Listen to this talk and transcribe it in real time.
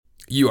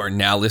You are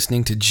now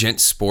listening to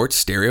Gentz Sports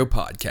Stereo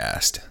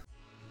Podcast.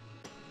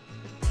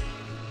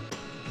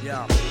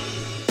 Yeah.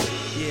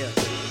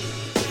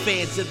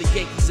 Fans of the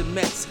Yankees and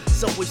Mets,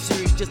 Subway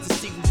Series just to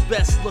see who's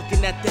best.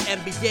 Looking at the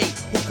NBA,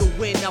 who can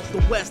win out the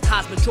West.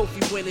 Heisman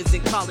Trophy winners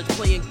in college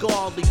playing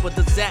godly, but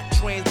does that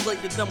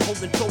translate to them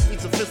holding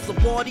trophies of Vince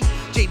Lombardi?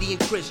 JD and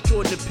Chris,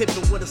 Jordan and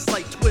Pippen with a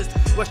slight twist.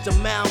 Rush the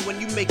mound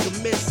when you make a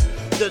miss.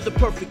 They're the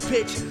perfect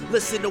pitch.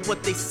 Listen to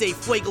what they say.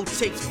 Fuego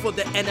takes for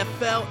the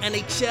NFL,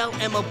 NHL,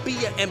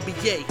 MLB, or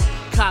NBA.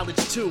 College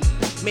too,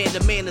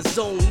 man-to-man a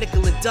zone,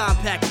 nickel and dime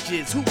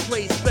packages. Who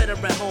plays better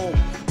at home?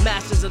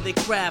 Masters of their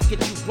craft, get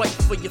you right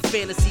for your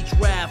fantasy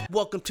draft.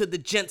 Welcome to the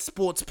Gentz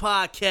Sports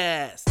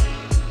Podcast.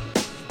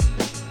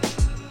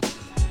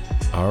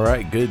 All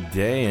right, good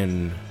day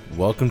and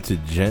welcome to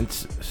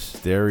Gentz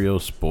Stereo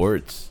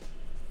Sports.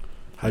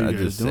 How you I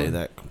guys just doing? say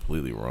that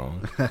completely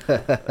wrong.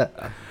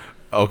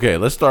 Okay,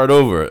 let's start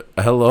over.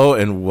 Hello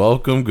and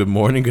welcome. Good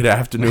morning, good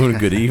afternoon,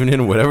 good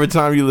evening, whatever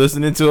time you're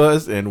listening to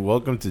us, and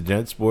welcome to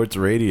Gentz Sports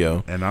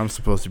Radio. And I'm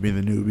supposed to be the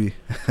newbie.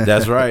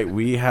 That's right.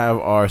 We have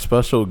our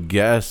special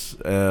guest.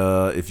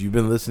 If you've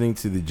been listening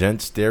to the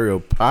Gentz Stereo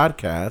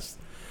Podcast,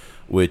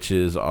 which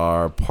is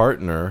our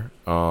partner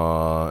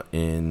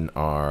in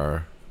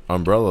our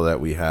umbrella that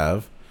we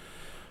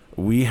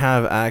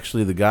have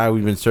actually the guy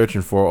we've been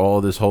searching for all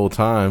this whole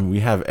time. We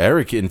have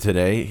Eric in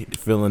today,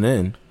 filling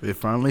in. They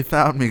finally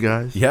found me,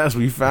 guys. Yes,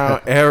 we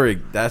found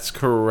Eric. That's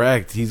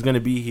correct. He's going to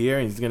be here,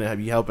 and he's going to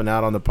be helping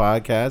out on the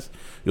podcast.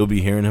 You'll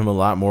be hearing him a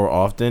lot more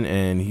often,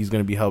 and he's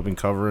going to be helping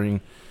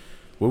covering.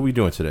 What are we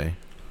doing today?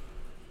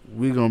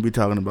 We're going to be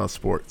talking about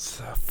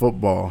sports.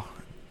 Football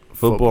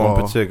In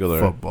particular.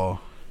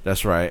 Football.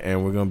 That's right,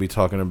 and we're going to be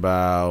talking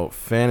about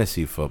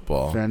fantasy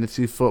football.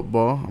 Fantasy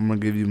football. I'm going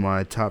to give you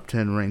my top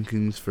 10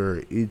 rankings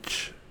for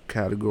each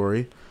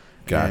category.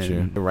 Gotcha.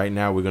 And Right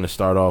now, we're going to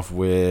start off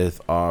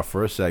with our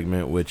first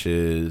segment, which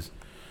is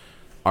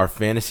our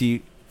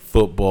fantasy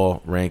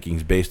football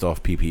rankings based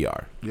off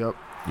PPR. Yep.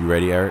 You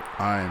ready, Eric?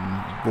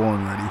 I'm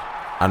born ready.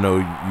 I know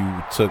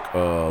you took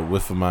a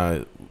whiff of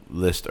my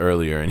list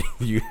earlier, and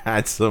you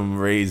had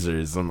some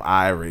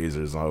eye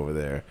razors over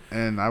there.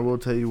 And I will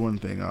tell you one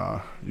thing.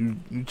 You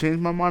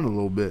changed my mind a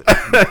little bit.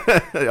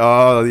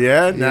 Oh,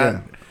 yeah?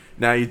 Yeah.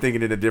 Now you're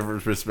thinking in a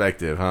different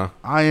perspective, huh?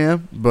 I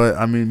am, but,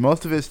 I mean,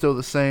 most of it's still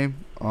the same.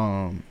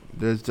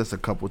 There's just a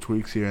couple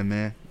tweaks here and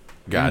there.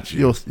 Got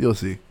you. You'll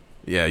see.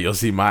 Yeah, you'll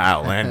see my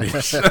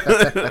outlandish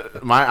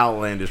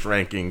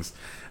rankings.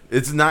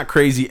 It's not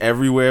crazy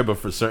everywhere, but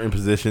for certain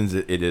positions,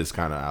 it is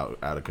kind of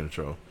out of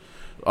control.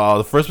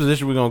 The first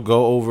position we're going to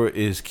go over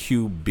is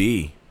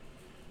QB,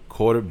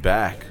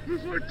 quarterback,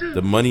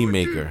 the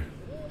moneymaker.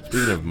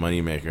 Speaking of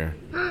moneymaker,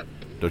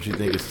 don't you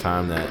think it's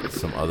time that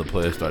some other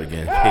players started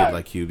getting paid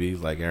like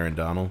QBs, like Aaron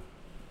Donald?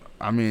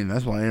 I mean,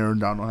 that's why Aaron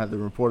Donald had to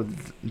report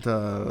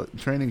to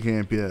training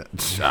camp yet.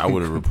 I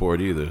wouldn't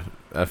report either.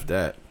 F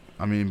that.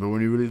 I mean, but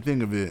when you really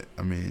think of it,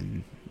 I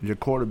mean, your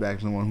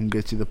quarterback's the one who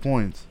gets you the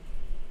points.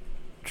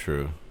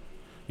 True.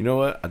 You know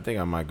what? I think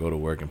I might go to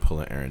work and pull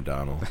an Aaron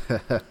Donald.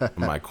 I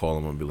might call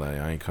him and be like,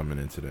 I ain't coming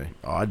in today.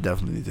 Oh, I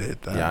definitely need to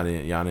hit that.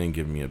 Y'all didn't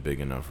give me a big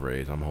enough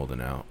raise. I'm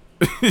holding out.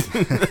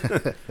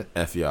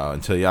 F y'all.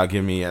 Until y'all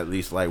give me at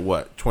least,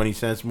 20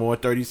 cents more,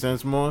 30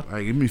 cents more? All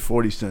right, give me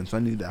 40 cents. I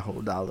need that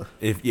whole dollar.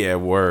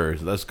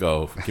 Words. Let's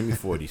go. Give me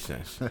 40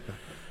 cents.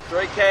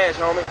 Straight cash,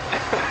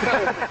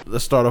 homie.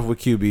 Let's start off with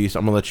QBs.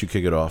 I'm going to let you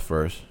kick it off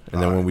first.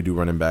 And then All when right. we do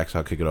running backs,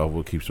 I'll kick it off.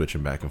 We'll keep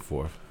switching back and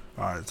forth.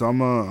 All right, so I'm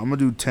gonna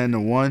do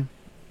 10-1,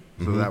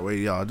 so Mhm. that way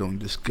y'all don't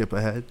just skip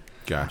ahead.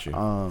 Gotcha.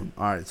 All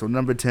right, so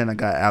number 10, I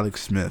got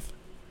Alex Smith,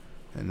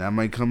 and that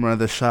might come as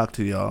a shock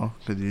to y'all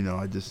because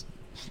I just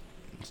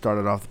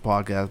started off the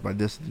podcast by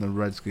dissing the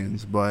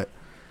Redskins, but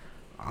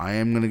I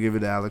am gonna give it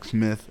to Alex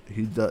Smith.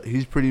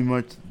 He's pretty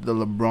much the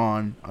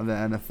LeBron of the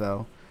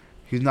NFL.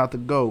 He's not the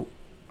GOAT.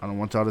 I don't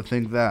want y'all to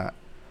think that,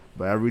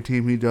 but every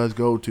team he does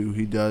go to,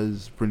 he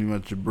does pretty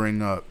much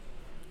bring up,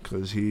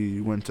 because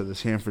he went to the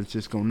San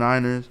Francisco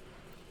Niners,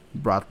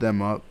 brought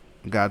them up,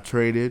 got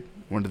traded,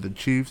 went to the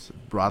Chiefs,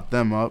 brought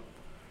them up.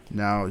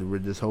 Now we're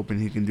just hoping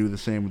he can do the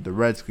same with the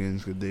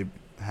Redskins because they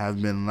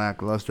have been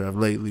lackluster of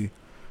lately.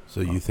 So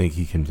you think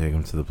he can take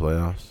them to the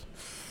playoffs?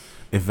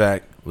 In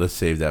fact, let's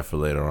save that for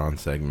later on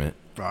segment.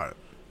 Right.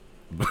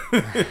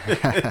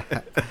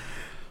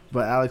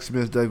 But Alex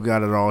Smith does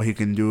got it all. He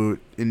can do it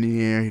in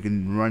the air. He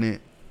can run it.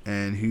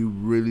 And he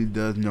really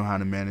does know how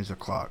to manage the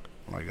clock.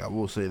 I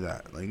will say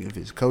that. If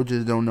his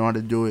coaches don't know how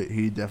to do it,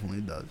 he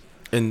definitely does.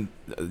 And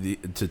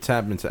to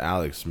tap into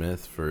Alex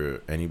Smith,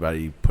 for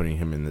anybody putting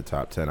him in the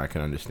top 10, I can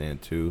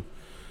understand too.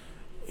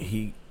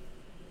 He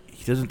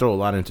doesn't throw a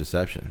lot of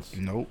interceptions.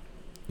 Nope.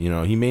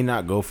 He may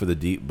not go for the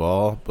deep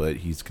ball, but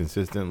he's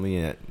consistently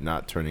at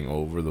not turning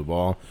over the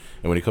ball.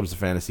 And when it comes to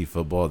fantasy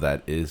football,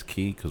 that is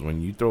key, because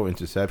when you throw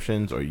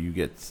interceptions or you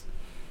get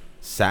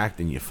sacked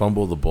and you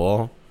fumble the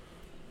ball,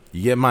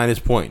 you get minus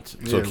points.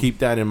 So Yeah. keep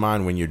that in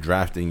mind when you're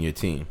drafting your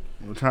team.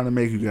 We're trying to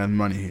make you guys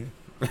money here.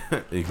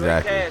 Exactly.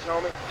 Straight cash,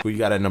 homie. Who you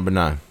got at number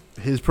 9?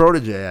 His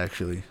protege,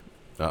 actually.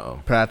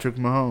 Uh-oh. Patrick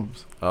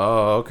Mahomes.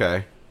 Oh,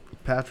 okay.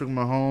 Patrick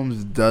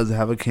Mahomes does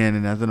have a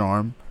cannon as an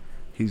arm.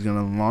 He's going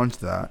to launch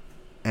that.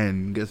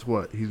 And guess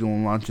what? He's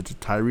going to launch it to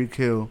Tyreek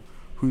Hill,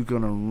 who's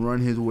going to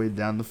run his way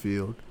down the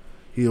field.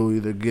 He'll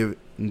either give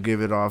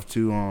it off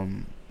to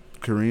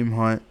Kareem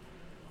Hunt,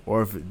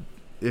 or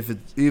if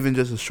it's even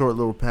just a short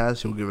little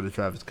pass, he'll give it to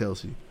Travis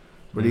Kelce.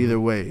 But either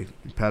way,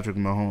 Patrick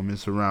Mahomes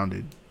is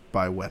surrounded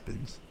by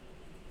weapons.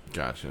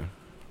 Gotcha.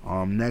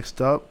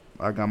 Next up,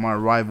 I got my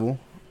rival,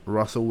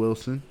 Russell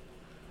Wilson.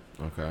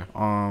 Okay.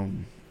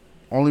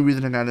 Only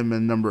reason I got him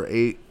at number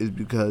 8 is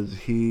because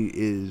he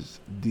is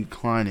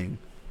declining,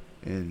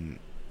 in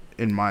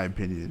my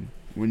opinion.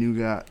 When you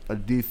got a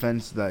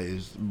defense that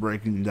is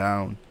breaking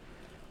down,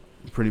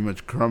 pretty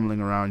much crumbling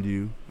around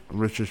you,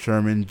 Richard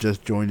Sherman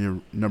just joined your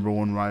number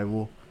 1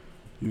 rival.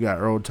 You got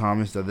Earl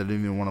Thomas that didn't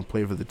even want to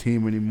play for the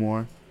team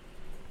anymore.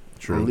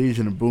 True. The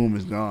Legion of Boom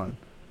is gone.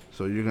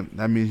 So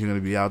that means you're going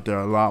to be out there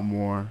a lot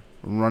more,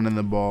 running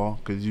the ball,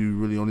 because you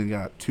really only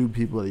got 2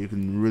 people that you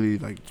can really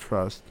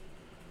trust.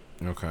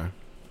 Okay.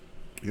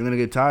 You're going to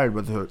get tired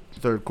by the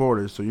third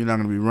quarter, so you're not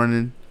going to be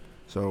running.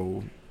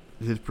 So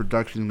his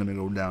production is going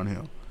to go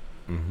downhill.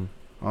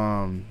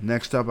 Mm-hmm.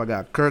 Next up, I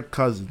got Kirk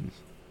Cousins.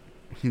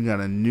 He got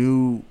a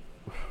new...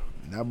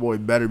 That boy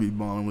better be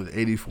balling with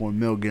 $84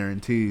 million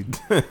guaranteed.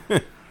 You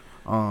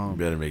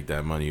better make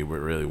that money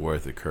really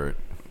worth it, Kurt.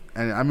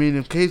 And, I mean,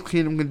 if Case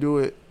Keenum can do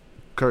it,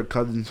 Kirk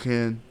Cousins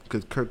can,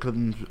 because Kirk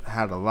Cousins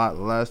had a lot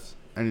less,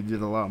 and he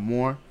did a lot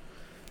more.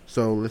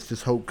 So let's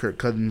just hope Kirk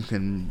Cousins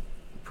can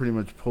pretty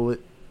much pull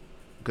it.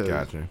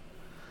 Gotcha.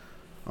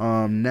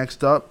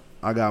 Next up,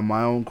 I got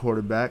my own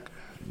quarterback,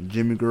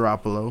 Jimmy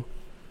Garoppolo.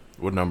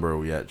 What number are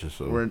we at? Just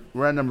so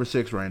We're at number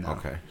 6 right now.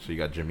 Okay, so you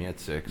got Jimmy at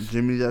 6.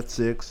 Jimmy's at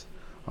 6.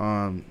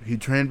 He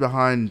trained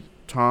behind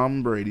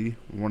Tom Brady,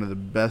 one of the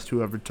best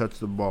who ever touched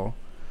the ball.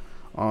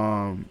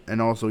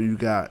 And also you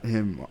got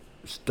him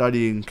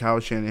studying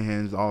Kyle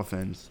Shanahan's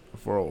offense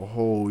for a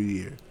whole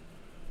year.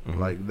 Mm-hmm.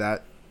 Like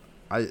that.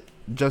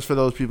 Just for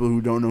those people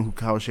who don't know who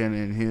Kyle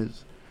Shanahan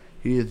is,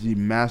 he is the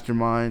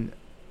mastermind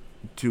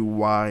to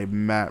why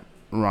Matt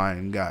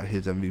Ryan got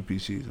his MVP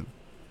season.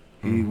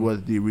 Mm-hmm. He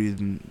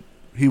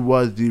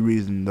was the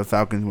reason the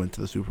Falcons went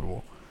to the Super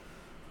Bowl.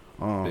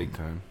 Big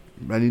time.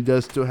 And he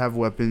does still have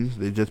weapons.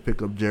 They just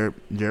picked up Jerick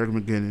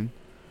McKinnon.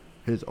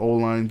 His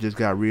O-line just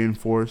got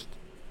reinforced.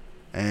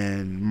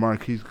 And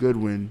Marquise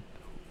Goodwin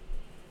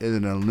is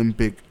an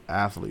Olympic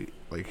athlete.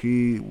 Like,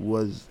 he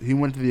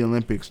went to the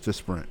Olympics to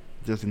sprint,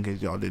 just in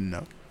case y'all didn't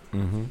know.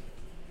 Mm-hmm.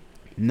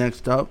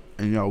 Next up,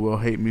 and y'all will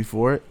hate me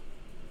for it,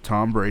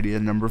 Tom Brady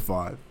at number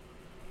 5.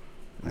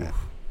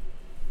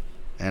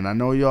 And I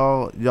know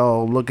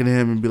y'all look at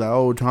him and be like,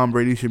 oh, Tom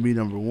Brady should be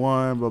number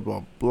 1, blah,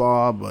 blah,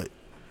 blah. But,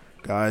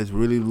 guys,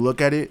 really look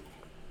at it.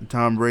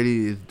 Tom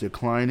Brady is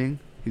declining.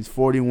 He's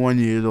 41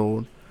 years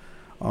old.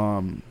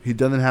 He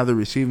doesn't have the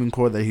receiving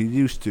core that he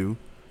used to,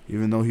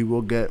 even though he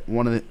will get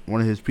one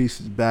of his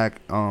pieces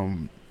back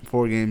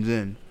 4 games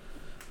in.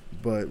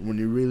 But when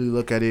you really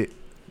look at it,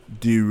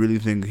 do you really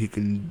think he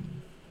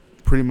can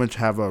pretty much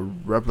have a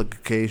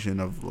replication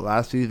of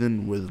last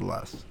season with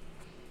less?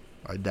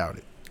 I doubt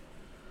it.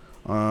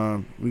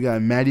 We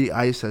got Matty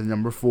Ice at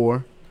number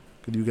 4.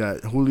 You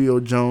got Julio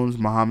Jones,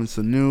 Mohamed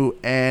Sanu,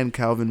 and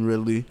Calvin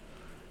Ridley.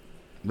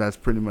 That's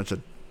pretty much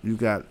you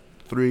got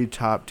 3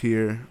 top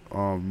tier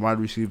wide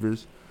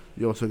receivers.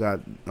 You also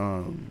got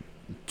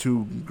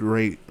 2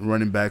 great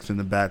running backs in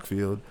the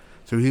backfield.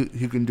 So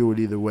he can do it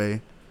either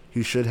way.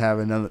 He should have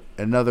another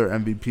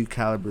MVP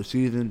caliber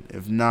season.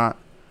 If not,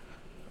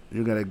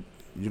 you're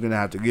gonna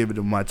have to give it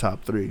to my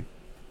top 3,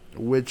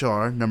 which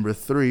are number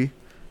 3,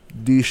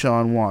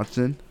 Deshaun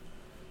Watson.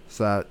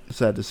 Sad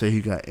to say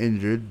he got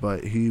injured,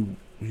 but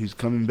he's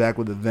coming back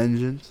with a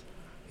vengeance.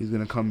 He's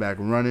gonna come back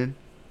running,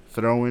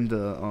 throwing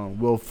to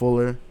Will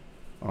Fuller,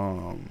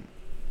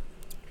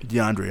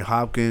 DeAndre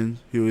Hopkins.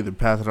 He'll either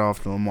pass it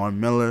off to Lamar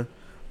Miller,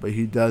 but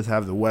he does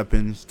have the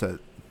weapons to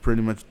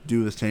pretty much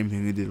do the same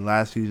thing he did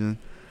last season.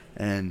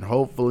 And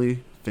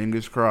hopefully,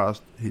 fingers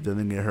crossed, he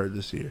doesn't get hurt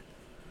this year.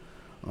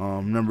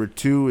 Number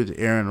 2 is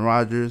Aaron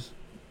Rodgers.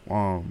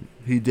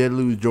 He did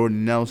lose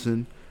Jordan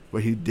Nelson,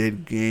 but he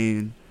did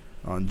gain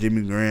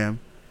Jimmy Graham,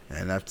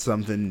 and that's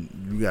something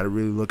you got to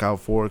really look out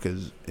for,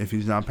 because if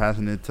he's not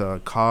passing it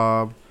to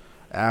Cobb,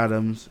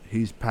 Adams,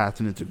 he's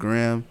passing it to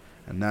Graham,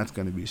 and that's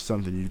going to be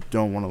something you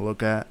don't want to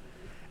look at.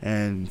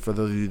 And for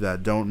those of you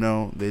that don't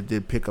know, they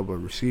did pick up a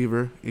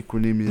receiver,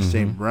 Equanimeous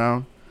St.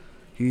 Brown.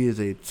 He is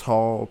a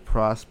tall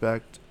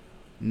prospect.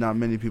 Not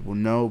many people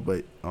know,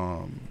 but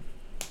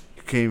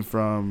he came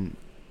from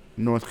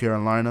North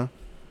Carolina.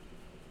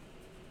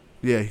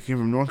 Yeah, he came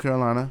from North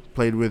Carolina,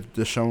 played with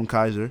Deshaun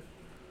Kaiser.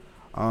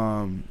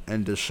 And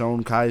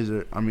Deshaun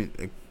Kaiser,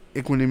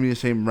 Equanimeous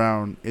St.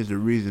 Brown is the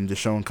reason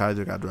Deshaun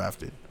Kaiser got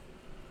drafted.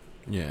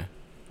 Yeah.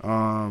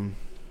 And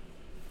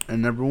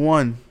number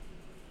 1,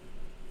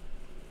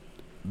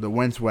 the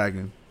Wentz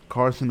wagon.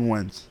 Carson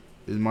Wentz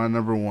is my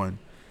number 1.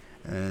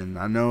 And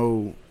I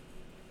know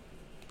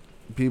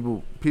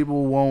people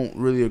won't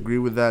really agree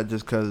with that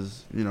just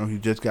because, he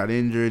just got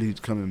injured. He's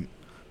coming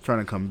trying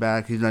to come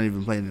back. He's not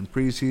even playing in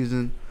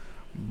preseason.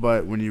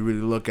 But when you really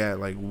look at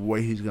like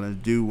what he's gonna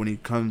do when he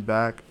comes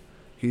back,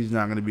 he's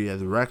not gonna be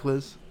as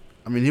reckless.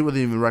 I mean, he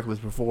wasn't even reckless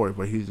before,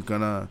 but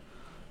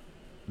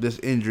this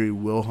injury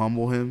will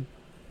humble him,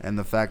 and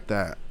the fact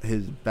that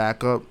his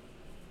backup,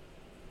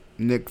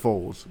 Nick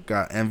Foles,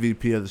 got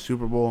MVP of the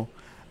Super Bowl,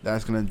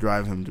 that's gonna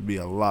drive him to be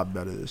a lot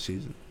better this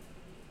season.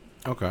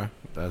 Okay,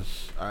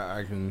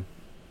 I can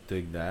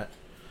dig that.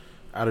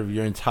 Out of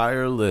your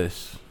entire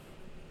list,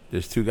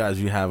 there's 2 guys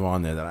you have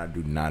on there that I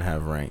do not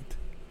have ranked.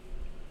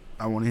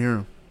 I want to hear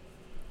him.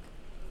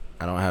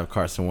 I don't have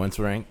Carson Wentz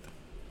ranked.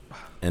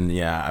 And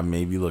yeah, I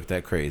maybe looked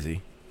at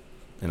crazy.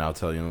 And I'll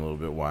tell you in a little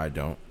bit why I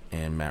don't.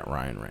 And Matt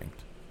Ryan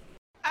ranked.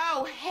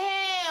 Oh,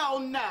 hell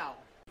no!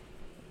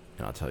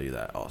 And I'll tell you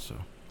that also.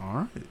 All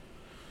right.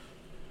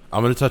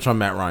 I'm going to touch on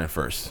Matt Ryan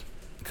first.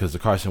 Because the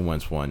Carson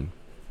Wentz one,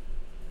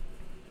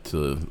 it's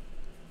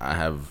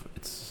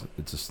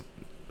just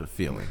a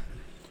feeling.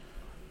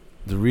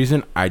 The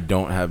reason I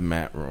don't have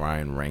Matt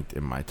Ryan ranked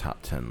in my top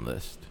 10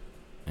 list,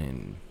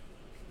 and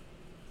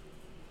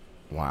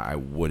why I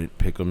wouldn't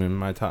pick him in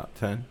my top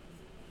 10,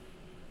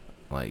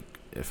 like,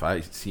 if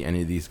I see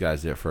any of these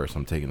guys there first,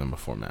 I'm taking them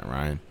before Matt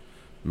Ryan.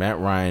 Matt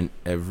Ryan,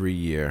 every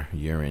year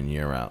in,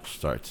 year out,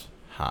 starts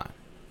hot.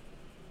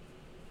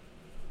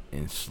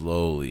 And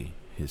slowly,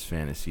 his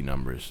fantasy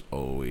numbers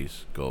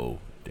always go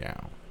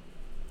down.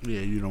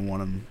 Yeah, you don't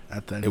want him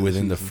at the end And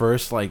within the season.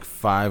 first,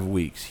 5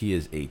 weeks, he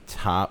is a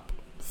top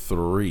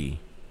 3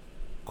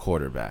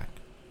 quarterback.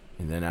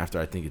 And then after,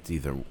 I think it's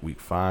either week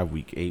 5,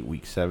 week 8,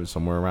 week 7,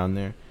 somewhere around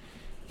there,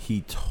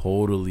 he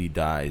totally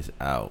dies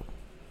out.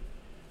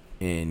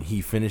 And he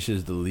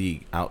finishes the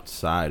league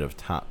outside of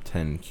top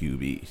 10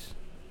 QBs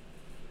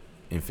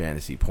in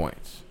fantasy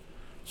points.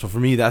 So for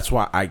me, that's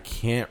why I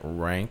can't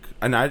rank.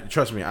 And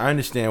trust me, I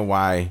understand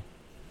why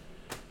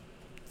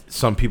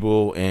some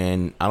people,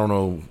 and I don't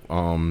know,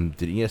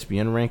 did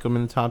ESPN rank him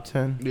in the top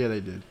 10? Yeah, they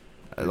did.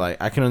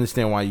 Like, I can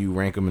understand why you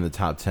rank them in the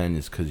top 10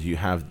 is because you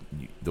have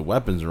the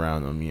weapons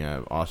around them. You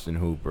have Austin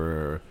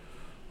Hooper,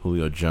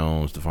 Julio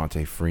Jones,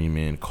 Devontae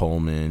Freeman,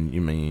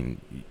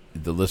 Coleman.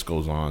 The list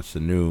goes on.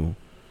 Sanu,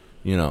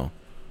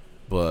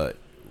 But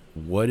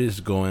what is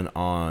going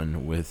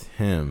on with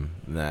him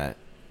that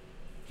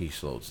he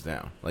slows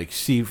down? Like,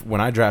 see,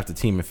 when I draft a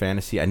team in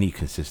fantasy, I need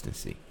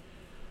consistency.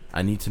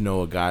 I need to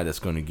know a guy that's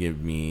going to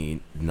give me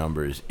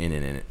numbers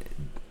in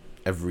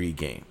every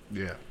game.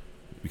 Yeah.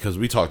 Because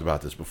we talked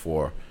about this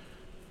before.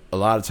 A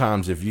lot of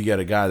times, if you get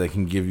a guy that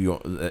can give you,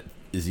 that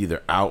is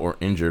either out or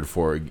injured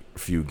for a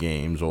few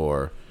games,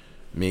 or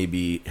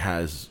maybe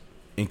has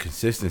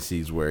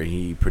inconsistencies where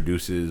he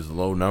produces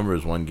low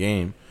numbers one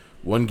game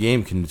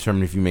can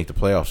determine if you make the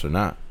playoffs or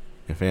not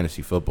in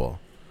fantasy football,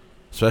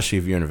 especially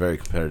if you're in a very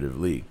competitive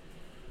league.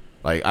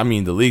 Like,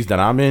 the leagues that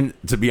I'm in,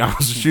 to be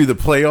honest with you, the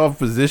playoff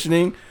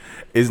positioning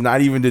is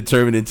not even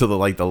determined until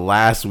the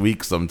last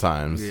week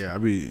sometimes. Yeah,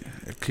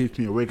 it keeps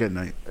me awake at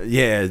night.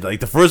 Yeah,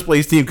 the first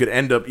place team could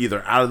end up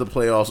either out of the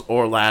playoffs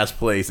or last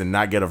place and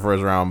not get a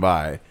first round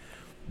bye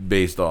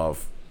based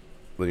off,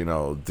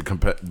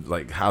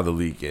 how the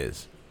league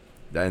is.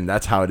 And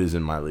that's how it is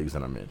in my leagues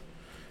that I'm in.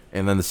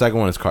 And then the second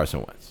one is Carson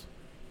Wentz.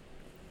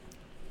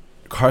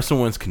 Carson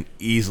Wentz can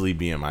easily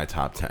be in my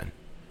top 10.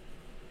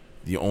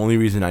 The only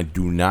reason I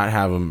do not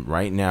have him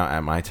right now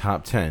at my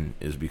top 10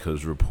 is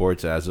because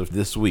reports as of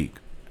this week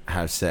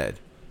have said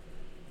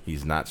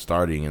he's not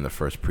starting in the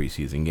first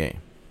preseason game.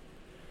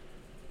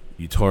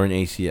 You tore an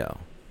ACL.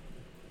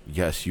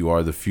 Yes, you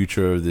are the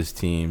future of this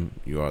team.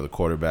 You are the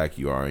quarterback.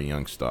 You are a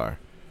young star.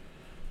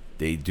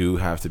 They do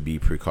have to be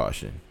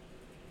precaution.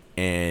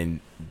 And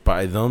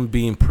by them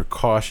being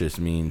precautious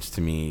means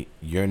to me,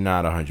 you're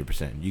not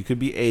 100%. You could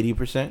be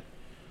 80%.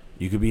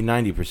 You could be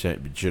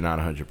 90%, but you're not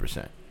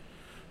 100%.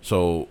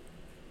 So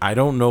I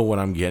don't know what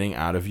I'm getting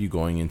out of you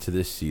going into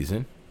this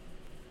season.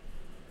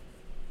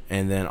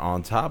 And then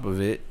on top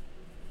of it,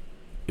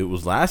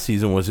 last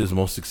season was his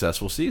most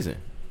successful season.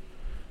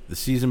 The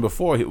season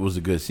before, it was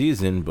a good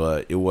season,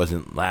 but it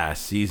wasn't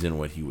last season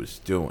what he was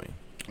doing.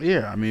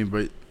 Yeah,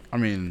 2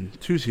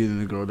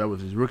 seasons ago, that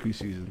was his rookie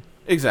season.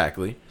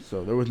 Exactly.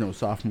 So there was no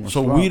sophomore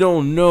So slump. we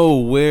don't know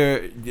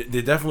where,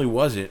 there definitely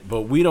wasn't,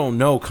 but we don't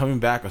know coming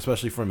back,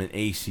 especially from an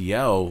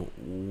ACL,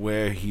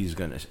 where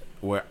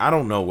I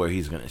don't know where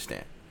he's going to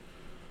stand.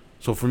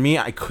 So for me,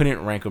 I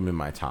couldn't rank him in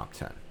my top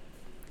 10.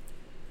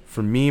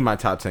 For me, my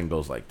top 10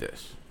 goes like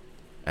this.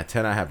 At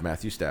 10, I have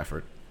Matthew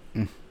Stafford.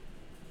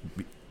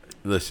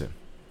 Listen,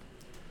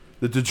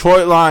 the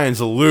Detroit Lions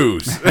will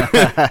lose.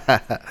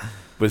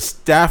 But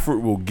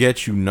Stafford will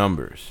get you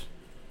numbers.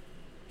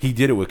 He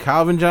did it with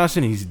Calvin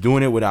Johnson. He's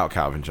doing it without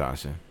Calvin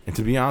Johnson. And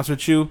to be honest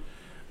with you,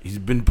 he's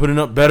been putting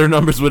up better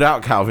numbers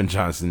without Calvin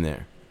Johnson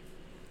there.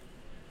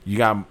 You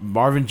got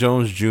Marvin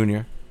Jones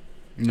Jr.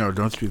 No,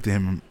 don't speak to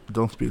him.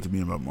 Don't speak to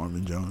me about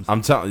Marvin Jones.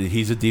 I'm telling you,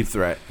 he's a deep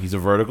threat. He's a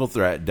vertical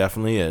threat.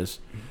 Definitely is.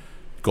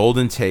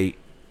 Golden Tate.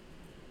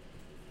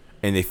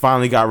 And they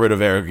finally got rid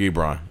of Eric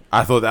Ebron.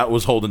 I thought that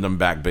was holding them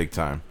back big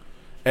time.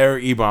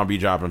 Eric Ebron be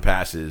dropping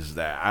passes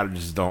that I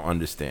just don't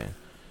understand.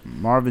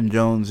 Marvin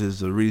Jones is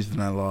the reason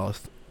I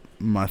lost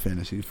my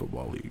fantasy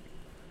football league.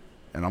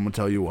 And I'm going to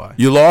tell you why.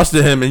 You lost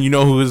to him, and you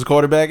know who his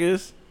quarterback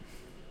is?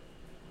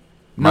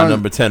 My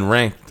number 10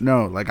 ranked.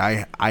 No, like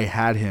I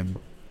had him.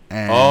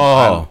 And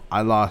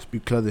I lost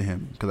because of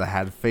him. Because I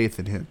had faith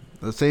in him.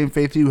 The same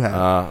faith you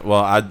had.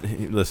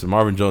 Listen,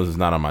 Marvin Jones is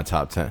not on my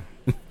top 10.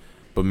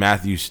 But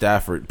Matthew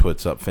Stafford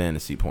puts up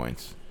fantasy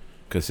points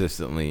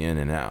consistently in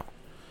and out.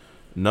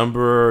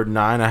 Number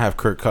 9, I have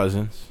Kirk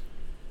Cousins.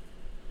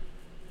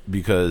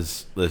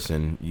 Because,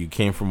 listen, you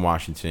came from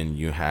Washington.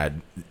 You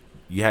had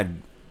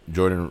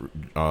Jordan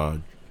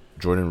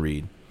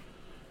Reed,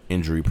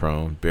 injury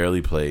prone,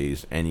 barely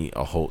plays when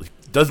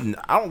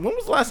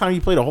was the last time he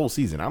played a whole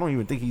season? I don't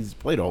even think he's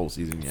played a whole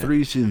season yet.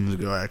 3 seasons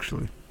ago,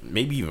 actually.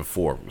 Maybe even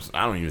 4.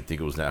 I don't even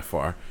think it was that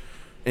far.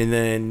 And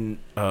then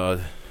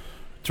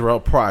Terrell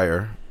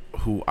Pryor,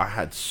 who I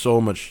had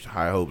so much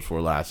high hopes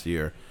for last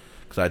year,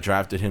 because I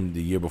drafted him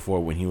the year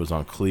before when he was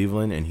on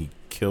Cleveland, and he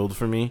killed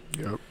for me.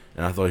 Yep.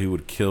 And I thought he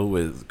would kill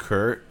with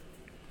Kurt,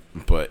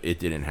 but it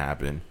didn't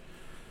happen.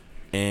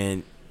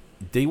 And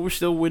they were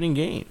still winning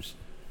games.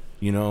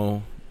 You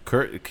know,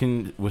 Kurt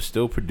was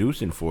still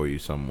producing for you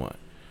somewhat.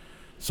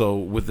 So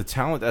with the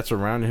talent that's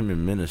around him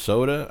in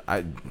Minnesota,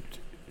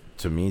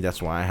 to me,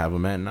 that's why I have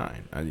him at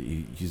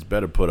 9. He's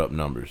better put up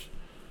numbers.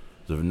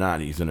 So if not,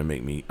 I'm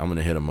going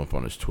to hit him up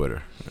on his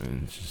Twitter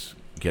and just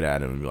get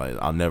at him and be like,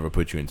 I'll never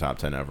put you in top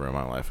 10 ever in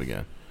my life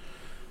again.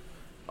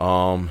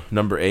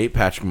 Number 8,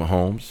 Patrick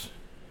Mahomes,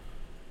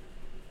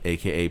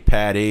 a.k.a.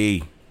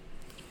 Patty.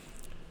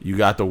 You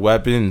got the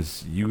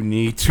weapons. You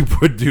need to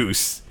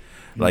produce.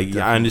 Like,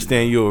 I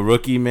understand you're a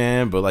rookie,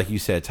 man, but like you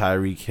said,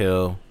 Tyreek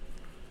Hill,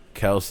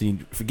 Kelsey.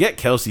 Forget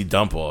Kelsey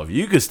dump off.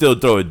 You could still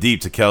throw it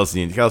deep to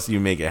Kelsey, and Kelsey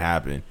will make it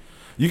happen.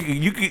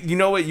 You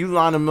know what? You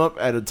line him up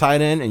at a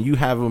tight end, and you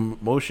have him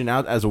motion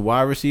out as a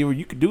wide receiver.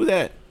 You could do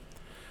that.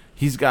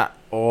 He's got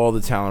all the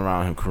talent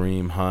around him.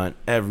 Kareem Hunt,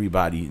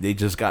 everybody. They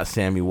just got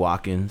Sammy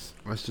Watkins.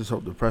 Let's just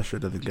hope the pressure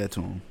doesn't get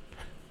to him.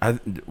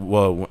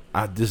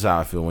 This is how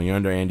I feel. When you're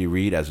under Andy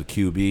Reid as a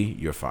QB,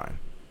 you're fine.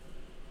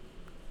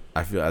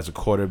 I feel as a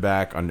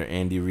quarterback under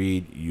Andy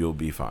Reid, you'll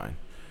be fine.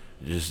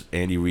 Just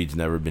Andy Reid's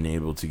never been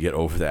able to get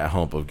over that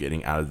hump of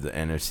getting out of the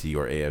NFC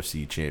or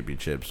AFC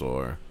championships,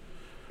 or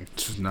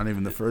it's not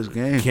even the first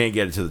game. Can't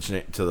get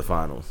it to the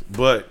finals.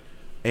 But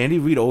Andy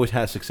Reid always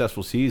has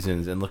successful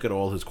seasons, and look at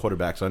all his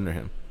quarterbacks under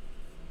him.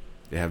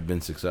 They have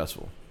been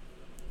successful.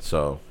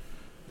 So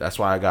that's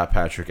why I got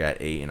Patrick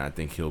at 8, and I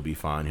think he'll be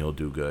fine. He'll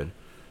do good.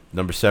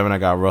 Number 7, I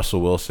got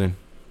Russell Wilson.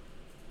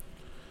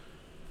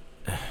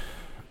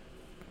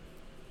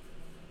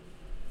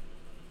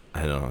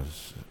 I don't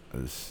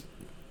know.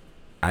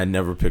 I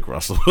never pick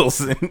Russell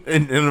Wilson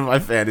in my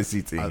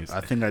fantasy teams.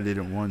 I think I did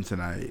it once,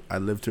 and I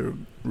live to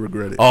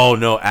regret it. Oh,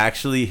 no.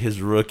 Actually,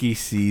 his rookie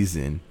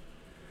season,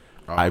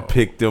 I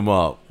picked him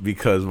up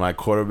because my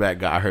quarterback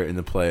got hurt in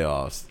the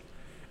playoffs,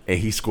 and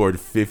he scored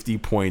 50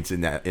 points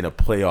in a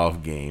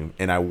playoff game,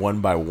 and I won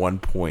by 1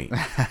 point.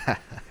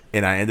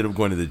 And I ended up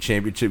going to the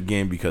championship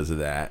game because of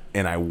that,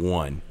 and I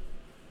won.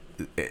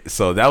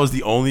 So that was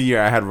the only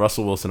year I had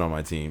Russell Wilson on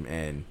my team,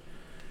 and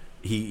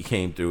he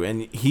came through.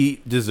 And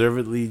he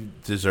deservedly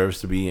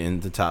deserves to be in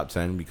the top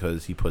 10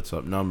 because he puts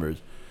up numbers.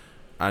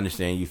 I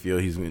understand you feel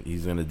he's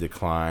going to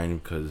decline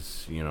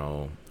because, you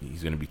know,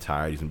 he's going to be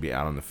tired. He's going to be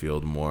out on the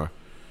field more.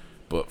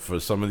 But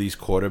for some of these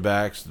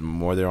quarterbacks, the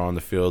more they're on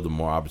the field, the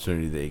more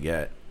opportunity they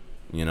get,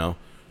 you know.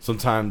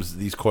 Sometimes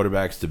these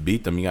quarterbacks, to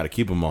beat them, you got to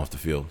keep them off the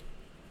field.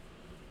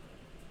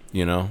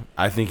 You know,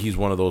 I think he's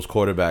one of those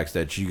quarterbacks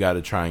that you got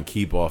to try and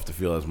keep off the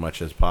field as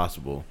much as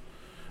possible,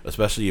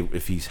 especially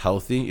if he's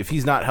healthy. If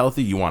he's not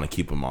healthy, you want to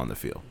keep him on the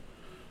field.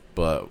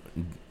 But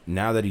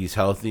now that he's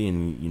healthy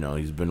and, you know,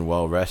 he's been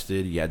well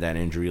rested, he had that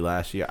injury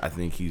last year, I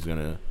think he's going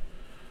to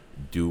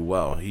do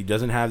well. He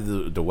doesn't have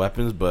the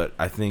weapons, but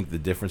I think the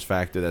difference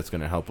factor that's going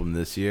to help him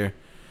this year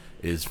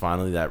is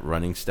finally that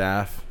running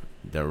staff,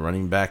 that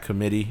running back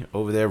committee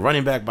over there,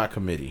 running back by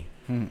committee.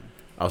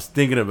 I was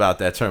thinking about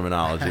that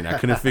terminology, and I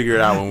couldn't figure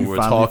it out when we were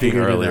talking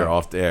earlier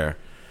off the air.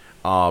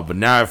 But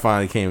now it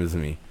finally came to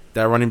me.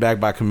 That running back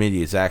by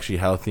committee is actually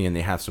healthy, and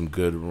they have some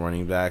good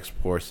running backs.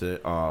 What's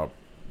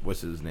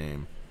his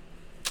name?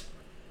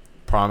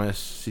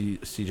 Promise,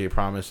 CJ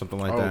Promise, something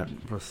like that.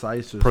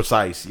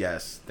 Precise,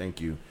 yes.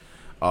 Thank you.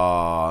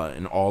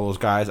 And all those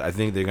guys, I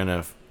think they're going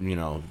to, you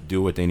know,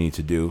 do what they need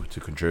to do to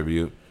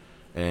contribute.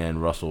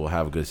 And Russell will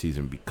have a good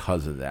season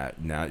because of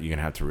that. Now you're going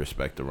to have to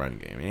respect the run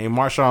game. It ain't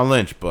Marshawn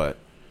Lynch, but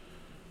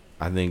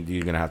I think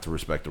you're going to have to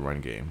respect the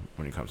run game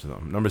when it comes to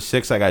them. Number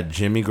 6, I got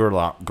Jimmy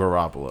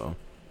Garoppolo.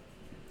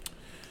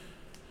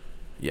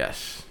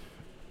 Yes.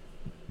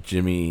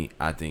 Jimmy,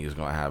 I think, is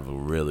going to have a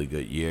really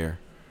good year.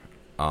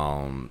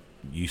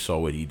 You saw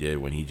what he did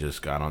when he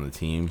just got on the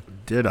team.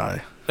 Did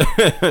I?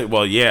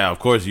 Well, yeah, of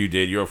course you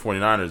did. You're a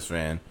 49ers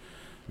fan,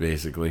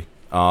 basically.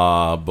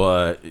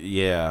 But,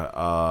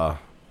 yeah,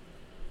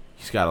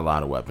 he's got a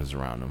lot of weapons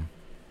around him.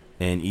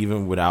 And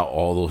even without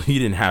all those, he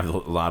didn't have a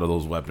lot of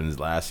those weapons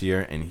last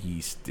year, and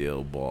he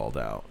still balled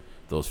out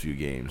those few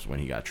games when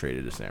he got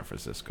traded to San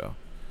Francisco.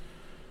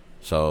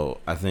 So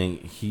I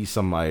think he's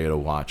somebody to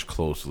watch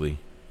closely.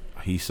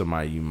 He's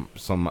somebody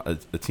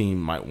a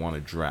team might want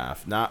to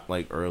draft, not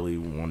like early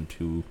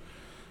 1-2,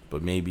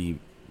 but maybe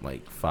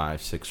like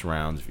 5-6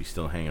 rounds. If he's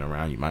still hanging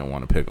around, you might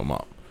want to pick him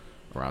up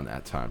around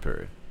that time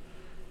period.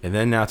 And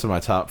then now to my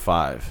top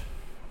 5.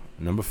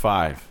 Number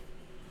 5,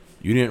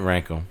 you didn't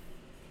rank him.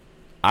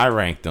 I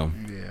ranked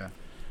them. Yeah.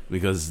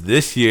 Because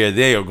this year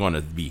they are going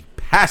to be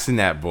passing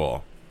that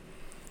ball.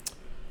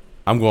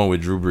 I'm going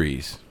with Drew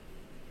Brees.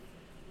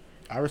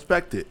 I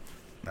respect it.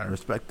 I'm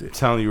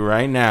telling you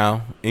right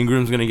now,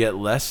 Ingram's going to get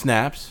less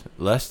snaps,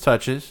 less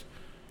touches.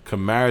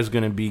 Kamara's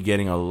going to be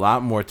getting a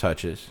lot more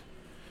touches,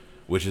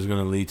 which is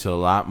going to lead to a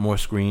lot more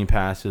screen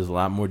passes, a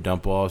lot more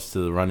dump offs to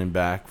the running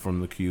back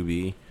from the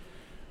QB.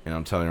 And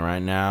I'm telling you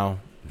right now,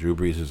 Drew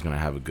Brees is going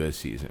to have a good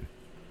season.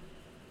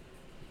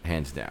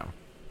 Hands down.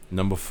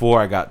 Number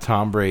 4, I got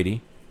Tom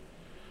Brady.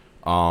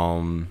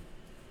 To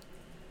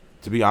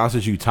be honest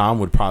with you, Tom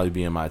would probably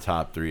be in my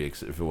top 3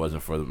 if it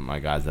wasn't for my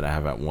guys that I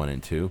have at 1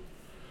 and 2.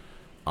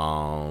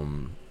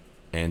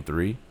 And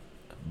 3.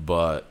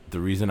 But the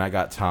reason I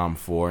got Tom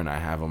 4 and I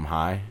have him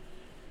high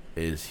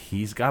is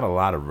he's got a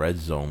lot of red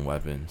zone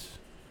weapons.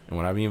 And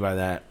what I mean by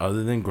that,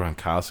 other than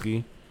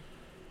Gronkowski,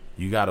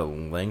 you got a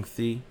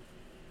lengthy,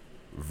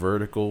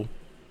 vertical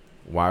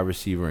wide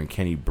receiver in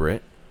Kenny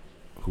Britt,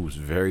 who's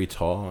very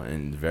tall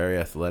and very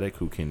athletic,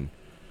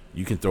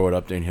 you can throw it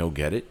up there and he'll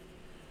get it.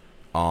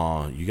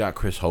 You got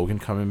Chris Hogan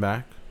coming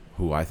back,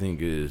 who I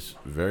think is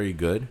very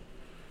good,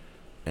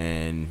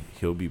 and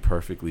he'll be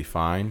perfectly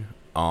fine.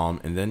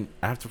 And then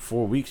after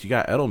 4 weeks, you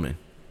got Edelman.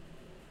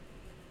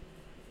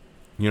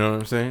 You know what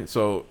I'm saying?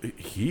 So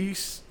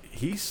he's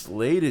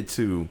slated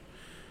to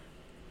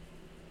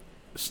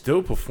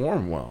still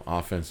perform well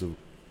offensively.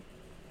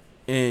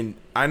 And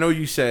I know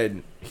you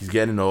said he's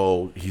getting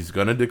old. He's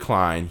going to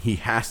decline. He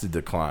has to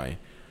decline.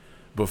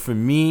 But for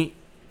me,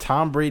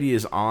 Tom Brady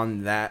is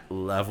on that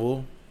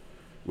level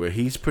where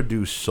he's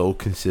produced so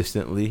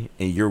consistently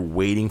and you're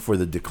waiting for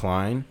the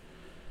decline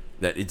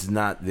that it's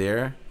not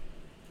there,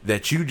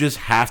 that you just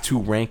have to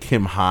rank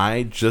him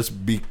high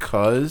just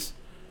because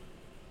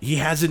he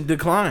hasn't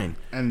declined.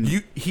 And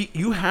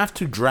you have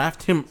to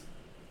draft him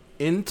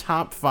in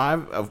top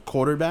 5 of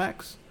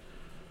quarterbacks,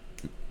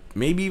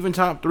 maybe even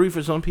top 3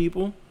 for some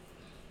people,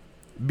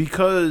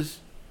 because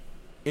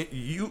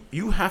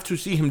you have to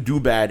see him do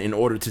bad in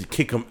order to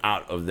kick him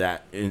out of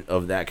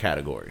that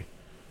category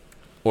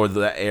or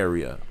that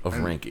area of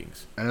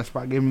rankings. And that's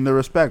why I gave him the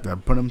respect. I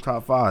put him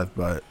top 5,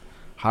 but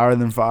higher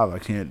than 5 I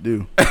can't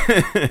do.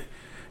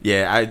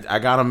 Yeah, I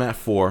got him at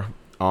 4.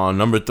 On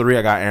number 3,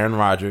 I got Aaron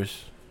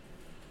Rodgers.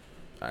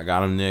 I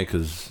got him there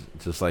because,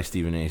 just like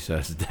Stephen A.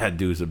 says, that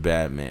dude's a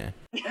bad man.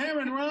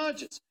 Aaron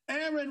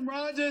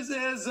Rodgers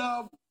is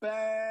a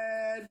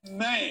bad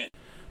man.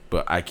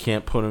 But I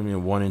can't put him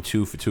in 1 and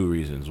 2 for 2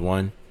 reasons.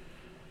 1,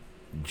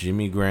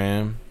 Jimmy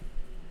Graham,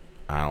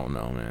 I don't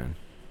know, man.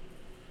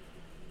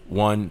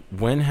 1,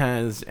 when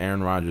has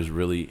Aaron Rodgers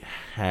really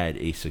had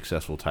a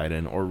successful tight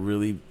end or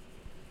really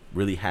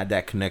had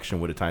that connection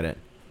with a tight end?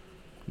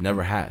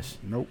 Never has.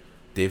 Nope.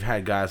 They've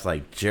had guys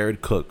like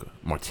Jared Cook,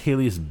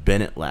 Martavius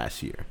Bennett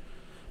last year.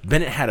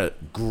 Bennett had a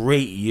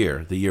great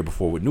year the year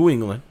before with New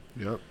England.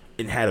 Yep.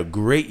 And had a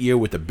great year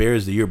with the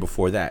Bears the year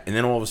before that. And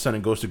then all of a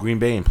sudden goes to Green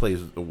Bay and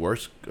plays the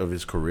worst of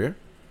his career.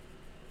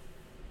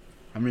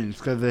 I mean, it's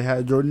because they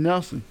had Jordy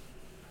Nelson.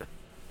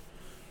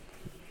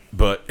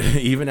 But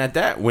even at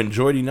that, when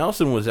Jordy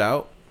Nelson was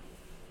out,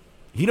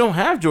 he don't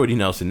have Jordy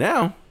Nelson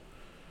now.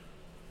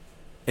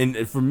 And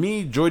for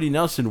me, Jordy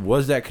Nelson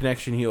was that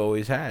connection he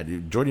always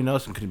had. Jordy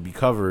Nelson could be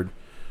covered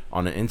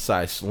on an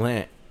inside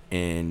slant,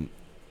 and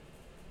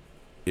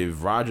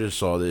if Rodgers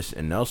saw this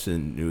and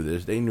Nelson knew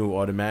this, they knew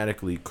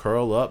automatically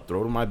curl up,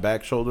 throw to my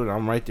back shoulder, and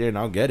I'm right there and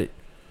I'll get it.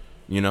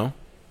 You know?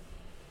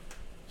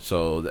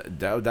 So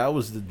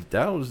that's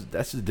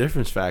the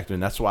difference factor,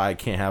 and that's why I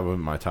can't have him in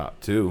my top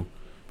 2,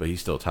 but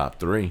he's still top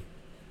 3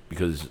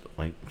 because,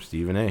 like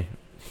Stephen A.,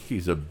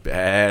 he's a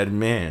bad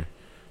man.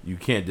 You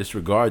can't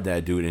disregard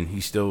that dude, and he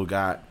still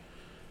got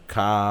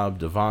Cobb,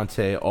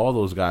 Devontae, all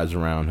those guys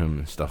around him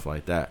and stuff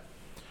like that.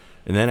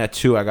 And then at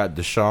 2, I got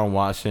Deshaun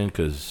Watson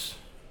because,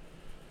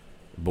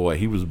 boy,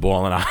 he was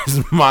balling out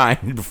his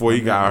mind before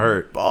he got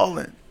hurt.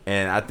 Balling.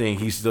 And I think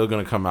he's still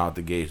going to come out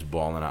the gates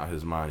balling out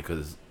his mind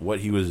because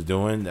what he was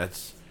doing,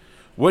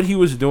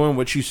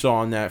 what you saw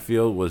on that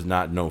field was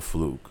not no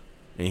fluke.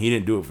 And he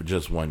didn't do it for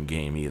just one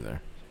game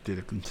either.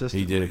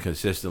 He did it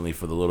consistently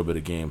for the little bit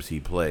of games he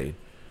played.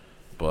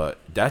 But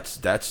that's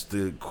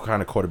the kind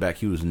of quarterback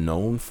he was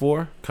known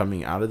for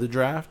coming out of the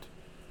draft.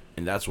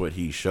 And that's what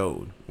he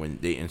showed when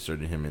they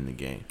inserted him in the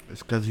game.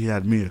 It's because he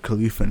had Mia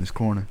Khalifa in his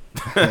corner.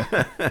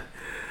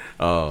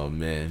 Oh,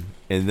 man.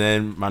 And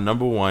then my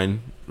number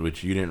 1,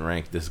 which you didn't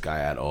rank this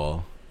guy at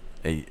all.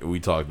 And we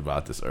talked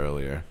about this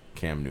earlier.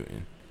 Cam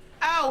Newton.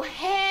 Oh,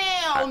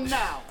 hell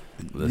no.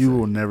 Listen. You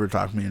will never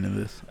talk me into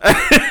this.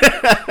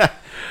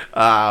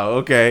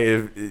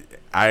 Okay.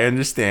 I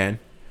understand.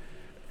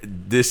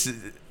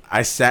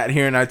 I sat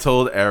here and I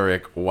told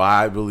Eric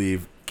why I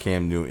believe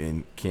Cam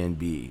Newton can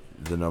be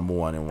the number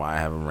one and why I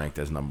have him ranked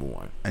as number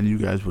one. And you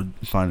guys would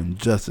find him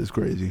just as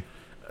crazy.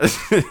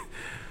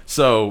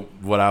 So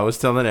what I was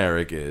telling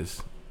Eric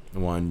is,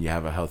 one, you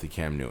have a healthy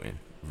Cam Newton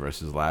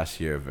versus last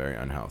year very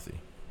unhealthy.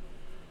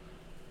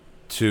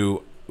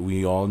 Two,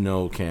 we all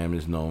know Cam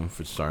is known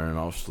for starting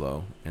off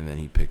slow and then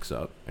he picks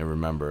up. And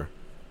remember,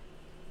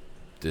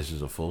 this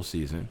is a full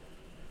season.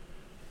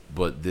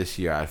 But this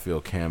year I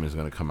feel Cam is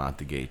going to come out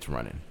the gates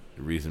running.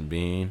 The reason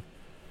being,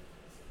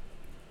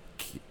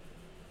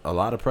 a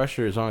lot of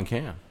pressure is on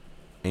Cam.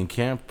 And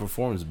Cam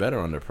performs better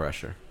under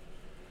pressure.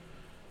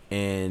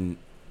 And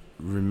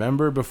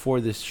remember before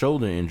this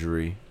shoulder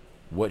injury,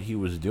 what he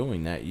was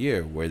doing that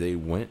year where they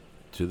went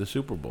to the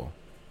Super Bowl.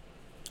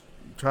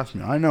 Trust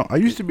me, I know. I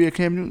used to be a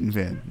Cam Newton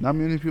fan. Not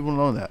many people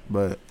know that,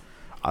 but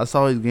I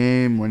saw his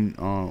game when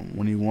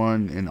he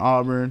won in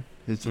Auburn.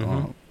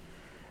 And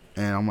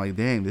I'm like,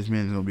 dang, this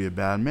man's gonna be a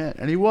bad man,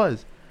 and he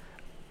was.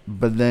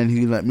 But then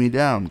he let me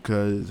down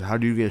because how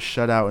do you get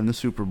shut out in the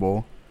Super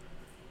Bowl?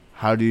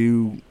 How do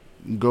you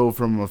go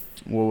from a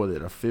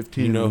 15-1?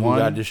 You know who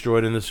got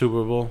destroyed in the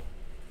Super Bowl?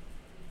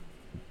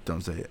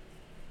 Don't say it.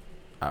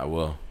 I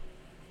will.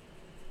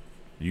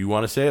 You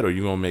want to say it or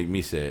you gonna make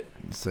me say it?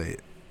 Say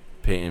it.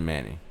 Peyton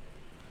Manning.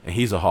 And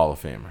he's a Hall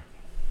of Famer.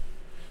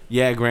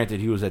 Yeah, granted,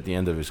 he was at the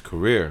end of his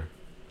career,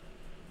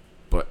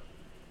 but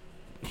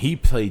he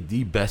played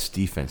the best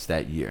defense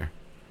that year.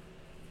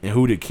 And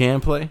who did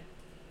Cam play?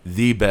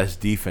 The best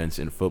defense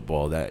in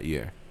football that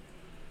year.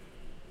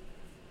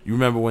 You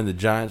remember when the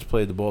Giants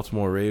played the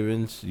Baltimore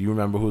Ravens? You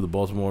remember who the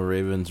Baltimore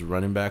Ravens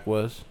running back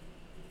was?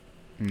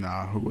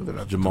 Nah, who was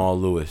it? Jamal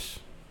Lewis.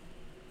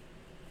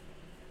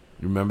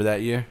 You remember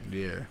that year?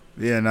 Yeah.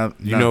 Yeah,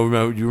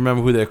 you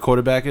remember who their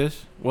quarterback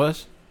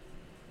was?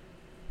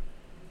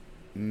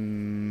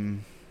 No,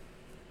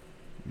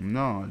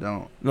 I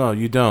don't. No,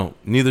 you don't.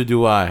 Neither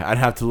do I. I'd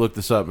have to look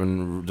this up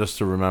and just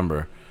to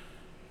remember.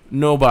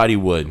 Nobody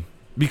would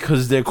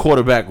because their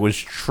quarterback was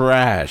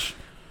trash.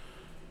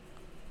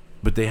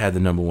 But they had the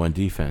number one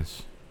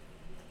defense.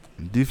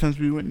 Defense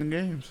be winning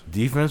games.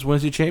 Defense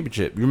wins the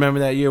championship. You remember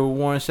that year with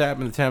Warren Sapp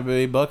and the Tampa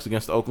Bay Bucks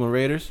against the Oakland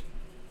Raiders?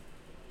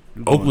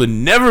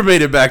 Oakland never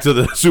made it back to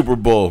the Super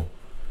Bowl.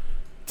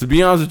 To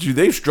be honest with you,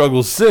 they've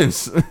struggled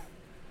since.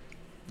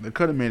 They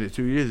could have made it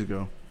 2 years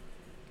ago.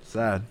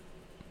 Sad.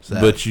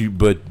 But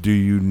do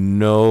you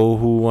know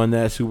who won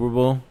that Super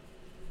Bowl?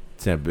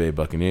 Tampa Bay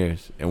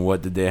Buccaneers. And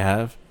what did they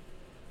have?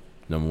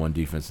 Number one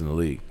defense in the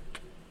league.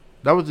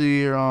 That was the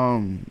year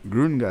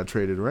Gruden got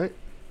traded, right?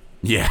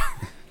 Yeah.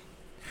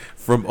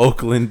 From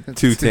Oakland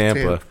to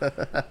Tampa.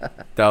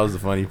 That was the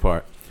funny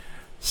part.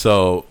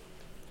 So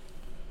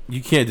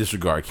you can't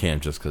disregard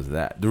Cam just because of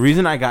that. The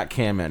reason I got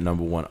Cam at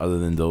number one, other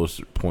than those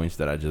points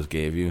that I just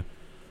gave you,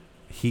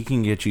 he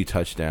can get you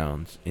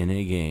touchdowns in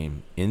a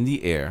game in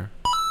the air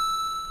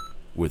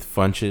with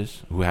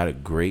Funches, who had a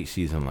great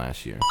season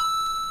last year.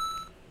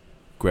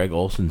 Greg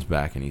Olson's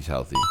back and he's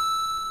healthy.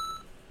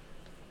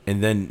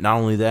 And then not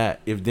only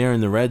that, if they're in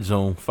the red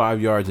zone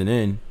 5 yards and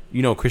in,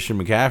 you know Christian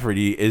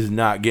McCaffrey is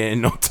not getting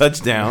no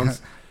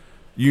touchdowns.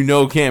 You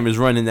know Cam is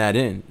running that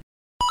in.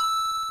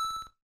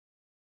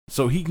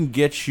 So he can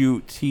get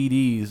you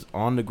TDs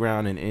on the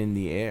ground and in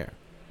the air.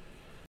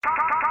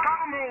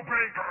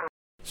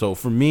 So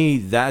for me,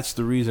 that's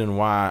the reason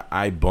why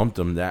I bumped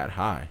him that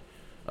high.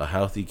 A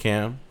healthy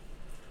Cam,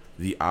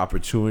 the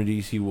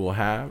opportunities he will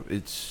have.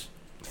 It's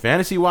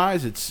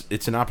fantasy-wise,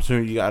 it's an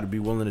opportunity you got to be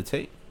willing to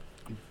take.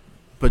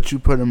 But you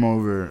put him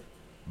over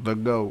the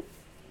GOAT,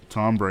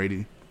 Tom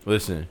Brady.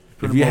 Listen,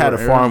 if you had a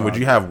farm, would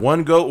you have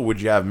one goat or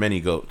would you have many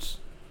goats?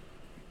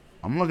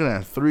 I'm looking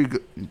at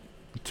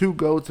two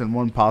goats and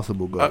one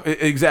possible goat.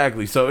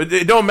 Exactly. So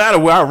it don't matter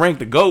where I rank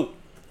the goat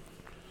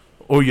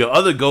or your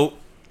other goat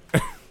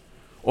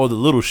or the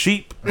little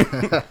sheep.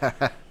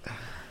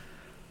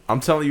 I'm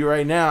telling you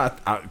right now,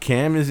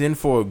 Cam is in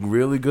for a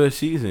really good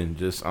season.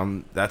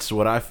 That's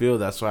what I feel.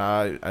 That's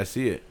why I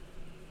see it.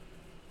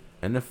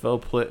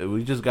 NFL play.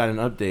 We just got an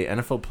update.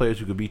 NFL players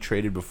who could be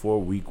traded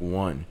before week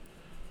 1.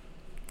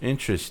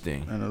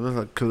 Interesting. And it looks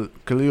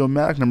like Khalil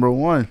Mack, number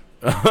 1.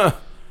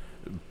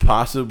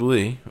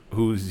 Possibly.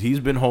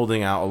 He's been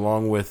holding out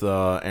along with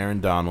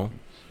Aaron Donald.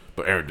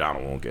 But Aaron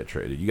Donald won't get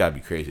traded. You got to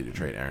be crazy to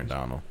trade Aaron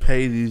Donald.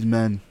 Pay these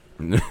men.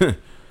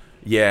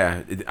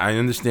 Yeah, I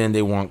understand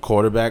they want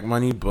quarterback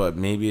money, but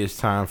maybe it's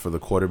time for the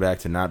quarterback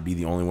to not be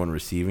the only one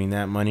receiving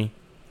that money,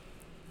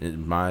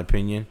 in my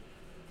opinion.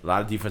 A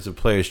lot of defensive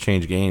players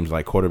change games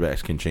like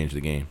quarterbacks can change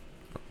the game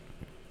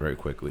very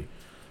quickly.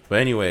 But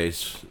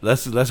anyways,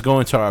 let's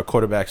go into our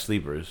quarterback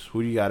sleepers.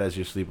 Who do you got as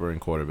your sleeper in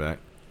quarterback?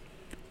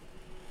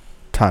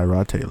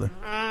 Tyrod Taylor.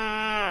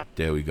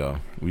 There we go.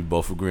 We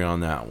both agree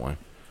on that one.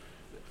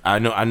 I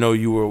know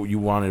you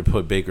wanted to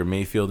put Baker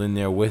Mayfield in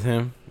there with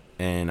him,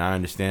 and I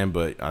understand,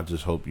 but I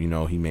just hope he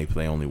may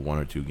play only 1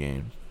 or 2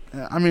 games.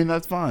 I mean,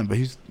 that's fine, but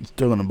he's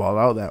still gonna ball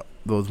out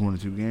those 1 or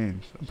 2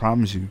 games. I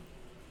promise you.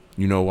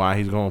 You know why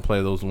he's gonna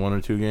play those 1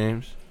 or 2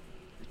 games?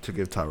 To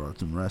give Tyrod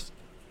some rest.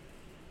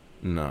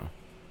 No.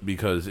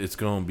 because it's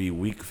going to be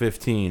week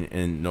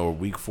 15 or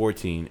week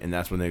 14, and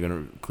that's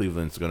when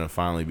Cleveland's going to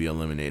finally be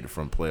eliminated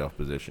from playoff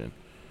position.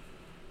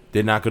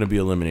 They're not going to be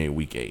eliminated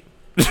week 8.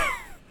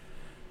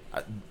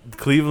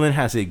 Cleveland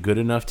has a good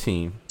enough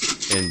team,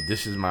 and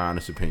this is my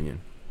honest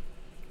opinion.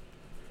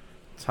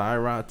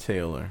 Tyrod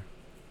Taylor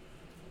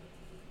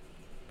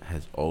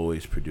has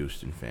always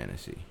produced in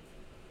fantasy.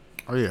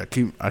 Oh yeah, I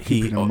keep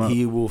picking him up.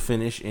 He will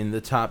finish in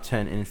the top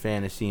 10 in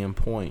fantasy in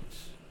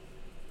points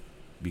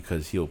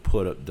because he'll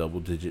put up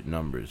double-digit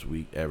numbers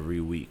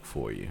every week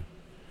for you,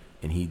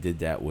 and he did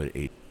that with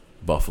a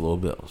Buffalo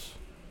Bills.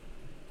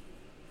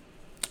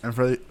 And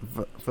for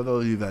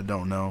those of you that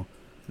don't know,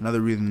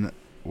 another reason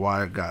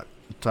why I got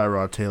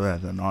Tyrod Taylor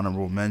as an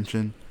honorable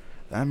mention,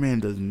 that man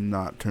does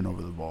not turn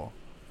over the ball.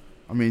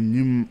 I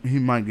mean, he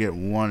might get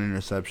one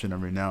interception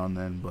every now and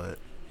then, but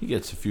he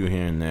gets a few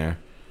here and there.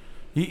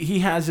 He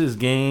has his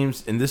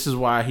games, and this is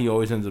why he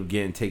always ends up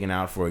getting taken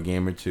out for a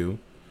game or two,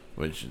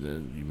 which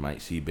you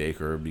might see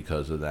Baker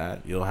because of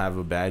that. You'll have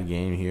a bad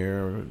game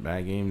here or a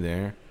bad game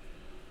there.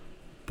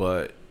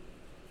 But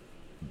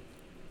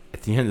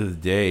at the end of the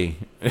day,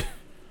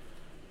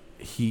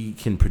 he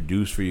can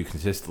produce for you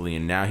consistently,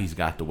 and now he's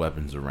got the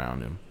weapons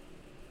around him,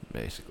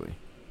 basically.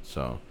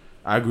 So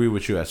I agree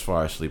with you as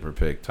far as sleeper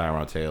pick,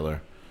 Tyrod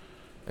Taylor.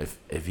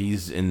 If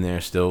he's in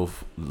there still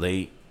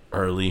late,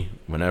 early,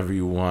 whenever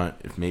you want,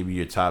 if maybe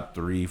your top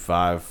 3,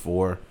 5,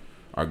 4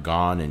 are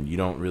gone and you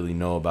don't really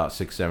know about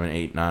 6, 7,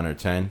 8, 9, or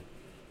 10,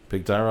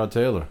 pick Tyrod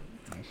Taylor.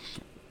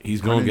 He's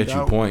going to get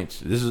you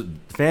points.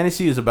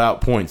 Fantasy is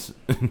about points.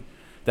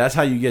 That's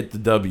how you get the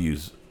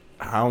W's.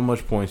 How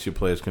much points your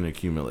players can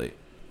accumulate.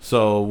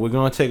 So we're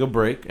going to take a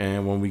break,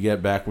 and when we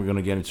get back, we're going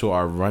to get into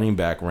our running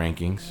back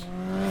rankings.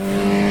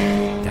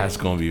 That's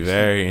going to be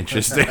very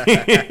interesting.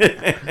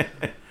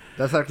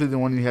 That's actually the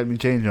one you had me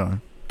change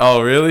on.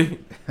 Oh, really?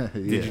 Yeah.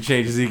 Did you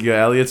change Ezekiel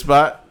Elliott's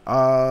spot?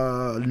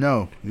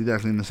 No. He's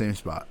actually in the same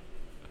spot.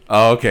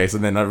 Oh, okay. So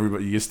then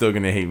you're still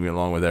going to hate me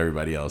along with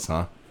everybody else,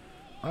 huh?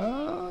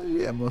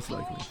 Yeah, most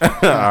likely.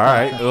 All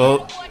right.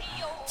 Well,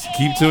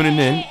 keep tuning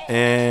in,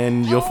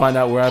 and you'll find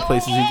out where I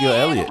place Ezekiel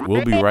Elliott.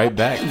 We'll be right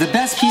back. The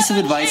best piece of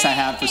advice I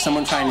have for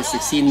someone trying to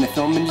succeed in the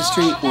film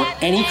industry or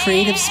any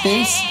creative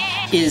space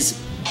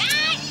is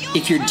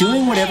if you're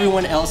doing what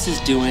everyone else is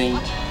doing,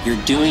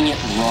 you're doing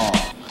it wrong.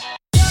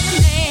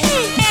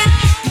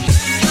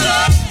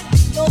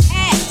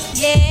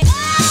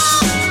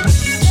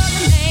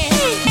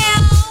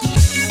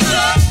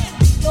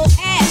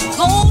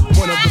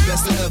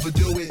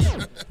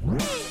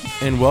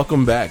 And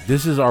welcome back.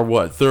 This is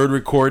our third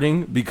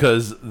recording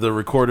because the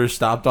recorder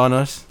stopped on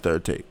us.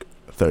 Third take.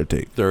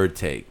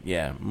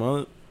 Yeah,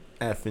 mother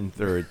effing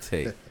third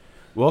take.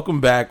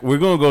 Welcome back. We're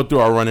gonna go through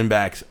our running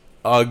backs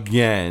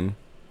again,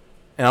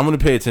 and I'm gonna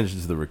pay attention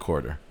to the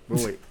recorder.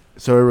 Wait.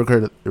 So it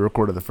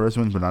recorded the first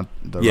one, but not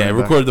the it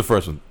recorded the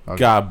first one. Okay.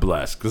 God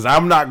bless, because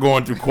I'm not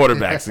going through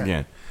quarterbacks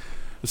again.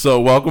 So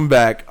welcome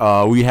back.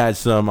 We had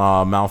some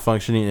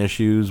malfunctioning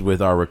issues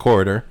with our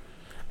recorder,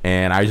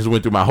 and I just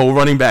went through my whole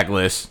running back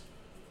list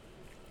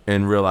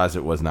and realized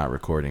it was not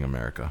recording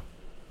America.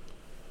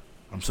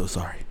 I'm so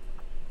sorry.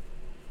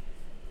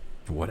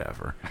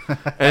 Whatever.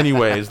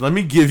 Anyways, let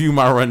me give you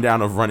my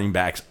rundown of running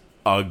backs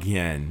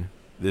again.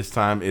 This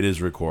time it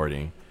is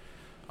recording.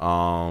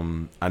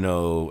 I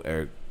know,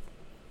 Eric,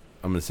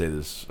 I'm going to say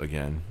this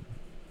again.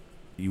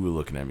 You were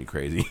looking at me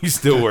crazy. You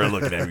still were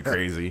looking at me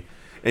crazy.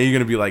 And you're going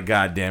to be like,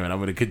 God damn it, I'm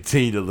going to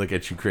continue to look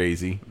at you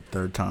crazy.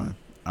 Third time.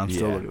 I'm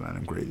still looking at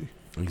him crazy.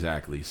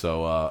 Exactly.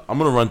 So I'm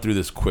going to run through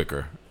this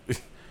quicker.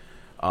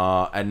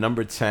 At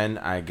number 10,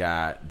 I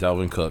got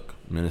Delvin Cook,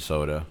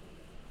 Minnesota.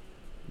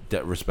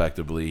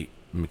 Respectably.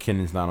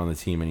 McKinnon's not on the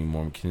team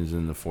anymore. McKinnon's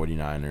in the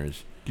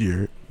 49ers.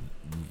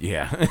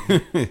 Yeah.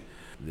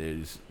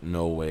 There's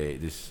no way.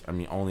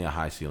 Only a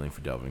high ceiling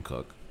for Delvin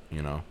Cook,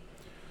 you know.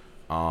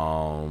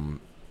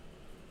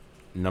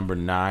 Number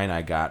 9,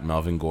 I got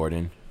Melvin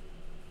Gordon.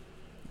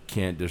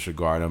 Can't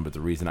disregard him, but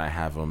the reason I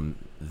have him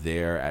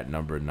there at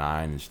number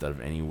 9 instead of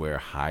anywhere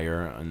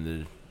higher on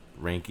the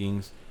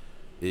rankings,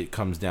 it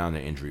comes down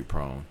to injury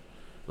prone.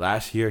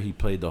 Last year he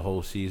played the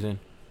whole season,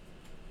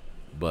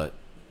 but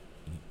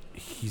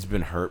he's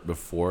been hurt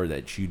before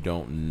that you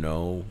don't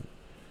know.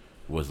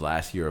 Was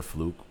last year a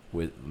fluke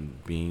with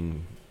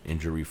being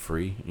injury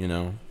free, you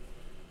know?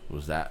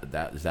 Is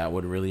that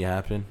what really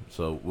happened?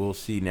 So we'll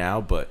see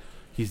now, but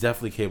he's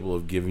definitely capable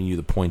of giving you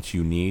the points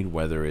you need,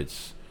 whether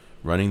it's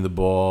running the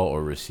ball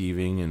or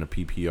receiving in a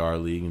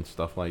PPR league and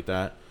stuff like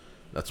that.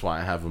 That's why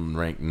I have him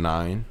ranked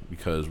 9,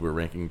 because we're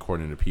ranking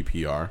according to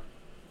PPR.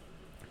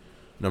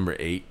 Number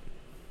 8,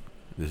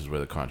 this is where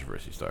the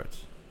controversy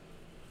starts.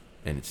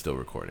 And it's still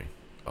recording.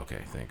 Okay,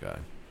 thank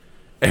God.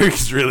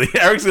 Eric's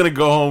gonna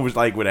go home with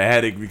a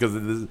headache because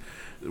of this,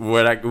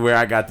 where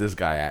I got this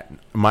guy at.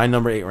 My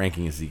number 8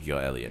 ranking is Ezekiel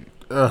Elliott.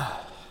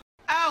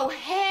 Oh,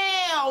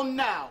 hell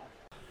no.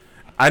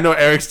 I know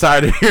Eric's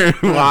tired of hearing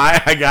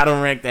why I got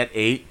him ranked at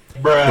 8.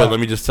 But let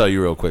me just tell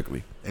you real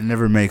quickly. It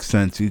never makes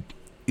sense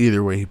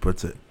either way he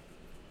puts it.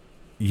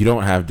 You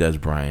don't have Des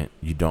Bryant.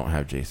 You don't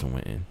have Jason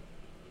Witten.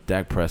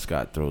 Dak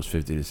Prescott throws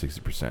 50 to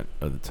 60%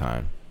 of the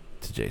time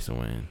to Jason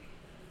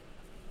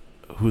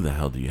Witten, who the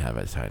hell do you have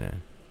at tight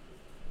end?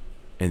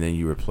 And then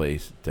you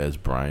replace Des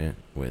Bryant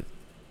with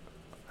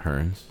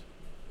Hearns.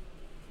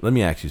 Let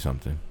me ask you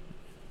something.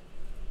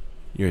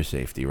 You're a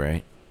safety,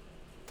 right?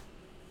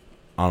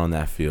 On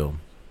that field,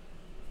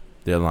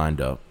 they're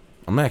lined up.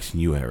 I'm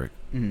asking you, Eric,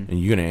 and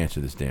you're going to answer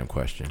this damn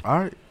question. All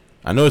right.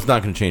 I know it's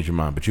not going to change your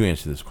mind, but you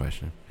answer this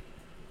question.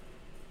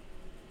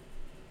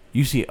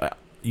 You see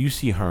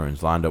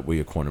Hearns lined up with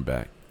your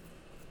cornerback,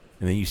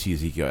 and then you see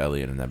Ezekiel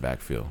Elliott in that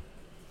backfield.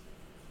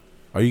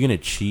 Are you going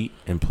to cheat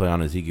and play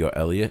on Ezekiel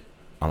Elliott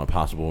on a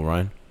possible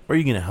run, or are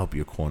you going to help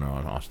your corner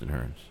on Austin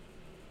Hearns?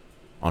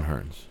 On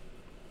Hearns.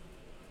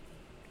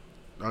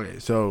 Okay,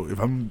 so if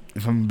I'm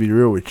gonna be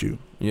real with you,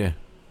 Yeah.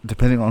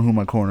 depending on who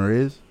my corner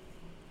is,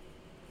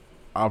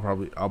 I'll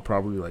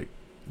probably like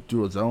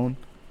do a zone.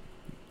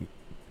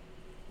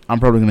 I'm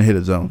probably gonna hit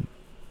a zone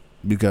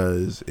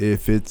because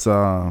if it's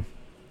Allen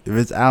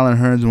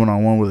Hearns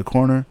 1-on-1 with a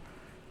corner,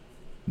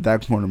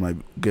 that corner might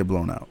get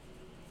blown out.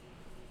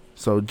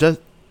 So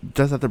just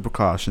as a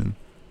precaution,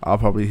 I'll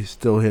probably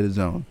still hit a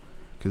zone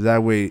because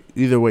that way,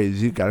 either way,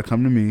 Zeke gotta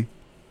come to me,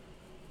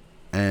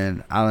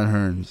 and Allen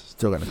Hearns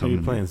still gotta come to me. So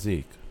you're playing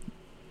Zeke.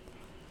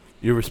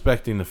 You're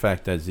respecting the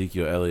fact that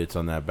Ezekiel Elliott's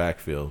on that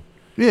backfield.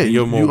 Yeah,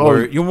 you're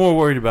more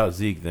worried about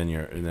Zeke than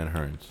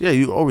Hearns. Yeah,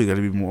 you always got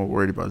to be more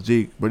worried about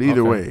Zeke. But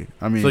either way,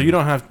 I mean, so you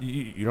don't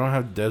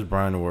have Des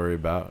Bryant to worry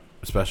about,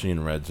 especially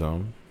in red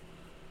zone.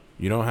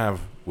 You don't have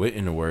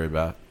Witten to worry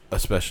about,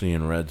 especially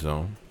in red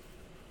zone.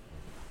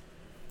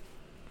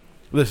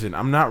 Listen,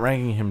 I'm not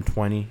ranking him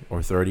 20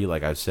 or 30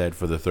 like I said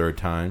for the third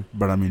time.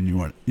 But I mean,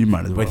 you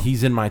might as well. But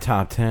he's in my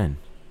top 10.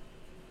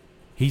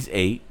 He's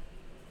 8.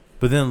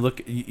 But then look,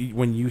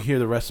 when you hear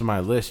the rest of my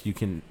list, you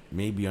can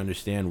maybe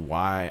understand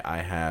why I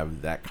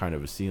have that kind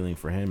of a ceiling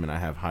for him, and I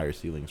have higher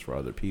ceilings for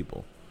other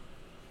people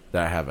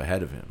that I have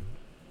ahead of him,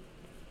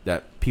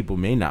 that people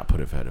may not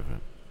put ahead of him.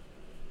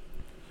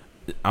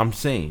 I'm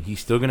saying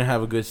he's still going to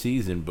have a good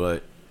season,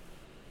 but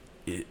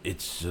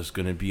it's just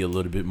going to be a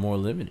little bit more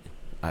limited,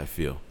 I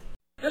feel.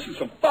 This is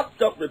some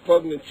fucked up,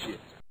 repugnant shit.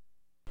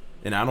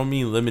 And I don't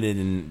mean limited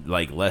in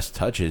like less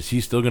touches.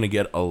 He's still going to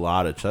get a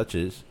lot of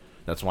touches.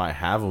 That's why I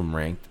have him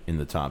ranked in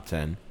the top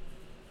 10.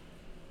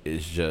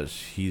 It's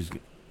just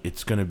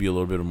it's going to be a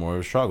little bit more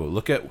of a struggle.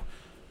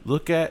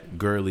 Look at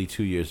Gurley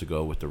 2 years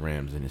ago with the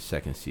Rams in his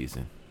second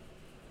season.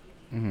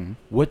 Mm-hmm.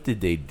 What did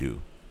they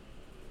do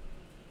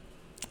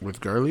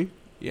with Gurley?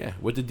 Yeah,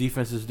 what did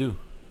defenses do?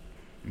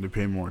 They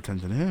paid more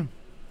attention to him.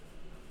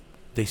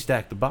 They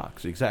stacked the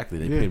box. Exactly.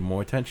 They paid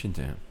more attention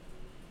to him.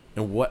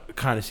 And what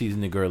kind of season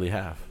did Gurley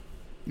have?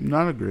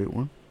 Not a great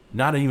one.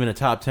 Not even a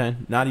top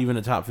 10. Not even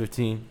a top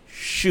 15.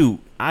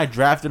 Shoot. I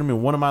drafted him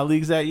in one of my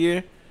leagues that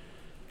year,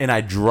 and I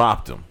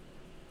dropped him.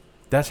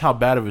 That's how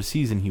bad of a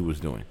season he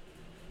was doing.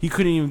 He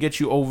couldn't even get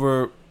you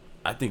over,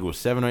 I think it was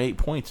 7 or 8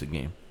 points a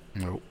game.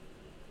 Nope.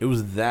 It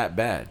was that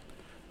bad.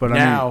 But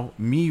now,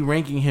 me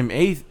ranking him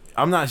 8th,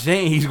 I'm not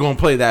saying he's going to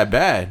play that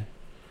bad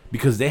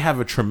because they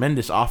have a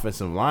tremendous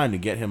offensive line to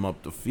get him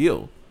up the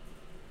field.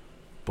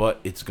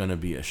 But it's going to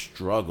be a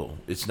struggle.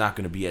 It's not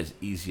going to be as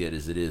easy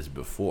as it is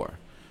before.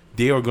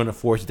 They are going to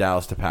force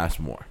Dallas to pass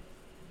more.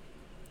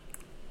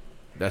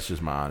 That's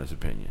just my honest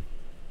opinion.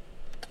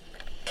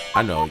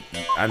 I know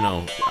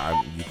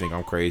you think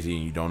I'm crazy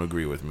and you don't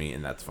agree with me,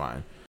 and that's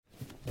fine.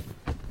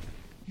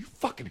 You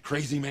fucking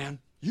crazy, man.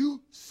 You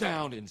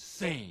sound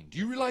insane. Do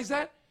you realize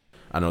that?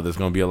 I know there's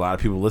going to be a lot of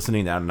people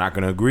listening that are not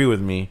going to agree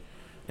with me,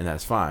 and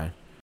that's fine.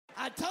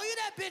 I told you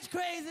that bitch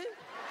crazy.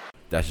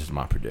 That's just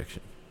my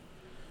prediction.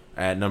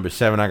 At number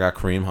 7, I got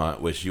Kareem Hunt,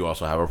 which you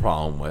also have a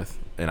problem with.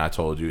 And I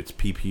told you it's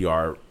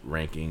PPR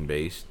ranking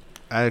based.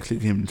 I actually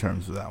came to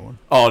terms with that one.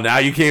 Oh, now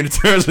you came to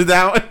terms with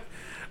that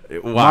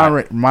one?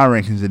 Why? My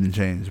rankings didn't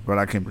change, but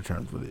I came to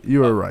terms with it.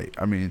 You were right.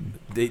 I mean,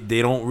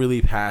 they don't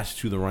really pass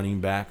to the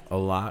running back a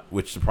lot,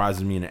 which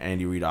surprises me in the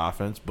Andy Reid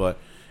offense. But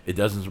it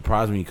doesn't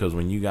surprise me because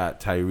when you got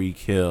Tyreek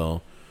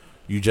Hill,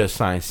 you just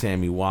signed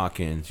Sammy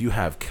Watkins, you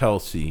have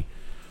Kelsey.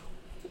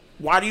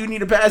 Why do you need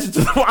to pass it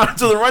to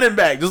the running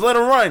back? Just let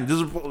him run.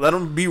 Just let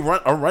him be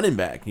a running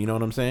back. You know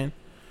what I'm saying?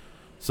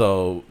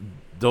 So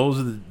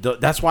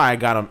that's why I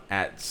got him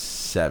at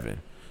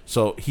 7.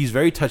 So he's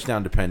very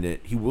touchdown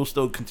dependent. He will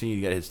still continue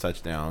to get his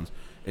touchdowns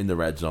in the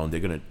red zone. They're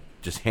going to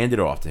just hand it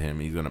off to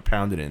him. He's going to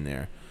pound it in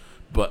there.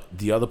 But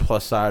the other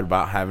plus side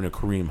about having a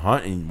Kareem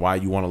Hunt and why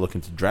you want to look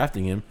into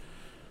drafting him,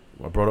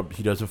 I brought up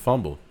he doesn't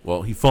fumble.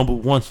 Well, he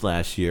fumbled once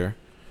last year,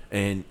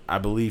 and I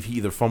believe he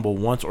either fumbled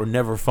once or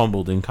never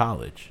fumbled in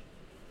college.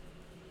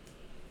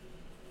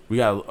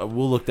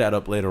 We'll look that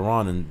up later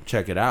on and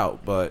check it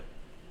out, but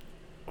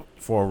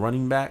for a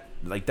running back,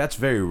 like that's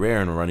very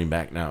rare in a running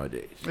back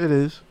nowadays. It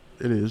is.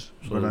 So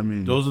but I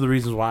mean, those are the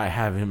reasons why I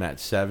have him at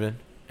 7,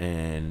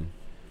 and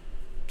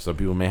some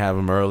people may have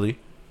him early.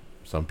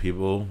 Some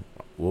people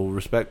will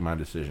respect my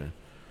decision.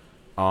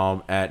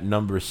 At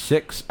number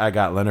 6, I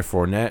got Leonard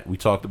Fournette. We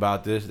talked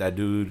about this. That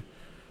dude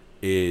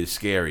is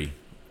scary.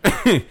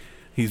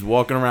 He's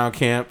walking around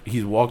camp.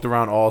 He's walked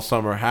around all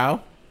summer.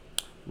 How?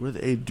 With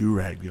a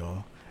do-rag,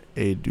 y'all.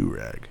 A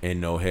do-rag.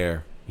 And no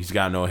hair. He's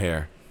got no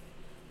hair.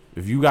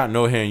 If you got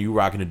no hair and you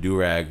rocking a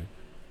do-rag,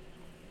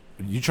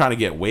 you trying to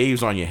get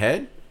waves on your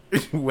head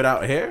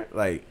without hair?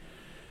 Like,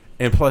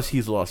 and plus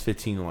he's lost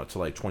 15 to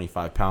like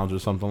 25 pounds or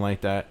something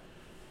like that.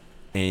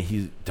 And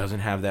he doesn't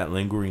have that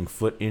lingering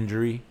foot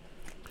injury.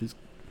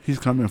 He's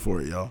coming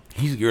for it, y'all.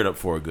 He's geared up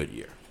for a good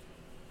year.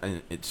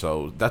 And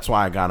so that's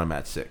why I got him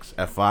at 6.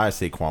 At 5,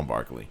 Saquon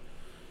Barkley.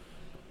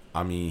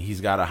 I mean,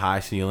 he's got a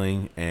high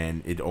ceiling,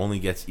 and it only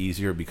gets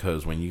easier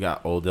because when you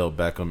got Odell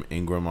Beckham,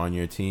 Ingram on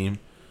your team,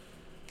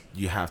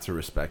 you have to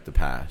respect the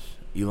pass.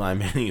 Eli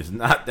Manning is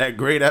not that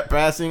great at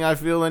passing, I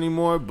feel,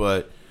 anymore,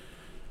 but,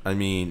 I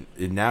mean,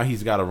 now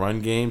he's got a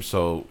run game,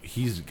 so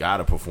he's got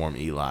to perform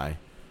Eli.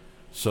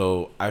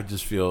 So I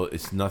just feel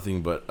it's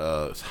nothing but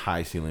a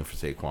high ceiling for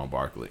Saquon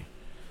Barkley.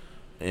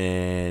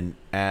 And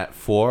at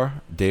 4,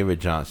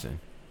 David Johnson.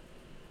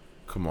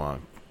 Come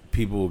on.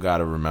 People got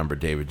to remember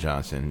David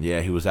Johnson. Yeah,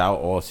 he was out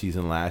all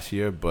season last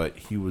year, but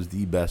he was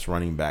the best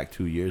running back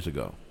 2 years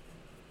ago.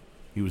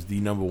 He was the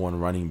number 1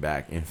 running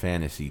back in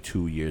fantasy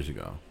 2 years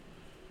ago.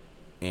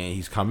 And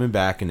he's coming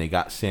back, and they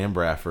got Sam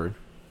Bradford,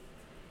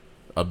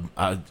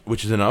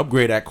 which is an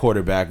upgrade at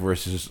quarterback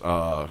versus,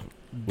 what's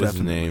his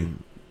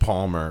name?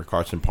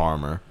 Carson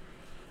Palmer.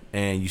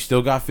 And you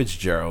still got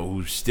Fitzgerald,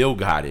 who still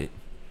got it.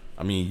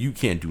 I mean, you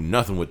can't do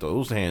nothing with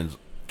those hands,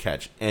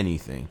 catch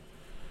anything.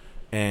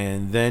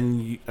 And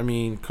then, I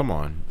mean, come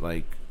on.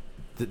 Like,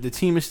 the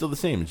team is still the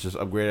same. It's just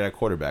upgraded at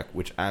quarterback,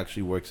 which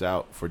actually works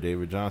out for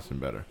David Johnson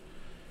better.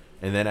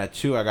 And then at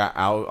 2, I got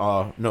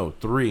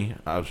 3.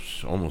 I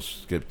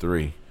almost skipped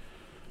 3.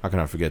 How can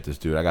I forget this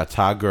dude? I got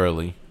Todd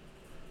Gurley.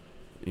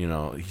 You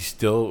know, he's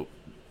still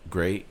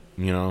great.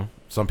 You know,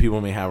 some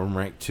people may have him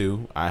ranked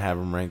 2. I have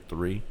him ranked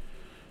 3.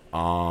 The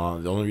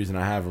only reason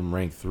I have him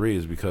ranked 3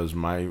 is because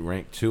my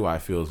rank 2 I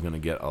feel is going to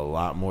get a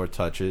lot more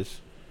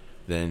touches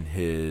than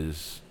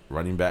his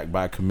running back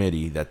by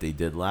committee that they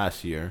did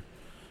last year.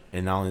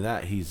 And not only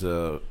that, he's in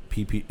a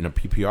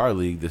PPR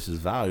league. This is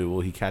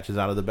valuable. He catches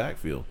out of the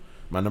backfield.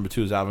 My number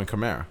 2 is Alvin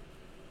Kamara.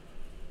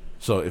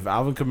 So if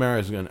Alvin Kamara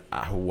is going to,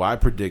 who I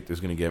predict is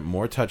going to get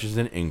more touches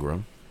than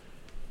Ingram,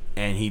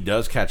 and he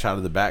does catch out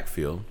of the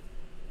backfield,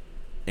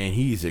 and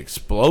he's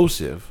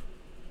explosive,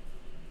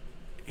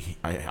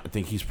 I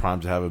think he's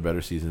primed to have a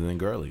better season than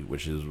Gurley,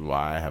 which is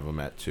why I have him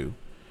at 2.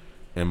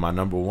 And my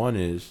number 1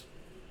 is,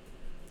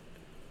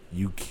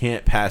 you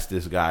can't pass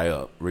this guy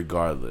up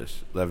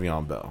regardless,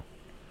 Le'Veon Bell.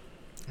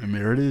 And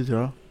there it is,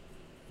 y'all.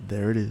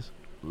 There it is.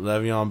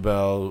 Le'Veon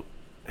Bell,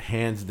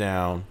 hands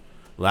down,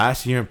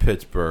 last year in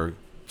Pittsburgh,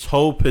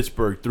 told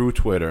Pittsburgh through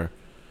Twitter,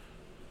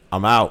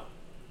 I'm out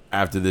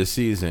after this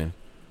season.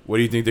 What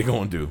do you think they're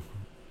going to do?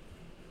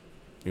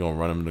 They're going to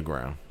run him to the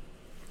ground.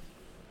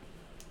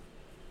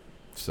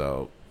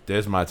 So,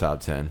 there's my top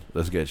 10.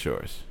 Let's get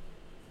yours.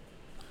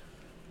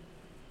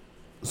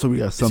 So we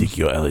got some.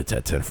 Ezekiel Elliott's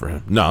at 10 for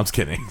him. No, I'm just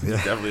kidding. He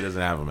definitely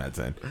doesn't have him at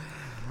 10.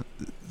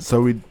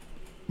 So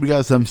we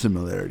got some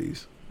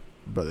similarities,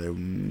 but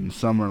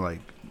some are like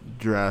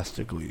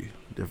drastically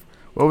different.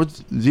 What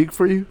was Zeke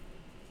for you?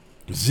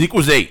 Zeke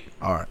was 8.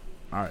 All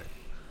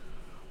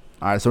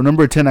right. So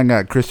number 10, I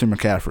got Christian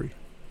McCaffrey.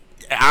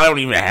 I don't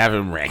even have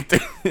him ranked.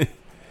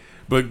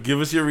 But give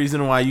us your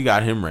reason why you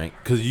got him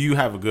ranked, because you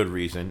have a good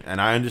reason, and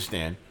I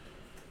understand,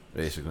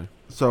 basically.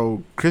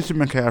 So Christian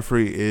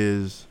McCaffrey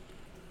is.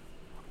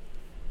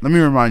 Let me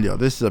remind y'all,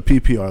 this is a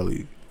PPR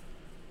league.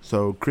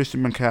 So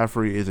Christian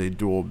McCaffrey is a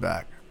dual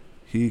back.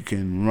 He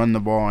can run the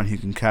ball and he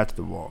can catch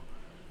the ball.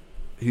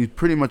 He's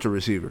pretty much a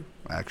receiver,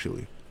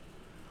 actually.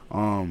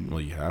 Well,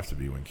 you have to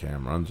be when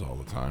Cam runs all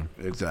the time.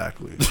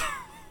 Exactly.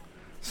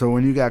 So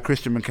when you got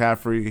Christian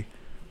McCaffrey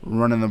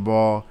running the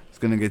ball, it's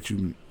going to get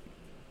you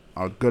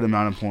a good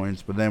amount of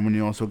points. But then when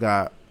you also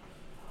got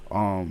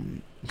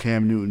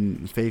Cam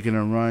Newton faking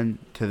a run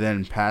to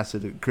then pass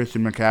it to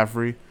Christian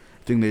McCaffrey,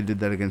 I think they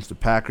did that against the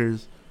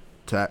Packers,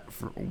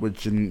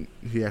 which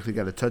he actually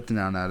got a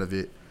touchdown out of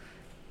it.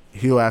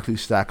 He'll actually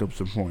stack up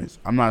some points.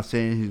 I'm not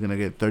saying he's going to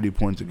get 30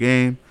 points a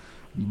game,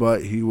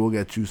 but he will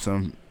get you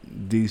some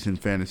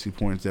decent fantasy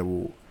points that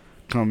will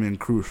come in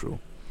crucial.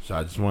 So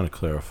I just want to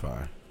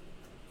clarify.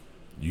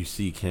 You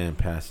see Cam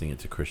passing it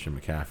to Christian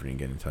McCaffrey and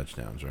getting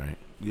touchdowns, right?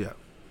 Yeah.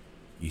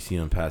 You see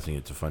him passing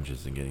it to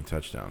Funches and getting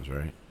touchdowns,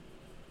 right?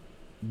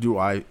 Do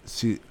I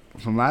see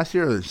from last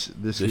year or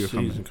this year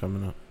season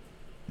coming up?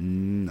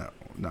 No,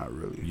 not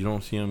really. You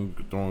don't see him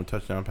throwing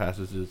touchdown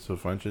passes to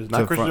Funches?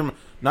 Not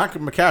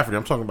McCaffrey.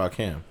 I'm talking about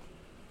Cam.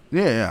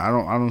 Yeah.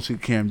 I don't see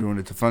Cam doing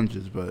it to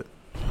Funches, but.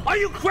 Are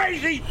you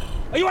crazy?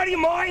 Are you out of your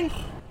mind?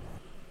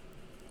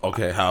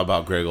 Okay, how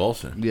about Greg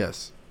Olsen?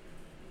 Yes.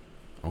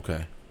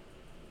 Okay.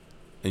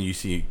 And you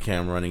see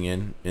Cam running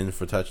in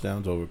for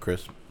touchdowns over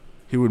Chris?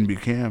 He wouldn't be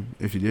Cam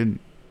if he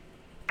didn't.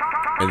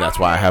 And that's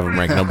why I have him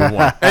ranked number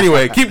 1.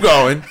 Anyway, keep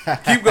going.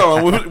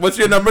 What's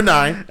your number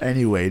 9?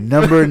 Anyway,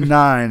 number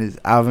 9 is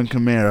Alvin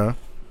Kamara.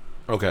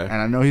 Okay. And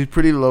I know he's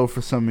pretty low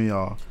for some of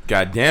y'all.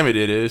 God damn it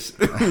is.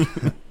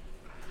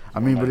 I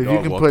mean, but if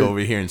you can walked over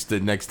here and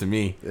stood next to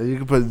me. You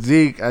can put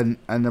Zeke at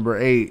number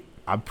 8.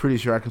 I'm pretty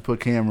sure I could put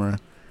Cameron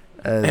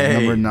as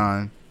number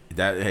 9.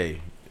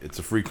 It's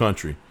a free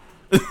country.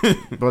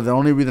 But the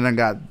only reason I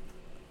got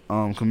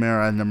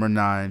Kamara at number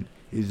 9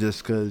 is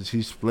just because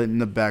he's splitting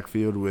the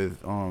backfield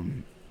with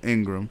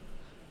Ingram.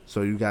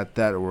 So you got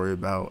that to worry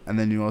about. And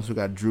then you also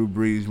got Drew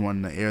Brees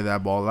wanting to air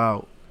that ball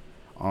out.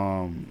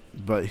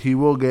 But he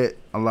will get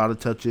a lot of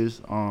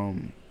touches.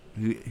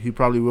 He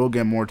probably will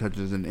get more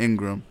touches than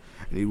Ingram.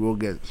 And he will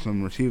get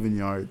some receiving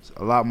yards,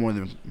 a lot more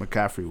than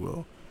McCaffrey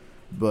will.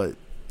 But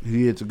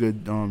he is a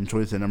good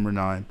choice at number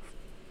 9.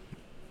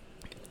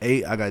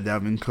 8, I got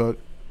Dalvin Cook,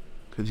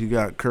 because you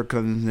got Kirk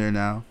Cousins there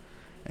now.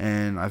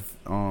 And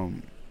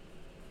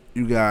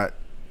you got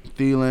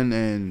Thielen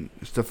and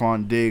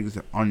Stephon Diggs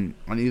on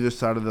either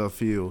side of the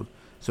field.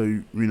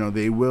 So,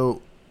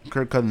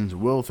 Kirk Cousins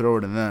will throw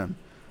it to them.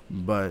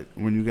 But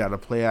when you got a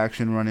play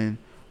action running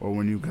or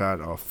when you got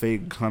a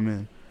fake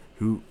coming,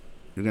 you're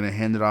going to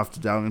hand it off to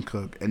Dalvin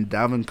Cook. And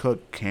Dalvin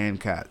Cook can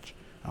catch.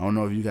 I don't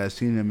know if you guys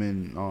seen him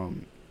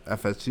in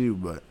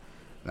FSU, but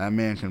that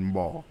man can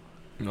ball.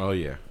 Oh,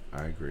 yeah.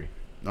 I agree.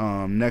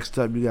 Next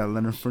up, you got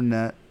Leonard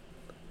Fournette.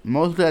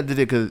 Mostly I did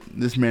it because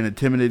this man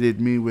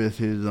intimidated me with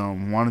his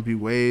wannabe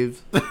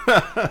waves.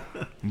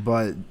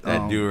 But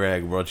that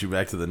do-rag brought you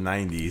back to the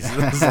 90s.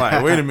 It's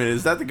like, wait a minute,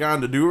 is that the guy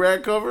on the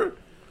do-rag cover?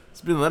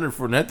 It's been Leonard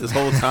Fournette this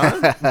whole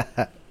time?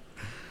 But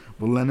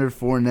Leonard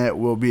Fournette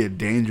will be a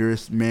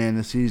dangerous man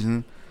this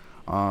season.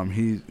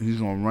 He's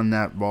going to run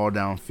that ball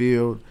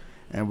downfield.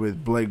 And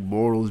with Blake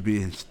Bortles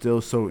being still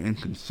so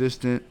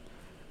inconsistent,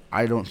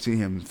 I don't see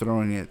him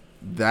throwing it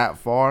that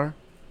far.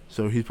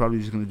 So he's probably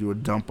just going to do a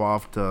dump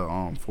off to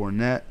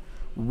Fournette,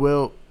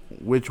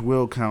 which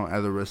will count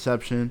as a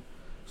reception.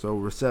 So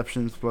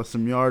receptions plus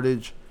some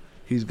yardage,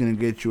 he's going to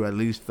get you at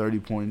least 30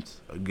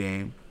 points a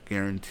game,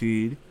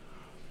 guaranteed.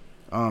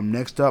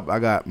 Next up, I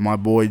got my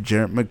boy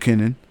Jarrett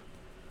McKinnon.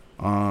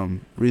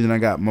 Reason I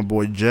got my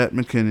boy Jet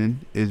McKinnon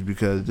is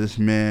because this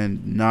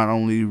man not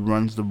only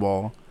runs the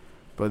ball,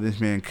 but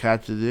this man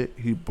catches it,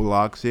 he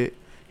blocks it,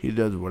 he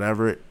does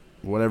whatever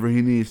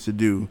he needs to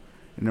do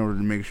in order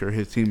to make sure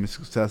his team is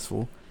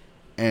successful,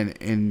 and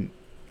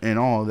in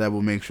all that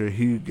will make sure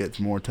he gets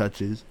more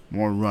touches,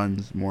 more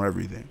runs, more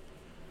everything.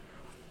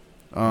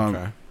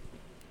 Okay.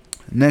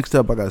 Next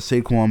up, I got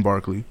Saquon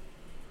Barkley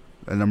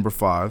at number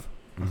 5.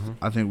 Mm-hmm.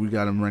 I think we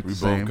got him ranked the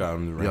same. We both got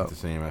him ranked the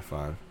same at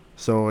 5.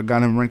 So I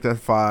got him ranked at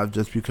 5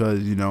 just because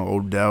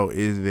Odell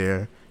is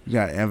there. You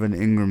got Evan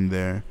Ingram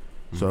there.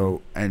 Mm-hmm.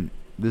 So and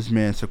this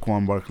man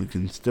Saquon Barkley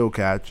can still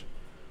catch.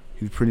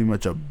 He's pretty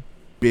much a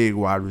big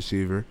wide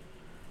receiver.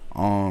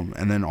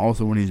 And then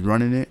also when he's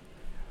running it,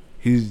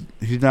 he's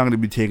not going to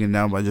be taken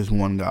down by just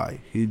one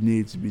guy. He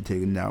needs to be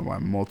taken down by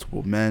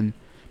multiple men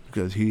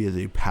because he is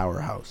a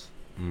powerhouse.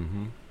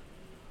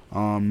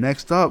 Mm-hmm.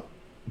 Next up,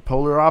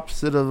 polar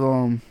opposite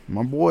of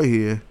my boy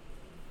here,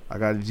 I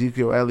got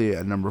Ezekiel Elliott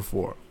at number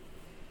 4.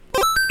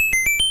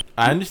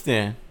 I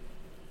understand.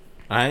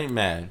 I ain't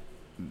mad,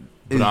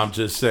 but I'm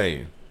just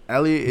saying.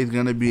 Elliott is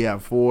going to be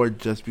at 4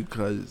 just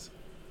because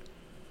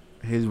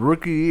his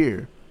rookie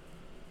year,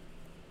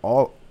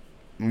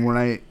 when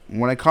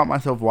I caught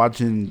myself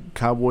watching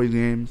Cowboys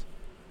games,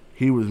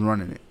 he was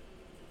running it.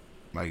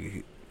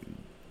 Like,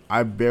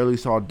 I barely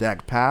saw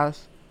Dak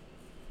pass,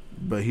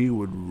 but he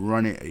would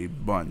run it a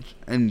bunch.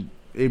 And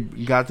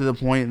it got to the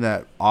point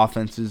that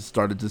defenses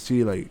started to see,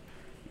 yeah,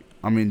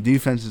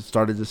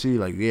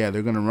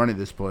 they're going to run it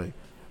this play.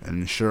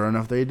 And sure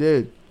enough, they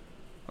did.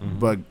 Mm-hmm.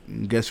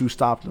 But guess who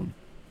stopped him?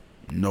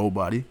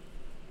 Nobody.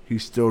 He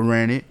still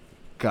ran it,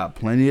 got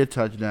plenty of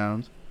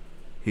touchdowns.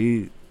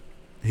 He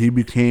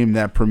became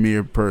that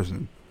premier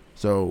person.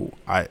 So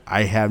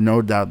I have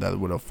no doubt that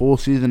with a full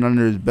season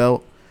under his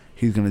belt,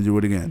 he's going to do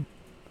it again.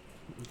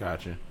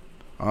 Gotcha.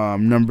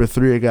 Number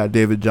 3, I got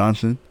David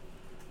Johnson.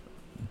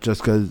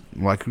 Just because,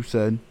 like you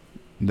said,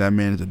 that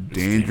man is a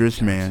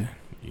dangerous man.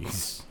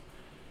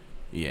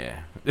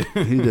 Yeah.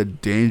 He's a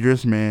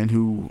dangerous man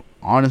who,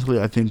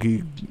 honestly, I think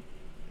he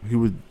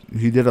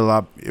did a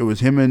lot. It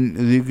was him and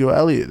Ezekiel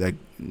Elliott that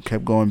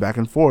kept going back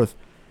and forth.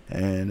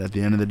 And at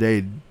the end of the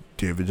day,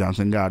 David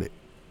Johnson got it.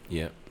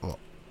 Yeah. Oh.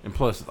 And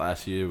plus,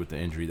 last year with the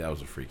injury, that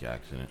was a freak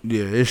accident.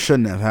 Yeah, it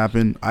shouldn't have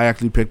happened. I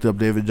actually picked up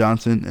David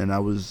Johnson, and I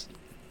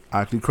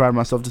actually cried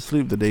myself to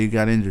sleep the day he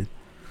got injured.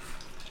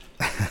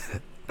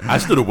 I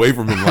stood away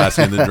from him last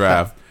year in the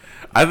draft.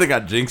 I think I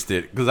jinxed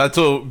it because I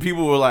told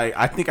people were like,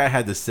 I think I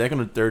had the 2nd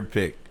or 3rd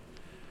pick.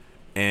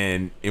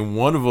 And in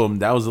one of them,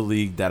 that was a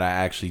league that I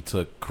actually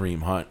took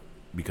Kareem Hunt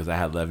because I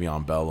had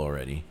Le'Veon Bell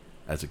already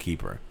as a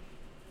keeper.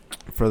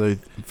 For those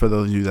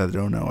of you that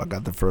don't know, I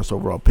got the 1st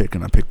overall pick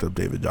and I picked up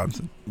David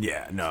Johnson.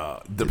 Yeah,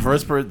 no,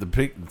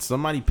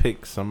 somebody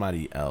picked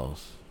somebody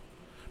else.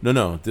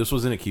 No, this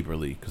wasn't a keeper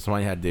league because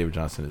somebody had David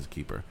Johnson as a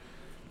keeper.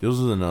 This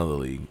was another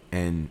league,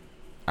 and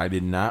I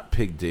did not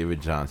pick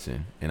David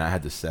Johnson, and I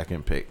had the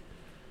 2nd pick,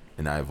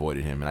 and I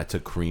avoided him, and I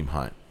took Kareem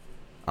Hunt.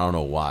 I don't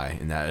know why.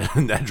 In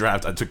that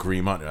draft, I took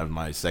Kareem Hunt as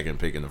my 2nd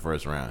pick in the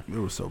 1st round. It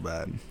was so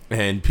bad.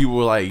 And people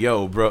were like,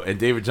 yo, bro, and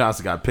David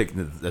Johnson got picked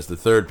as the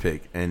 3rd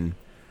pick, and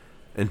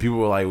And people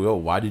were like, "Well,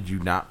 why did you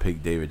not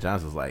pick David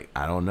Johnson?" I was like,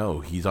 I don't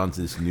know. He's on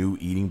this new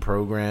eating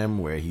program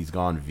where he's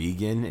gone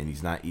vegan and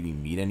he's not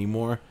eating meat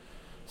anymore.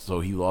 So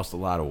he lost a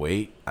lot of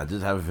weight. I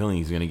just have a feeling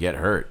he's going to get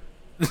hurt.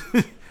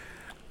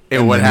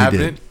 and what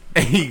happened?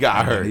 He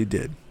got hurt. He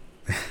did.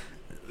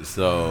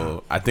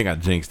 So I think I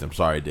jinxed him.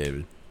 Sorry,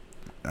 David.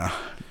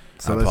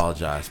 So I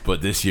apologize.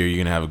 But this year, you're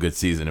going to have a good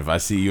season. If I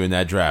see you in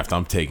that draft,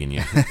 I'm taking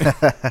you.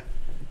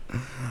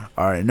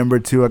 All right, number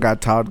 2, I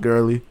got Todd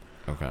Gurley.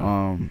 Okay.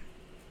 I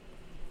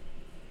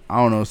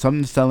don't know.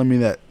 Something's telling me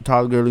that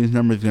Todd Gurley's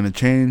number is going to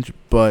change,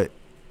 but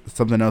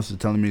something else is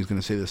telling me it's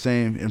going to stay the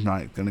same. If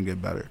not, it's going to get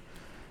better.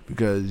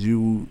 Because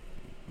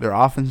their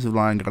offensive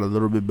line got a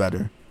little bit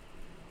better.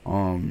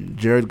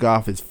 Jared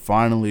Goff is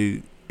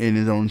finally in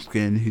his own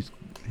skin.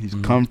 He's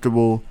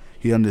comfortable.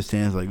 He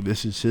understands, like,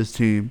 this is his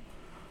team.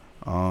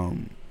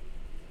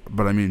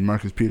 But, I mean,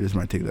 Marcus Peters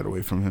might take that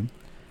away from him.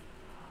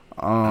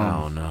 I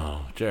don't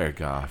know. Jared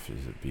Goff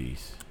is a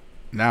beast.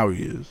 Now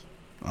he is.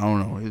 I don't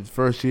know. His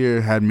first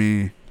year had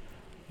me...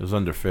 It was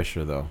under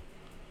Fisher, though.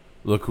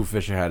 Look who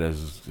Fisher had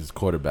as his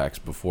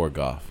quarterbacks before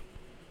Goff.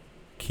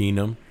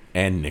 Keenum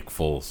and Nick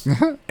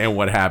Foles. And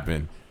what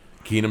happened?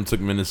 Keenum took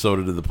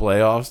Minnesota to the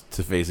playoffs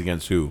to face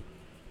against who?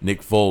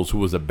 Nick Foles, who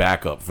was a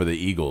backup for the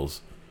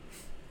Eagles.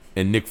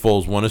 And Nick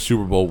Foles won a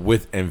Super Bowl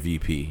with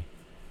MVP.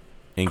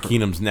 And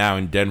Keenum's now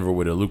in Denver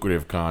with a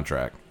lucrative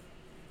contract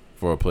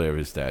for a player of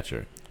his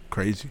stature.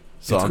 Crazy.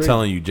 So I'm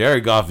telling you,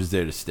 Jared Goff is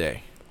there to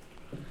stay.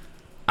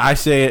 I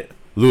say it.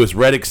 Louis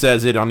Riddick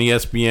says it on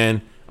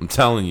ESPN. I'm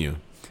telling you,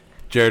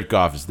 Jared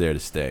Goff is there to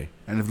stay.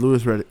 And if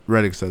Louis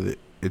Riddick says it,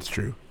 it's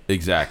true.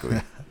 Exactly.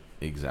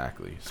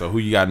 Exactly. So who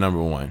you got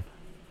number 1?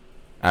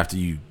 After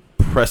you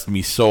pressed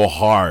me so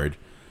hard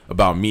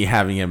about me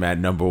having him at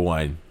number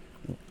 1.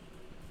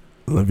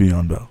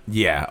 Le'Veon Bell.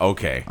 Yeah,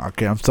 okay.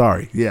 Okay, I'm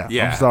sorry. Yeah,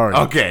 I'm sorry.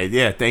 Okay,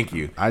 yeah, thank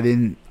you.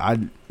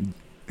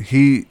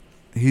 He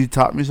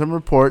taught me some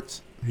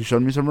reports. He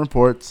showed me some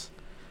reports.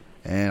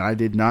 And I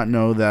did not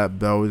know that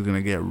Bell was going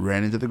to get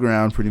ran into the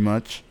ground pretty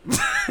much.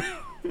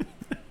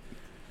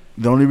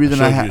 The only reason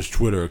I had his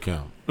Twitter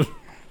account.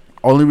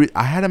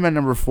 I had him at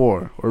number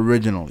 4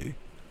 originally.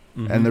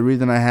 Mm-hmm. And the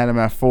reason I had him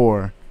at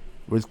 4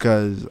 was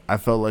because I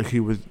felt like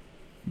Ben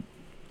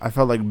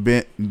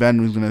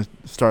was going to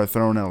start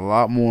throwing it a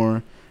lot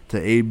more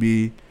to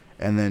AB,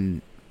 and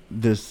then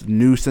this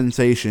new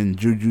sensation,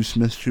 Juju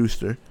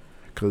Smith-Schuster,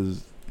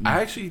 because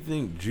I actually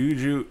think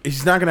Juju,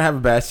 he's not going to have a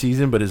bad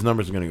season, but his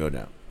numbers are going to go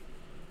down.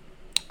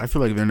 I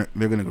feel like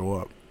they're going to go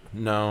up.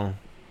 No,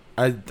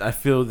 I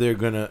feel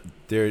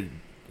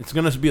it's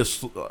going to be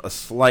a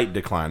slight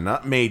decline,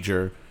 not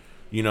major.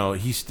 You know,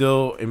 he's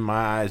still, in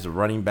my eyes, a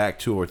running back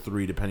 2 or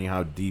 3, depending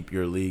how deep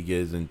your league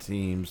is and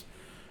teams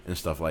and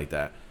stuff like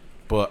that.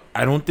 But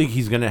I don't think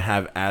he's going to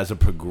have as a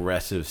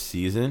progressive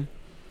season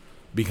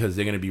because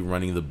they're going to be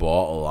running the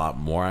ball a lot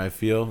more, I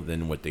feel,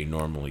 than what they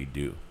normally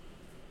do.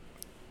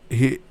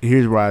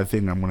 Here's why I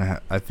think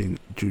I think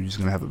Juju's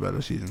going to have a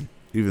better season,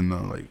 even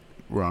though, like,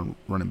 we're on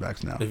running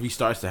backs now. If he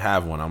starts to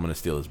have one, I'm going to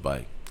steal his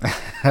bike.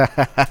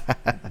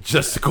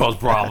 Just to cause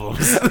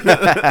problems.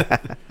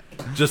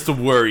 Just to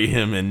worry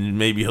him, and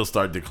maybe he'll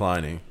start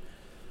declining.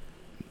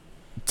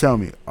 Tell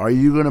me, are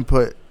you going to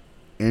put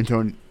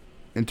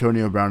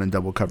Antonio Brown in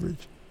double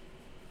coverage?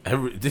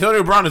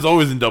 Antonio Brown is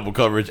always in double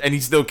coverage, and he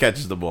still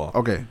catches the ball.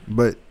 Okay,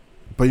 but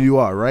you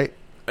are, right?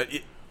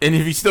 And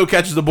if he still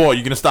catches the ball,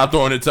 you're going to stop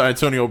throwing it to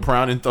Antonio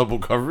Brown in double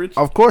coverage?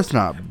 Of course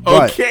not.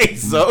 But, okay,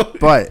 so.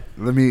 But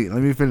let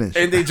me finish.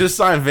 And they just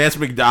signed Vance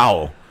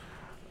McDowell.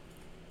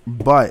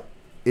 But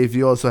if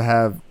you also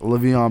have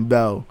Le'Veon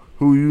Bell,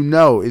 who you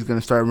know is going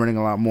to start running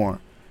a lot more,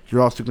 you're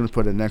also going to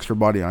put an extra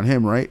body on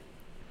him, right?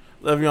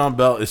 Le'Veon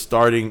Bell is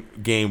starting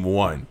game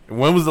 1.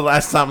 When was the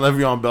last time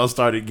Le'Veon Bell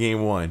started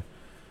game 1?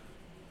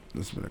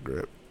 It's been a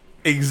grip.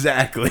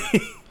 Exactly.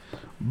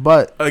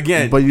 But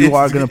again, you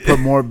are going to put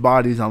more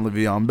bodies on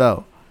Le'Veon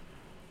Bell.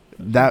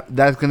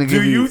 That's going to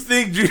give you. Do you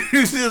think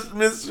Juju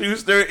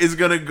Smith-Schuster is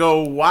going to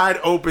go wide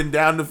open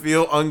down the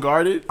field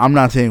unguarded? I'm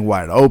not saying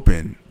wide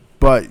open,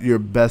 but your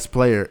best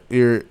player,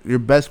 your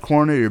best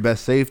corner, your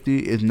best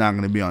safety is not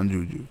going to be on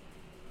Juju.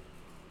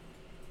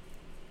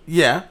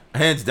 Yeah,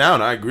 hands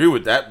down, I agree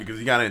with that because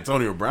you got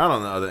Antonio Brown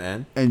on the other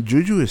end. And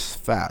Juju is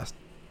fast.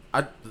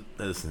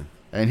 Listen.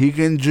 And he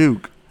can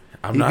juke.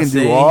 I'm not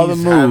saying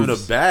he's having a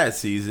bad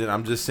season.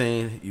 I'm just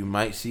saying you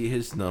might see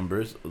his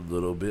numbers a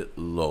little bit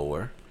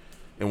lower.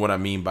 And what I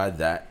mean by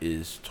that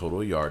is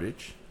total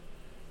yardage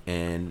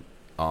and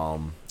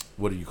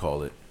what do you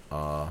call it?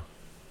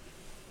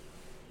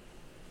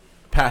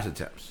 Pass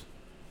attempts.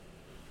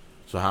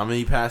 So how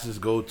many passes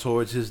go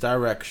towards his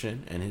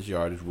direction, and his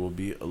yardage will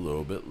be a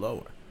little bit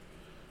lower,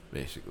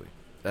 basically.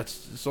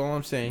 That's all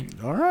I'm saying.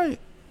 All right.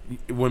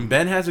 When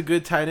Ben has a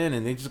good tight end,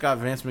 and they just got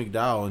Vance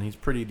McDowell, and he's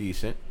pretty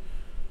decent.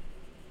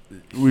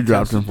 We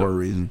dropped him for a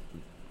reason.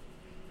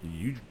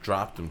 You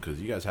dropped him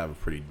because you guys have a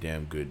pretty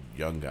damn good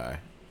young guy.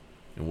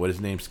 And what is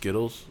his name?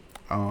 Skittles?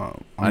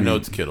 I know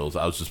it's Kittles.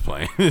 I was just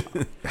playing. Taste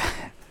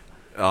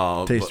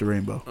the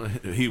rainbow.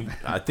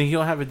 I think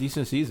he'll have a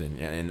decent season,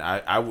 and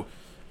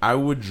I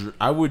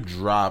would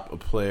drop a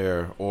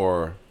player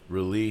or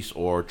release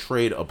or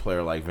trade a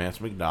player like Vance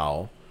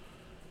McDowell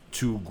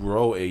to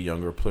grow a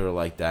younger player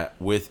like that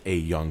with a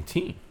young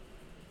team.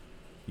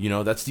 You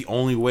know, that's the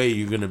only way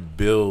you're going to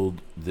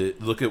build the.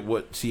 Look at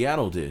what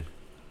Seattle did.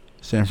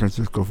 San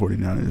Francisco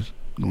 49ers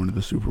going to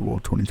the Super Bowl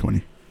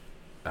 2020.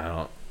 I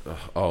don't.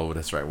 Oh,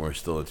 that's right. We're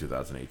still in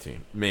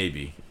 2018.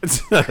 Maybe.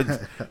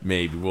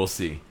 Maybe. We'll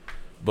see.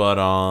 But,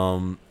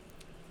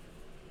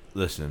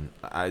 listen,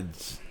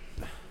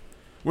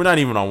 we're not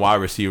even on wide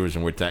receivers,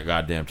 and we're that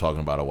goddamn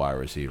talking about a wide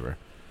receiver.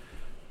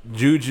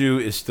 Juju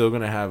is still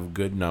going to have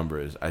good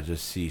numbers. I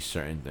just see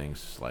certain things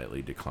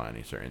slightly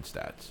declining, certain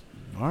stats.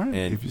 All right,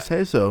 and if you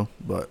say so.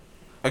 But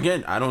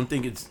again, I don't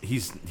think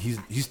he's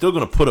still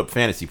going to put up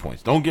fantasy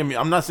points. Don't get me.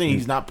 I'm not saying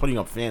he's not putting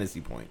up fantasy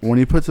points. When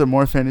he puts up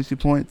more fantasy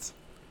points,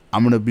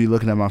 I'm going to be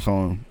looking at my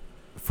phone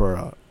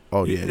for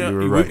you were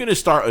right. We're going to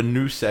start a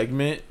new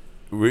segment.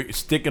 We're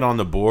stick it on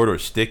the board or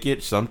stick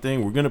it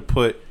something. We're gonna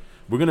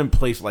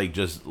place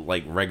just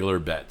regular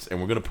bets,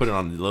 and we're gonna put it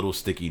on little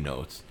sticky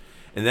notes.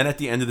 And then at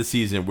the end of the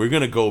season, we're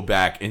gonna go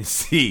back and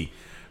see,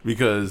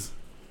 because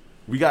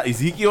we got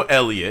Ezekiel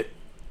Elliott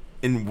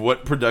in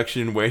what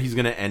production, where he's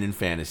gonna end in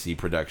fantasy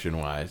production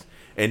wise,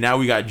 and now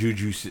we got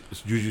Juju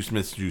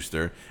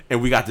Smith-Schuster,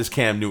 and we got this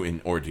Cam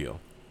Newton ordeal.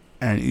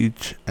 And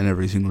each and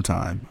every single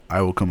time,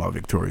 I will come out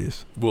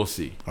victorious. We'll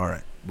see. All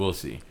right, we'll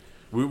see.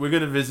 We're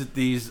gonna visit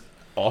these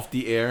off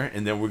the air,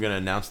 and then we're gonna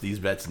announce these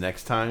bets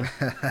next time,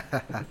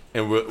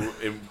 and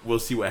we'll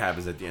see what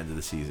happens at the end of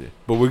the season.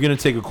 But we're gonna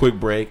take a quick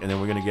break, and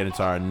then we're gonna get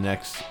into our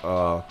next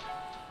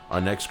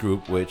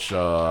group, which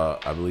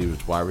I believe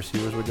it's wide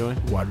receivers. We're doing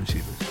wide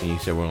receivers, and you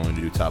said we're only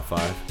gonna do top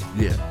 5.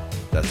 Yeah,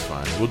 that's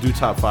fine. We'll do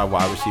top 5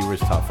 wide receivers,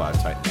 top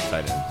 5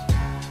 tight ends.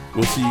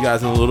 We'll see you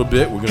guys in a little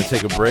bit. We're gonna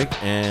take a break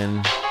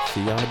and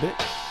see you in a bit.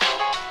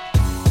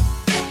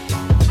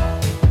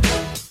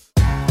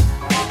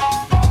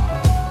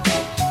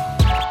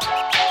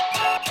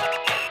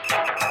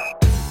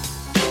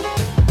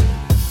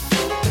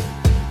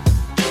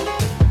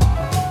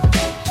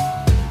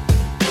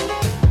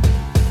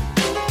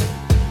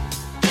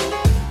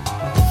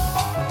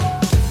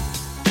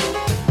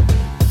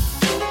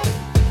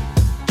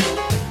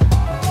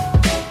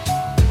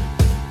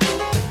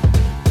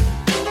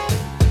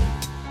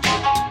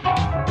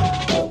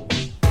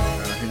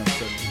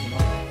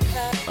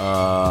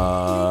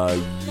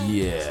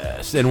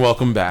 And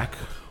welcome back.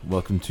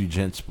 Welcome to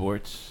Gentz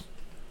Sports.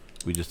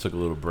 We just took a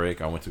little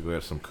break. I went to go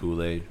get some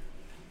Kool-Aid.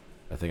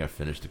 I think I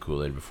finished the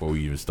Kool-Aid before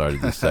we even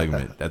started this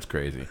segment. That's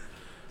crazy.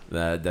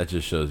 That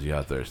just shows you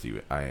how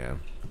thirsty I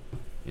am.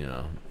 You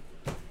know,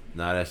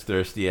 not as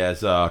thirsty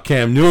as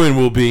Cam Newton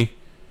will be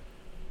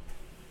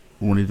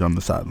when he's on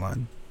the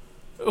sideline.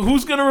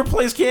 Who's gonna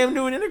replace Cam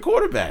Newton in a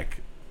quarterback?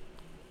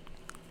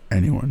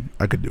 Anyone.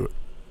 I could do it.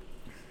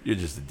 You're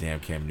just a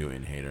damn Cam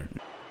Newton hater.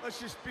 Let's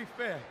just be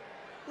fair.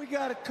 We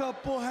got a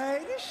couple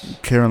haters.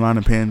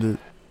 Carolina Panda,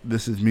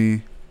 this is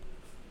me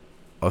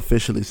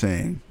officially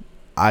saying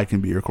I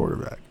can be your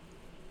quarterback.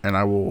 And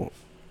I will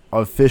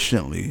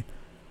efficiently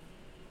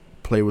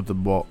play with the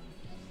ball.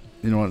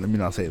 You know what? Let me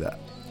not say that.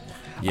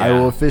 Yeah. I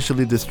will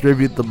officially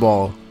distribute the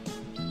ball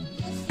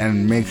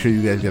and make sure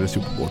you guys get a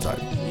Super Bowl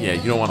title. Yeah,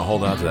 you don't want to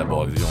hold on to that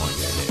ball because you don't want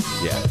to get hit.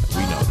 Yeah,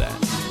 we know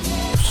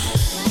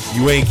that.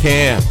 You ain't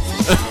Cam.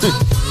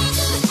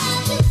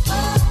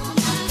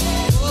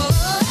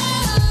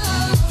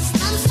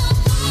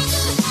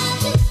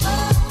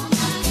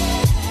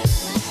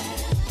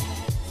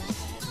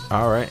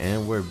 All right,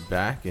 and we're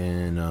back,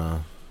 and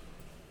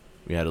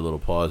we had a little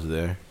pause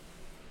there.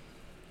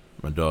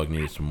 My dog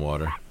needed some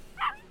water,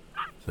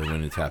 so we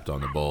went and tapped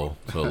on the bowl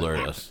to alert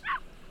us,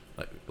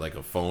 like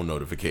a phone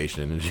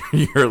notification. And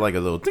you heard like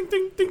a little ding,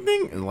 ding, ding,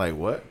 ding, and like,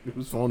 what?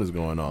 Whose phone is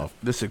going off?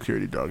 This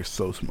security dog is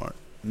so smart.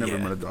 Never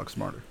met a dog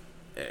smarter.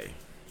 Hey,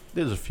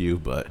 there's a few,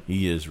 but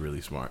he is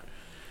really smart.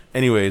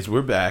 Anyways,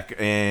 we're back,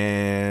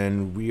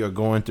 and we are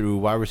going through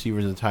wide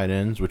receivers and tight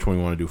ends. Which one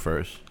you want to do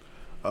first?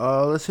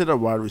 Let's hit our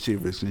wide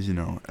receivers because, you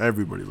know,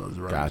 everybody loves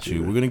the wide receiver. Got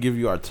you. We're going to give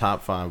you our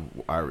top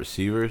 5 wide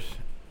receivers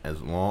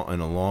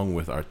along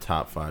with our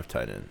top 5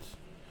 tight ends.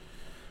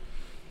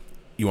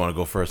 You want to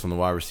go first on the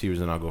wide receivers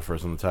and I'll go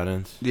first on the tight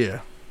ends? Yeah.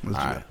 All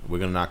right. We're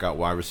going to knock out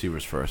wide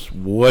receivers first.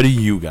 What do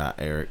you got,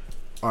 Eric?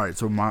 All right.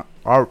 So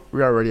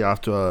we're already off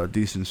to a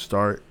decent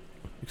start.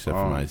 Except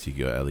for my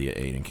Ezekiel Elliott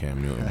 8 and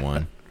Cam Newton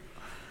 1.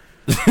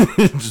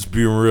 Just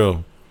being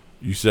real.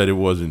 You said it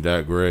wasn't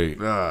that great.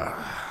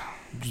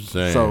 Just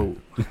saying. So,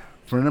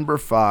 for number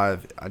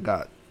 5,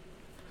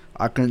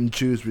 I couldn't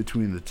choose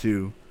between the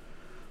two.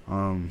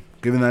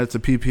 Given that it's a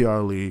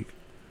PPR league,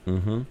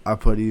 I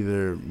put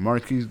either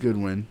Marquise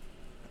Goodwin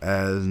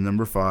as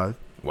number 5.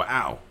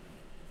 Wow.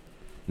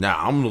 Now,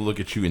 I'm going to look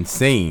at you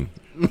insane.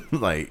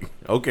 Like,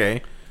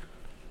 okay.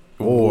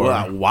 Or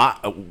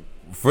why?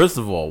 First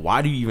of all,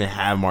 why do you even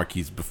have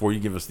Marquise, before you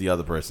give us the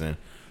other person,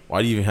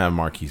 why do you even have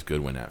Marquise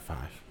Goodwin at 5?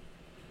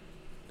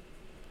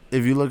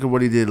 If you look at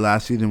what he did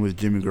last season with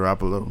Jimmy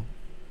Garoppolo,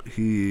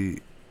 he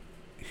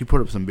put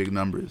up some big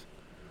numbers.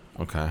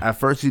 Okay. At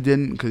first he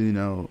didn't because, you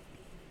know,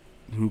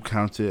 who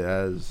counts it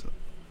as,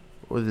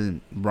 what is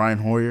it, Brian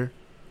Hoyer.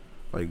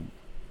 Like,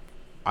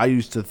 I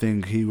used to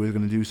think he was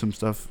going to do some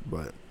stuff,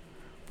 but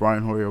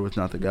Brian Hoyer was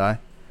not the guy.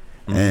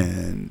 Mm-hmm.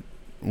 And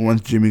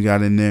once Jimmy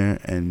got in there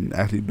and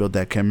actually built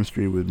that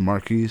chemistry with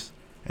Marquise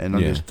and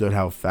understood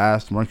how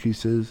fast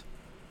Marquise is,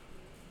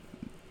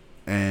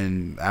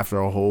 and after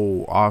a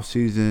whole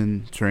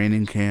off-season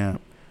training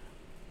camp,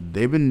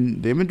 they've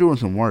been doing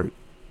some work.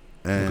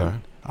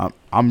 And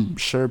I'm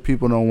sure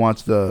people don't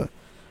watch the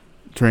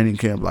training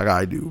camp like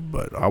I do,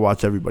 but I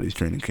watch everybody's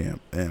training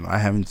camp, and I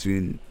haven't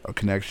seen a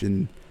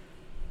connection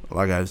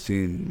like I've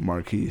seen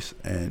Marquise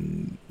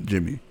and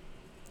Jimmy.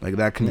 Like,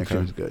 that connection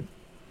is good.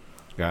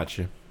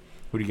 Gotcha.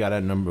 Who do you got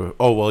at number?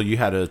 Oh, well, you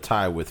had a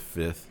tie with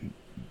fifth.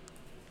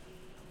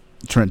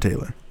 Trent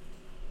Taylor.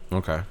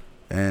 Okay.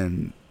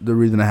 And the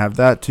reason I have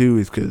that too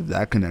is because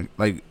that connect.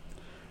 Like,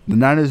 the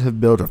Niners have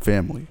built a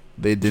family.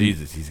 They did.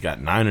 Jesus, he's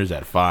got Niners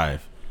at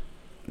 5.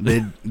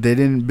 They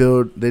didn't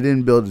build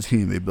a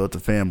team. They built a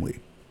family.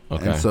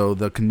 Okay. And so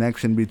the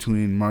connection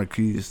between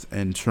Marquise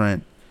and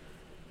Trent,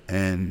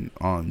 and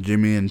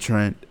Jimmy and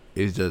Trent,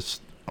 is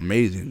just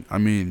amazing. I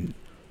mean,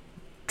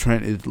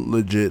 Trent is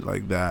legit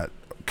like that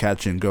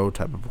catch and go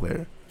type of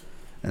player.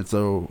 And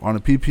so on a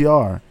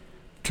PPR,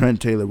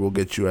 Trent Taylor will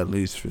get you at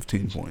least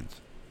 15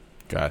 points.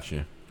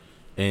 Gotcha.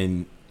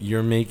 And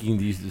you're making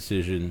these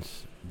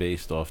decisions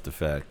based off the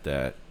fact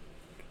that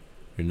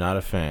you're not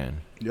a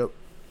fan. Yep.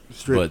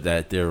 But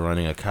that they're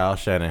running a Kyle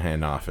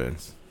Shanahan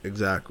offense.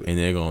 Exactly. And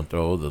they're going to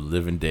throw the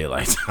living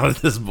daylights out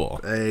of this ball.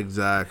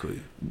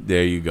 Exactly.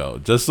 There you go.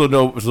 Just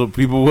so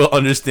people will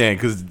understand,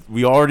 because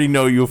we already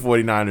know you're a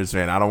 49ers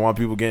fan. I don't want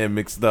people getting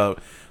mixed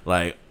up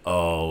like,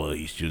 oh, well,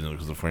 he's choosing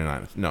because of the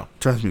 49ers. No.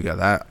 Trust me,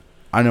 guys.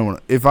 I know.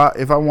 If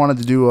I wanted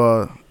to do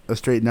a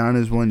straight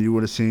Niners one, you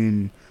would have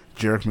seen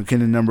Jerick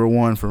McKinnon number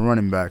 1 for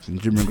running backs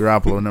and Jimmy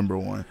Garoppolo number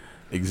 1.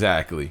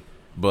 Exactly.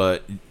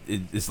 But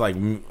it's like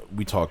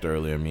we talked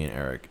earlier, me and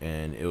Eric,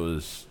 and it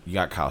was, you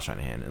got Kyle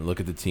Shanahan, and look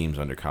at the teams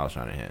under Kyle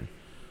Shanahan.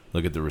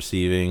 Look at the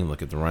receiving,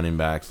 look at the running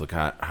backs, look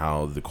at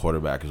how the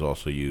quarterback is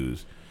also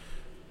used.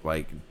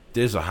 Like,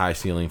 there's a high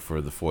ceiling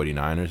for the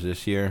 49ers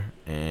this year,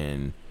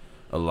 and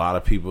a lot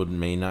of people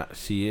may not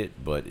see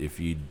it, but if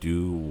you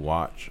do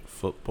watch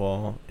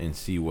football and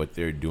see what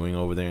they're doing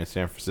over there in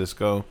San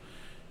Francisco,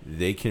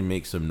 they can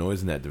make some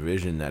noise in that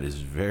division that is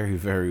very,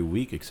 very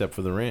weak, except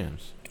for the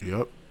Rams.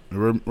 Yep.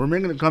 We're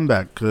making a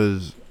comeback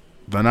because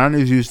the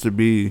Niners used to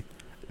be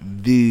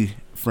the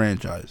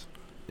franchise.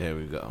 There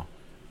we go.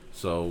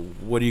 So,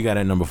 what do you got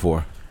at number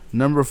 4?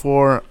 Number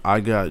 4, I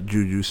got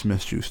Juju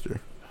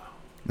Smith-Schuster.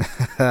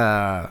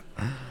 And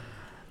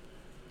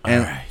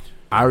right.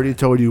 I already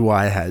told you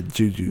why I had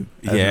Juju.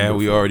 Yeah,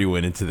 we already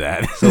went into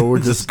that. So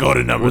we'll just go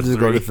to number 3.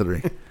 We'll just go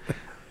to 3.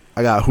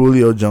 I got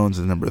Julio Jones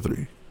as number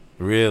 3.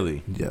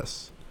 Really?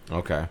 Yes.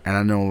 Okay. And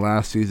I know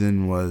last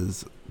season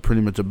was pretty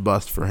much a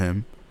bust for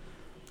him.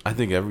 I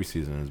think every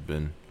season has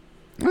been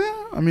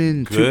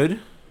good,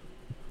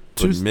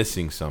 but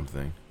missing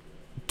something.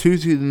 2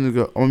 seasons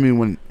ago, I mean,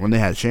 when they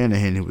had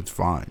Shanahan, he was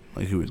fine.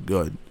 Like, he was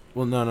good.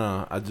 Well,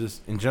 no.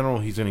 In general,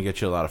 he's going to get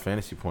you a lot of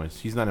fantasy points.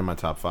 He's not in my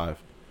top 5.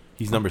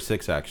 He's number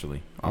 6,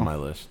 actually, on my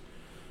list.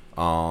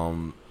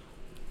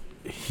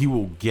 He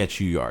will get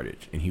you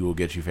yardage, and he will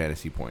get you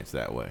fantasy points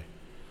that way.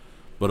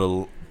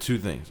 But 2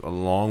 things.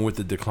 Along with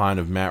the decline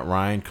of Matt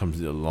Ryan comes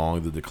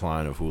along the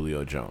decline of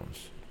Julio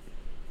Jones.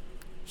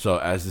 So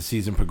as the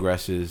season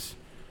progresses,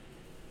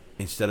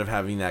 instead of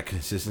having that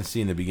consistency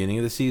in the beginning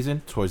of the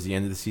season, towards the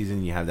end of the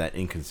season, you have that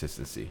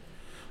inconsistency.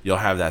 You'll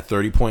have that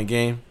 30-point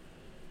game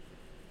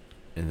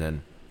and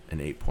then an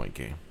 8-point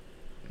game.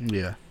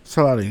 Yeah. It's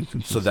a lot of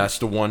inconsistency. So that's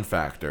the one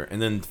factor.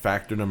 And then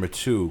factor number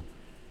 2,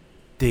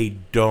 they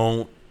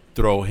don't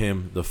throw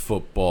him the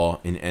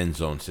football in end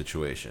zone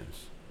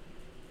situations.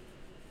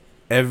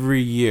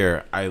 Every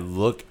year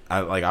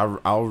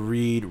I'll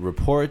read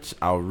reports,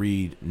 I'll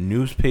read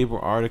newspaper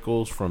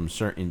articles from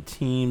certain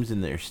teams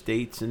in their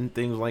states and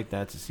things like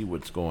that to see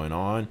what's going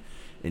on.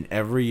 And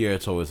every year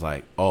it's always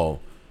like, oh,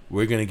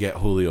 we're going to get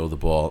Julio the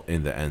ball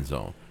in the end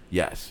zone.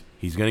 Yes,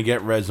 he's going to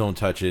get red zone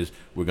touches.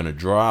 We're going to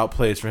draw out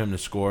plays for him to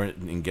score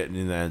and get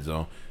in the end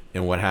zone.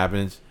 And what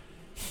happens?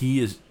 He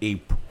is a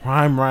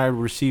prime wide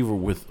receiver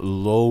with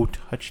low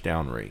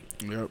touchdown rate.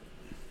 Yep.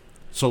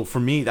 So for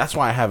me, that's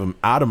why I have him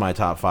out of my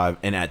top 5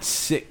 and at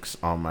 6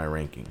 on my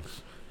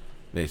rankings,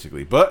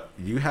 basically. But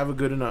you have a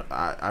good enough.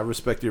 I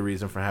respect your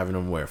reason for having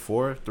him where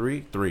 4,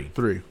 3, 3,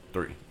 3.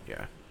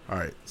 Yeah. All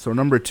right. So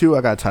number 2,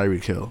 I got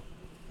Tyreek Hill.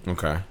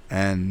 Okay.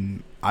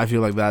 And I feel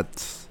like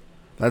that's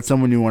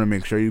someone you want to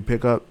make sure you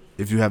pick up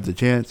if you have the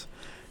chance,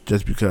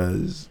 just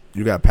because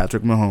you got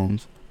Patrick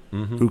Mahomes,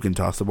 who can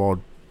toss the ball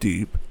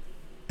deep,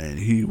 and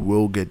he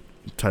will get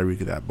Tyreek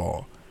that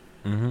ball.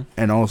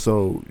 And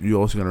also, you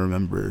also got to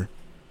remember,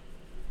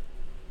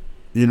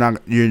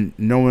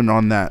 no one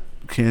on that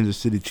Kansas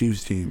City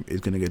Chiefs team is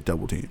going to get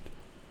double teamed,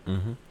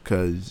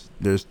 because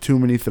there's too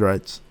many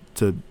threats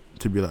to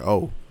be like,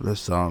 oh,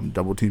 let's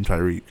double team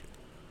Tyreek,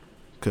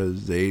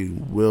 because they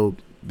will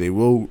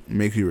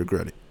make you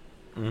regret it.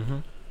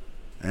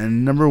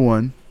 And number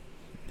 1,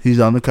 He's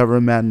on the cover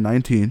of Madden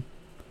 19.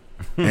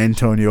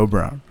 Antonio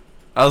Brown.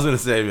 I was gonna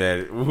say,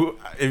 man,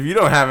 if you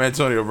don't have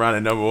Antonio Brown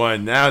at number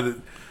 1, now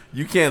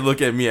you can't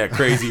look at me at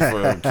crazy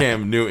for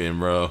Cam Newton,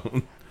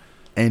 bro.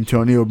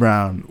 Antonio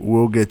Brown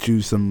will get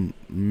you some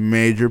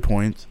major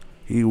points.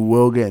 He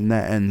will get in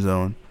that end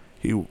zone.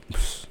 The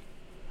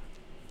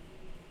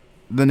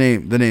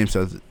name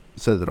says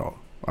it all.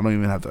 I don't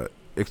even have to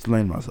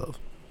explain myself.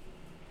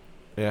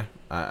 Yeah,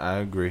 I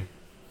agree.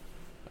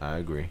 All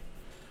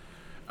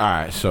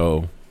right,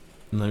 so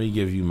let me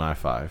give you my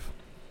 5.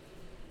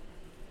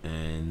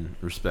 And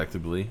respect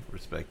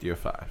your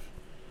 5.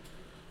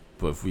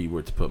 But if we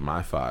were to put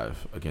my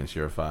 5 against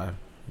your 5,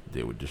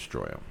 they would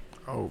destroy him.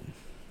 Oh.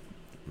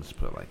 Let's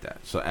put it like that.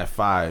 So at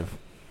 5,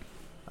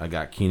 I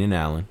got Keenan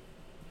Allen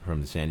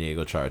from the San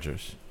Diego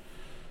Chargers.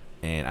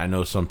 And I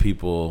know some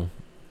people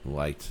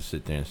like to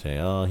sit there and say,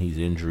 oh, he's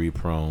injury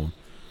prone.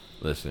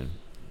 Listen,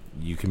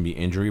 you can be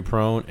injury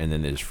prone, and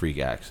then there's freak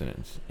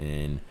accidents.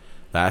 And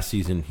last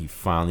season, he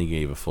finally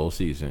gave a full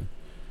season.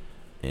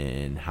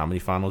 And how many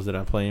finals did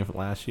I play in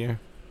last year?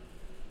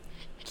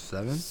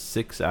 7?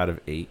 6 out of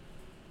 8.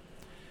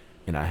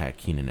 And I had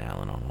Keenan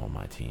Allen on all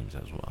my teams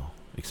as well,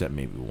 except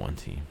maybe one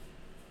team.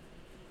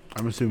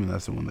 I'm assuming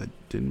that's the one that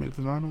didn't make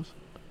the finals?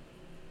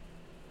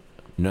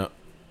 No.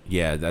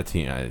 Yeah, that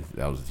team.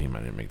 That was the team I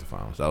didn't make the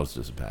finals. That was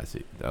just a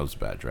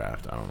bad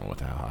draft. I don't know what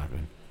the hell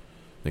happened.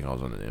 I think I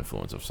was under the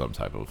influence of some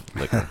type of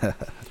liquor.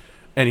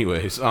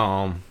 Anyways,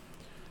 I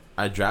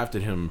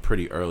drafted him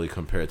pretty early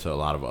compared to a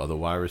lot of other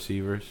wide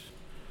receivers.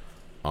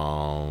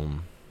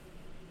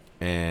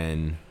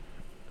 And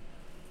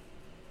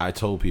I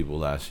told people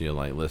last year,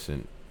 like,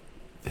 listen,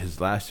 his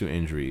last 2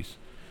 injuries,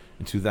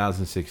 in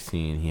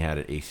 2016, he had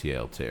an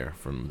ACL tear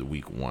from the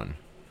week 1.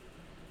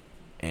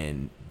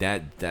 And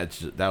that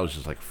was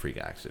just like a freak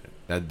accident.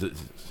 That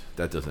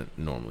doesn't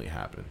normally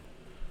happen,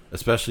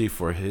 especially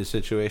for his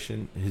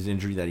situation. His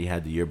injury that he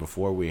had the year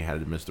before, where he had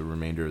to miss the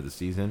remainder of the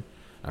season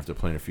after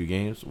playing a few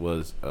games,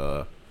 was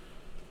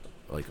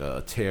like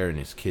a tear in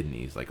his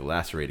kidneys, like a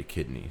lacerated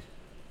kidney.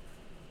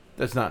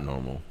 That's not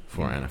normal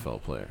for an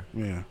NFL player.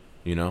 Yeah.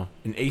 You know,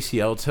 an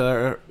ACL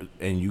tear,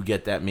 and you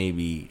get that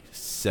maybe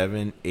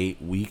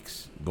 7-8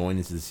 weeks going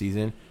into the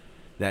season,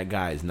 that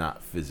guy is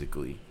not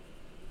physically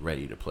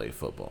ready to play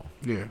football.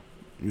 Yeah.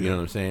 You know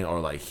what I'm saying?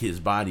 Or like his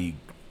body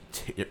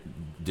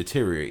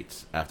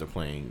deteriorates after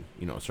playing,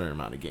 a certain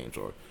amount of games,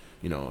 or,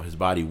 his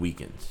body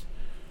weakens.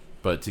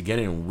 But to get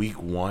in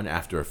week 1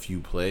 after a few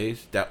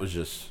plays, that was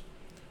just...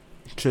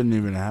 Shouldn't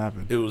even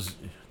happen. It was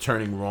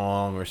turning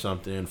wrong or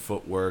something,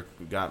 footwork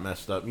got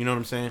messed up. You know what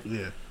I'm saying?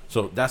 Yeah.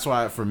 So that's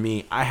why, for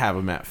me, I have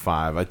him at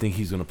 5. I think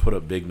he's going to put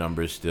up big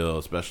numbers still,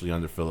 especially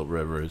under Phillip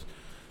Rivers,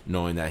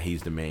 knowing that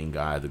he's the main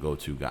guy, the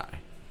go-to guy.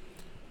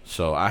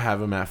 So I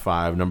have him at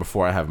 5. Number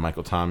 4, I have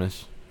Michael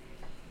Thomas.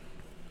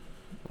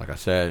 Like I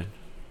said,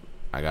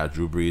 I got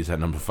Drew Brees at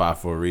number 5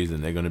 for a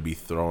reason. They're going to be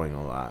throwing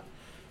a lot.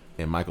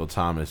 And Michael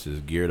Thomas is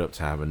geared up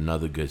to have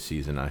another good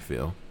season, I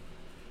feel.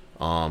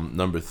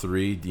 Number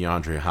 3,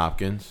 DeAndre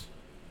Hopkins.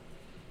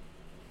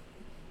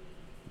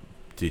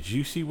 Did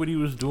you see what he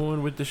was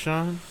doing with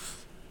Deshaun?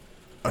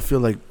 I feel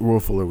like Will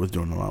Fuller was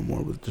doing a lot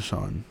more with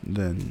Deshaun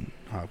than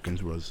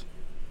Hopkins was.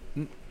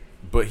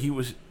 But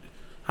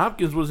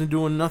Hopkins wasn't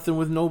doing nothing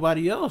with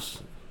nobody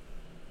else.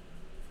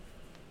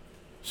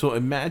 So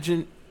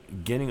imagine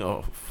getting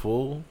a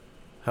full,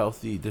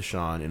 healthy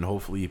Deshaun, and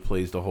hopefully he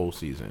plays the whole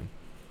season.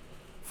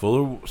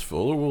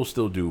 Fuller will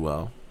still do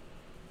well,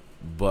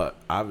 but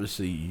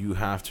obviously you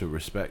have to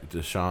respect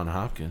Deshaun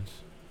Hopkins.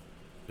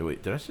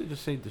 Wait, did I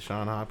just say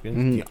Deshaun Hopkins?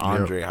 Mm-hmm.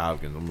 DeAndre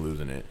Hopkins. I'm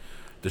losing it.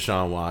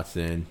 Deshaun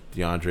Watson,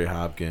 DeAndre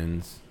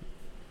Hopkins.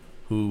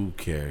 Who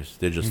cares?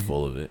 They're just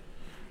full of it.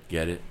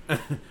 Get it?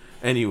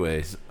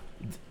 Anyways,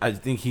 I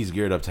think he's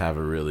geared up to have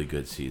a really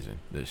good season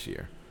this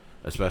year.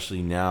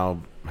 Especially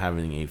now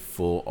having a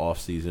full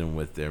offseason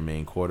with their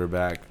main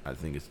quarterback. I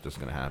think it's just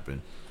going to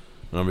happen.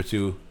 Number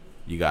 2,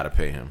 you got to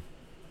pay him.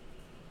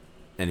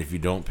 And if you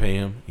don't pay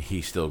him,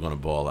 he's still going to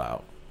ball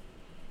out.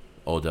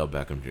 Odell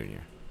Beckham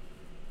Jr.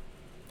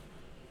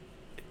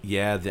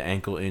 Yeah, the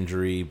ankle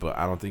injury, but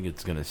I don't think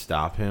it's going to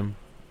stop him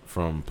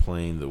from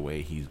playing the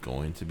way he's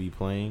going to be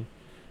playing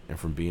and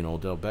from being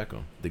Odell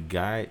Beckham. The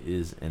guy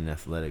is an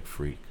athletic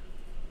freak.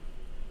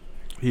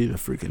 He's a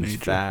freaking He's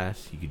nature.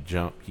 fast. He can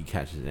jump. He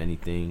catches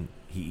anything.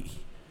 He's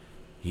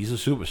a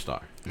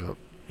superstar.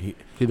 Yep.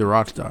 He's a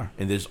rock star.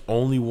 And there's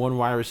only one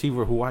wide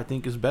receiver who I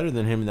think is better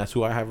than him, and that's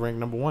who I have ranked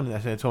number 1, and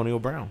that's Antonio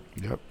Brown.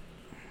 Yep.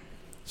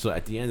 So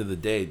at the end of the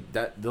day,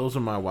 those are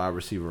my wide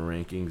receiver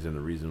rankings and the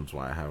reasons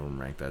why I have them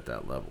ranked at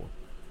that level,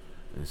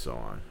 and so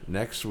on.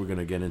 Next, we're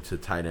gonna get into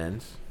tight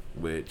ends,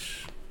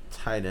 which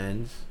tight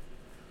ends.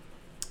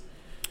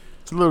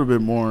 It's a little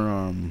bit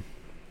more.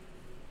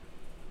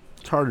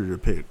 It's harder to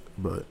pick,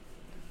 but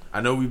I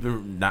know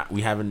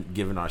we haven't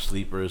given our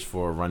sleepers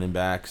for running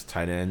backs,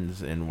 tight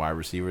ends, and wide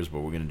receivers,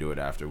 but we're gonna do it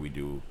after we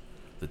do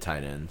the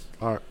tight ends.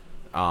 All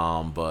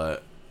right.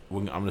 But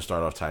I'm gonna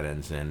start off tight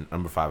ends, and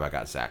number 5, I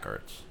got Zach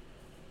Ertz.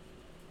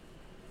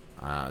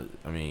 I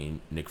mean,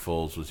 Nick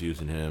Foles was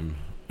using him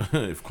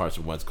if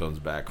Carson Wentz comes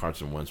back.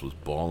 Carson Wentz was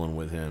balling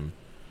with him,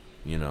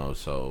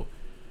 so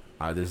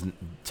this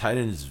tight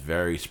end is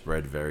very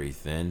spread, very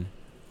thin,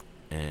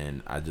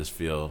 and I just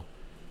feel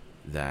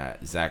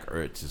that Zach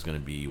Ertz is going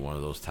to be one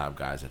of those top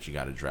guys that you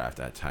got to draft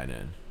at tight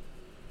end.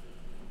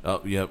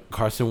 Oh, yep,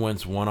 Carson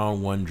Wentz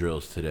one-on-one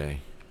drills today.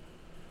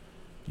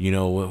 You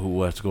know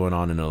what's going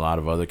on in a lot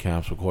of other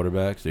camps for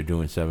quarterbacks? They're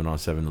doing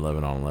 7-on-7,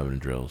 11-on-11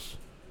 drills.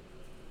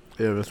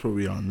 Yeah, that's what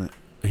we on.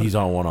 He's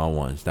on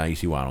one-on-ones. Now you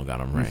see why I don't got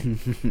him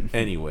ranked.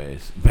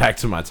 Anyways, back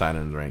to my tight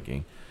end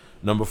ranking.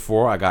 Number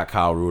 4, I got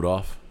Kyle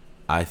Rudolph.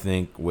 I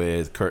think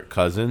with Kirk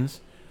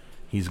Cousins,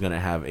 he's going to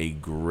have a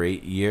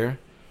great year.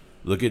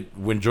 Look at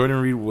when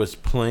Jordan Reed was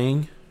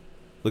playing,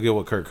 look at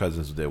what Kirk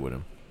Cousins did with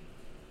him.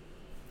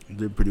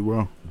 Did pretty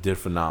well. Did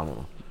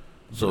phenomenal.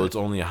 So it's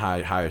only a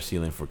higher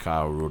ceiling for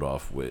Kyle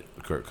Rudolph with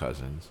Kirk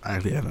Cousins. I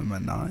actually have him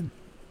at 9.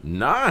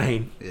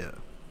 9? Yeah.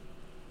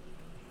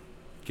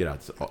 Get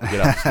out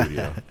the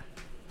studio.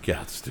 Get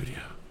out the studio.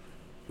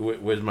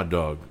 Where's my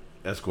dog?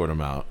 Escort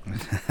him out.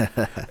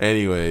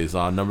 Anyways,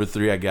 on number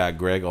 3, I got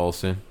Greg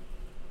Olsen.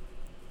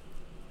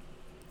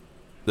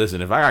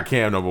 Listen, if I got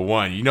Cam number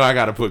 1, I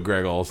got to put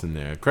Greg Olsen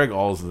there. Greg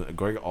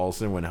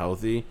Olsen, when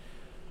healthy,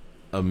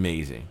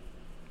 amazing.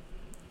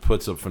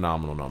 Puts up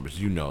phenomenal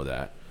numbers. You know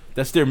that.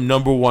 That's their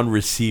number 1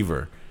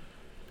 receiver.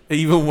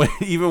 Even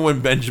when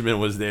Benjamin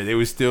was there, they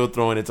were still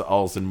throwing it to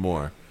Olsen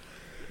more.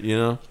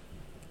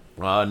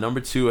 Number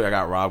 2, I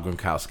got Rob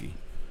Gronkowski.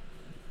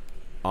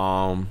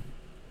 I'm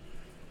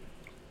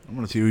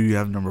gonna see who you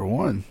have number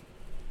 1.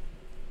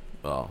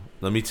 Well,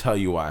 let me tell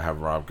you why I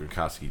have Rob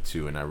Gronkowski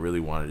 2, and I really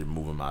wanted to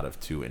move him out of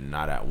 2 and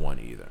not at 1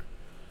 either.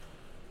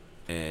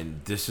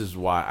 And this is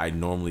why I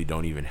normally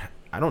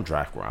I don't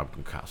draft Rob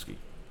Gronkowski.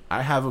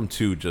 I have him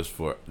 2 just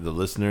for the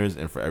listeners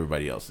and for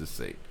everybody else's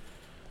sake,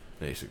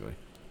 basically.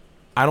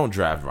 I don't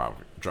draft Rob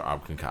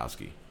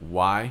Gronkowski.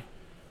 Why?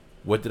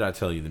 What did I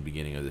tell you in the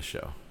beginning of the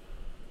show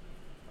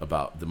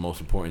about the most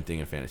important thing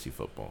in fantasy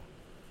football?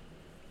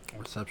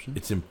 Reception?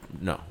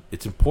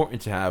 It's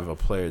important to have a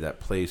player that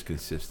plays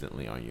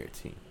consistently on your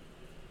team.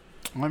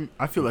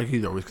 I feel like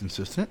he's always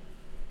consistent.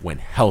 When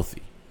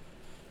healthy.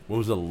 When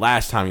was the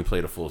last time he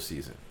played a full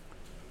season?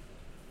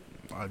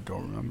 I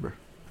don't remember.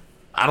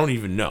 I don't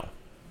even know.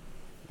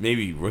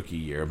 Maybe rookie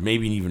year,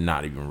 maybe even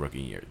not even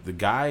rookie year. The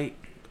guy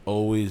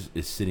always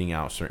is sitting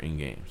out certain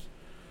games.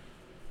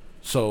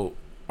 So,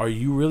 are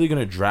you really going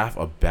to draft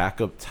a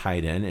backup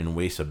tight end and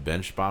waste a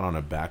bench spot on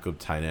a backup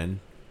tight end?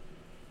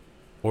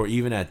 Or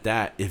even at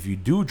that, if you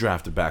do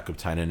draft a backup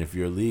tight end, if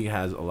your league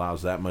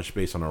allows that much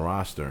space on a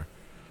roster,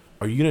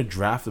 are you going to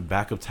draft a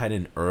backup tight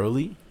end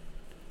early?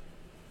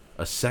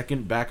 A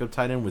second backup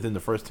tight end within the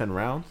first 10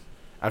 rounds?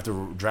 After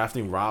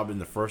drafting Rob in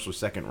the first or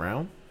second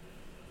round?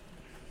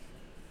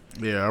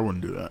 Yeah, I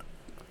wouldn't do that.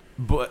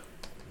 But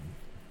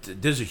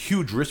there's a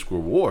huge risk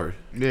reward.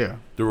 Yeah.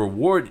 The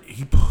reward,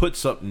 he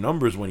puts up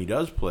numbers when he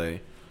does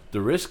play.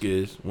 The risk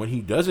is when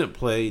he doesn't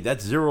play,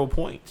 that's 0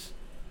 points.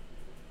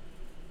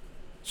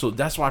 So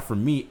that's why for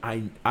me,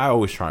 I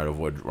always try to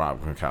avoid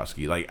Rob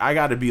Gronkowski. Like, I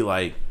got to be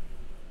like,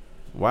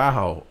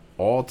 wow,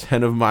 all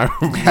 10 of my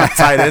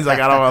tight ends I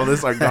got on my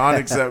list are gone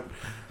except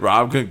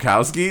Rob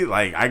Gronkowski.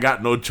 Like, I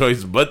got no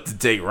choice but to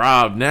take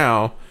Rob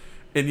now.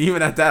 And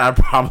even at that, I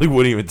probably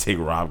wouldn't even take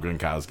Rob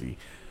Gronkowski.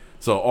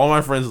 So all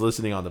my friends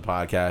listening on the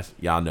podcast,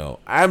 y'all know,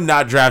 I'm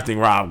not drafting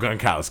Rob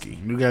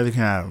Gronkowski. You guys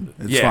can have him.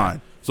 It's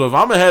fine. So if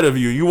I'm ahead of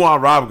you, you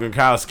want Rob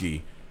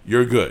Gronkowski,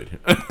 you're good.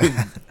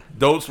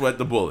 Don't sweat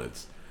the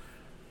bullets.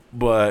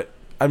 But,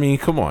 I mean,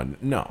 come on.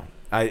 No.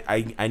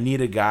 I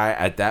need a guy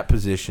at that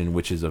position,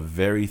 which is a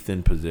very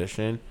thin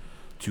position,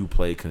 to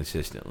play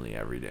consistently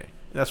every day.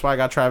 That's why I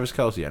got Travis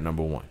Kelce at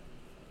number 1.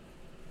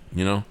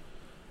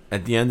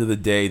 At the end of the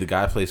day, the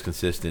guy plays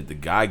consistent. The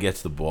guy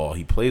gets the ball.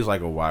 He plays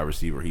like a wide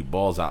receiver. He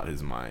balls out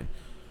his mind.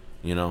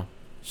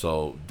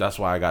 So that's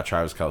why I got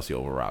Travis Kelce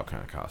over Rob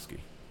Gronkowski.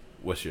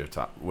 What's your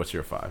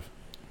 5?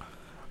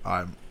 All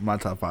right, my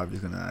top 5 is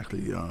going to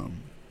actually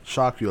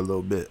shock you a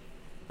little bit.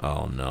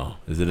 Oh, no.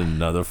 Is it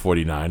another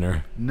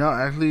 49er? No,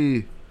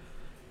 actually,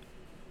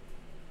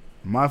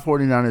 my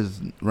 49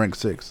 is ranked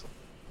 6. So.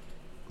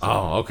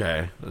 Oh,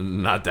 okay.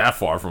 Not that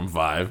far from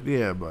 5.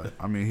 Yeah, but,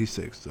 I mean, he's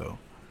 6, so.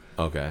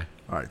 Okay.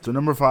 All right, so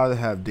number 5, I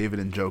have David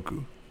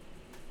Njoku.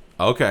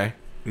 Okay.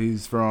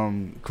 He's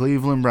from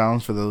Cleveland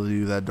Browns, for those of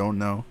you that don't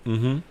know.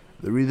 Mm-hmm.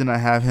 The reason I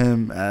have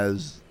him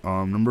as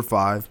number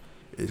 5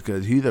 is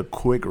because he's a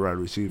quick wide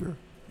receiver.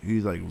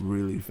 He's, like,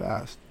 really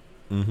fast.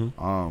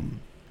 Mm-hmm.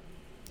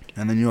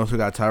 And then you also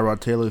got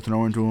Tyrod Taylor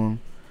throwing to him.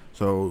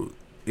 So,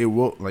 it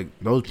will, like,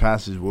 those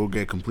passes will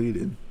get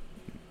completed.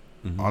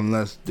 Mm-hmm.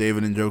 Unless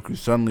David Njoku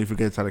suddenly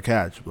forgets how to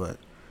catch. But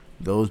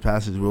those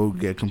passes will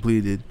get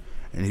completed,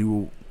 and he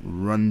will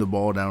run the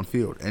ball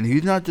downfield. And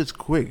he's not just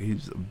quick.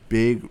 He's a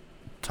big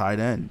tight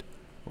end.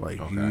 Like,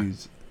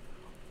 he's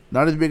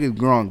not as big as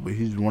Gronk, but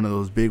he's one of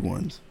those big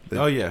ones.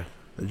 That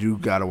you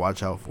got to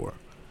watch out for.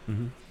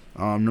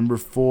 Mm-hmm. Number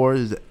 4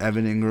 is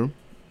Evan Ingram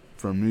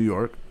from New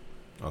York.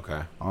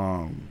 Okay.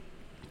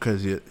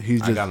 Because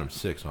he's just... I got him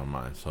 6 on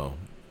mine, so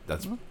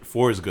that's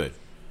 4 is good.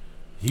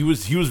 He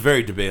was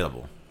very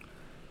debatable.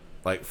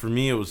 Like, for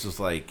me, it was just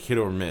like hit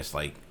or miss.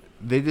 Like,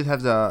 they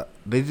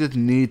just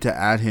need to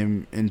add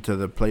him into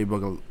the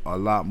playbook a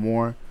lot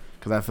more,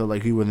 because I feel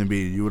like he wouldn't be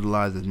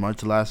utilized as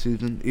much last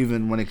season,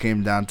 even when it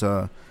came down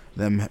to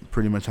them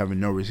pretty much having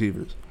no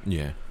receivers.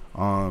 Yeah.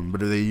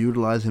 But if they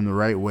utilize him the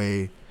right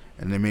way,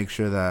 and they make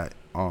sure that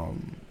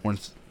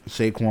once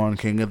Saquon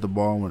can't get the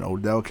ball, when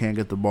Odell can't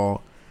get the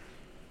ball,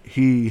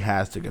 he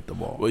has to get the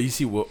ball. Well, you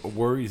see, what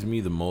worries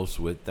me the most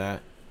with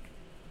that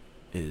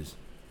is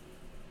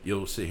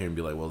you'll sit here and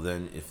be like, well,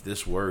 then if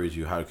this worries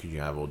you, how could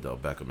you have Odell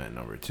Beckham at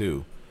number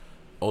 2?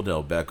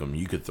 Odell Beckham,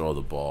 you could throw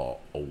the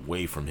ball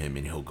away from him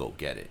and he'll go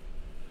get it.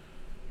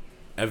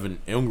 Evan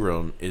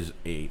Ingram is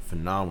a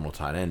phenomenal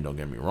tight end, don't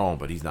get me wrong,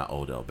 but he's not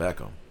Odell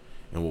Beckham.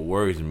 And what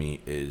worries me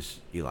is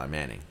Eli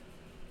Manning.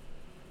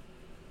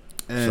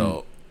 And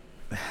so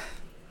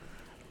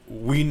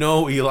we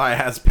know Eli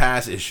has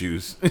pass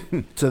issues.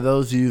 to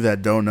those of you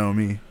that don't know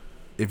me,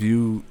 if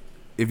you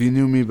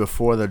knew me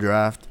before the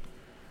draft,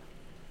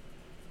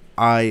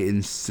 I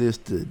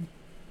insisted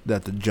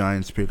that the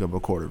Giants pick up a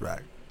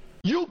quarterback.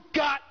 You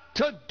got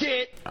to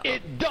get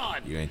it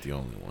done. You ain't the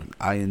only one.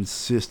 I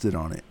insisted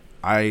on it.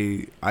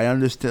 I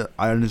understood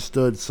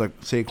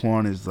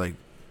Saquon is like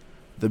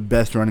the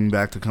best running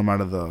back to come out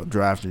of the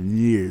draft in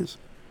years,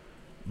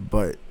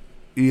 but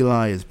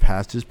Eli is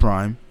past his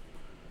prime.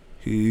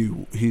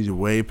 He's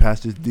way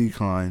past his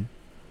decline.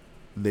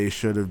 They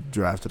should have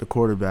drafted a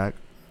quarterback,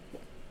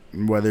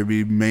 whether it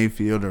be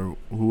Mayfield or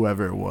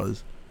whoever it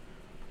was.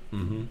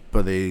 Mm-hmm.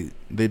 But they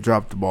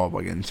dropped the ball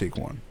by getting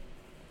Saquon.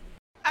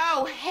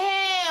 Oh,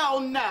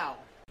 hell no.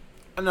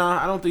 No,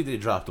 I don't think they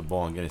dropped the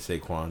ball on getting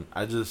Saquon.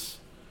 I just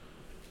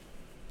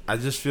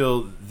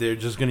feel they're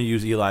just going to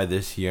use Eli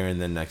this year,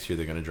 and then next year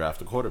they're going to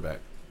draft a quarterback.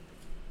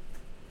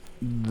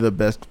 The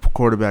best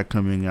quarterback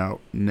coming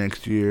out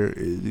next year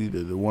is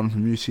either the one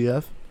from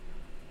UCF,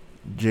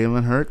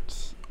 Jalen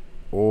Hurts,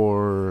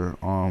 or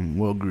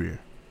Will Grier.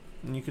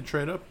 And you can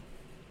trade up.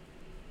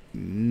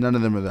 None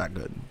of them are that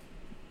good.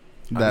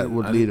 That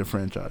would lead a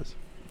franchise.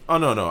 Oh,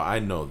 no, I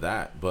know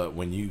that. But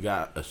when you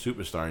got a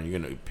superstar and you're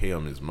going to pay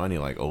him his money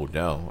like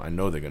Odell, I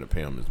know they're going to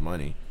pay him his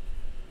money.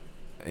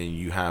 And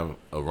you have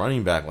a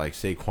running back like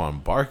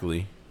Saquon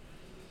Barkley,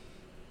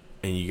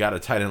 and you got a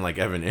tight end like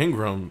Evan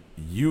Ingram,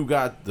 you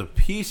got the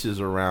pieces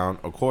around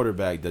a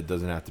quarterback that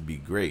doesn't have to be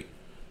great.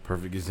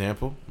 Perfect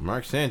example,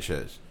 Mark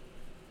Sanchez.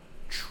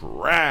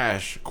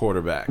 Trash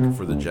quarterback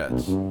for the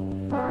Jets.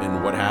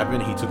 And what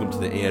happened? He took him to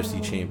the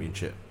AFC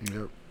Championship.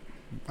 Yep.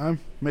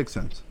 Makes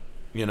sense.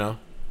 You know?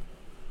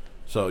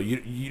 So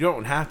you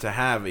don't have to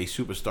have a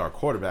superstar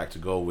quarterback to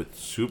go with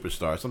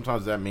superstar.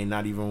 Sometimes that may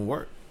not even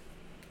work.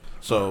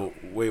 So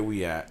where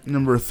we at?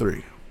 Number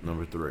 3.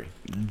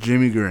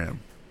 Jimmy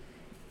Graham.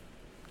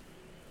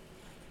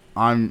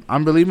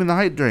 I'm believing the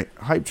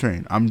hype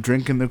train. I'm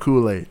drinking the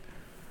Kool-Aid.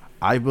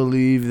 I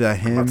believe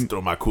that I'm about to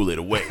throw my Kool-Aid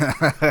away.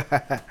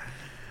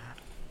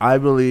 I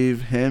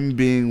believe him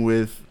being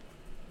with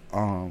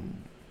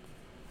Aaron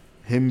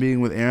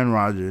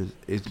Rodgers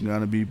is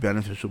gonna be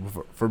beneficial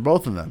for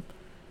both of them,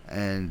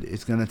 and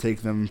it's gonna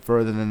take them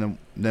further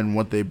than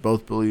what they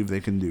both believe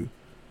they can do.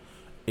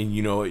 And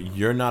you know what?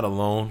 You're not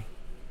alone,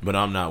 but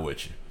I'm not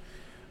with you.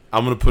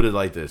 I'm going to put it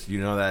like this.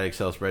 You know that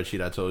Excel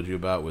spreadsheet I told you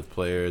about with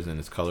players and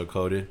it's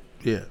color-coded?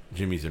 Yeah.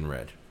 Jimmy's in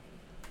red.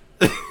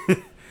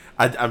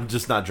 I'm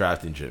just not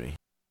drafting Jimmy.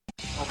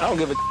 I don't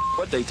give a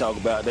what they talk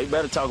about. They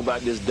better talk about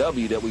this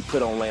W that we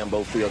put on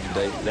Lambeau Field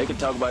today. They can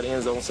talk about the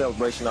end zone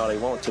celebration all they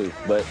want to,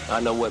 but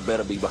I know what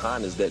better be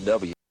behind is that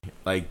W.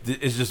 Like,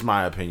 it's just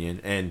my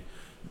opinion. And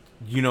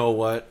you know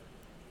what?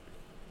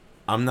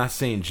 I'm not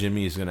saying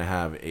Jimmy is going to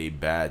have a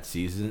bad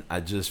season. I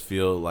just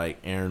feel like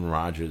Aaron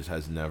Rodgers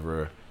has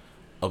never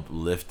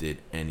uplifted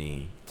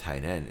any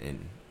tight end.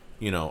 And,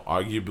 you know,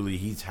 arguably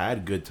he's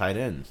had good tight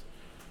ends,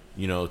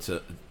 you know,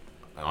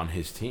 on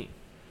his team.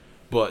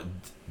 But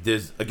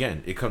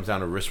it comes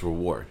down to risk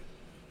reward.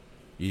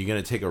 You're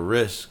going to take a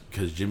risk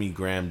because Jimmy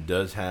Graham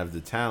does have the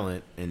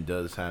talent and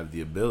does have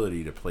the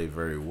ability to play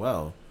very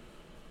well,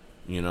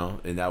 you know,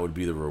 and that would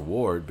be the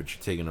reward. But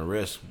you're taking a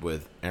risk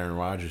with Aaron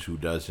Rodgers, who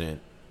doesn't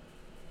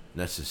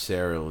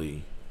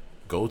necessarily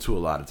go to a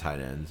lot of tight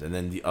ends. And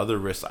then the other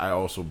risk I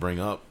also bring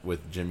up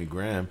with Jimmy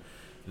Graham,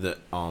 the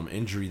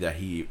injury that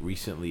he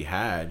recently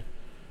had,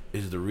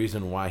 is the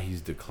reason why he's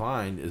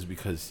declined is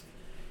because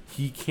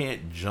he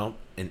can't jump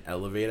and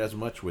elevate as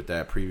much with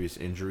that previous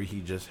injury he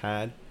just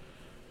had.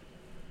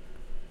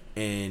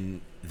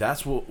 And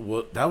that's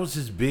what that was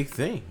his big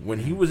thing. When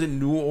he was in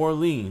New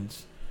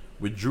Orleans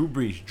with Drew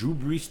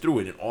Brees threw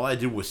it, and all I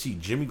did was see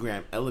Jimmy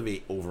Graham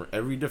elevate over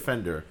every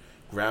defender,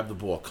 grab the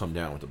ball, come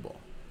down with the ball.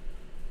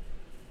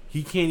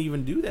 He can't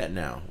even do that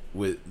now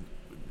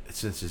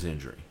since his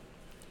injury.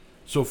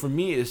 So for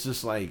me, it's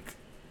just like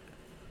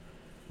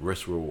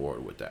risk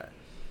reward with that.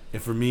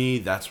 And for me,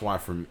 that's why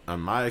on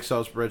my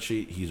Excel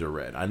spreadsheet, he's a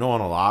red. I know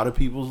on a lot of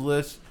people's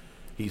lists,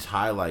 he's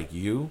high like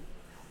you,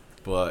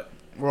 but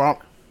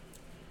well,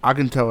 I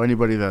can tell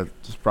anybody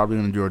that's probably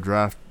going to do a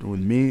draft with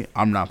me,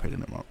 I'm not picking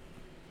him up.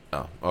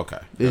 Oh, okay.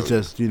 It's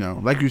just,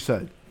 like you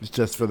said, it's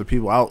just for the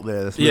people out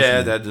there that's yeah,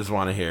 listening. that just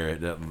want to hear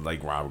it,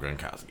 like Robert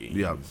Gronkowski.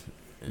 Yeah.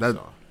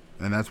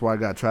 And that's why I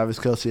got Travis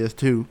Kelce as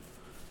 2.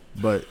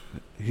 But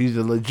he's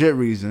a legit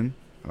reason.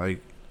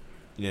 Like,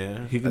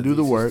 yeah, he can do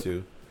the work.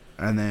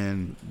 And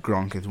then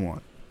Gronk is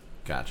 1.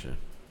 Gotcha.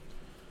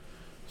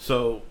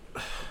 So,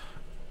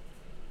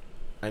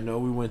 I know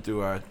we went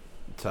through our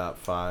top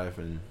 5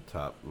 and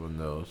top 1 of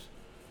those.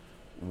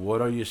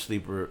 What are your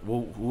sleeper?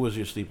 Who was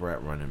your sleeper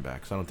at running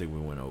back? 'Cause I don't think we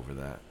went over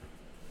that.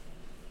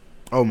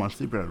 Oh, my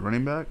sleeper at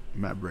running back?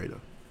 Matt Breida.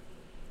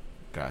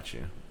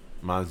 Gotcha.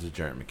 Mine's just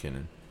Jarrett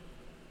McKinnon.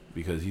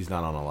 Because he's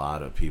not on a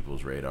lot of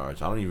people's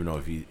radars. I don't even know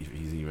if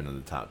he's even in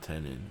the top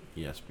 10 in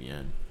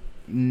ESPN.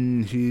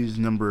 He's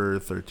number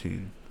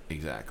 13.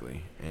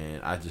 Exactly.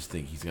 And I just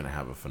think he's going to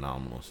have a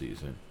phenomenal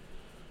season.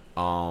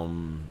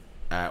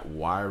 At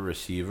wide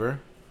receiver,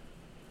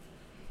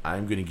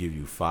 I'm going to give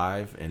you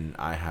 5, and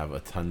I have a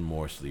ton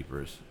more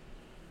sleepers.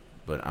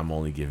 But I'm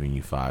only giving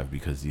you 5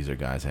 because these are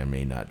guys I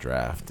may not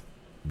draft.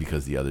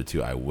 Because the other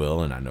 2 I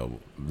will, and I know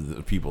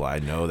the people I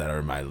know that are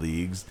in my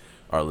leagues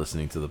are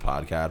listening to the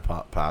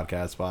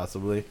podcast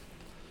possibly.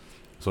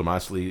 So my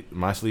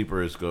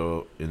sleepers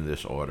go in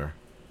this order.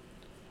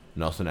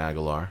 Nelson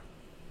Aguilar.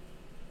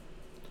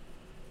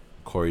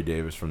 Corey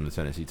Davis from the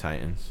Tennessee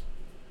Titans.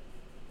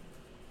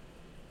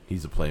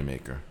 He's a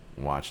playmaker.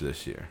 Watch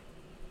this year.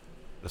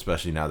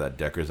 Especially now that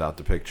Decker's out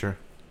the picture.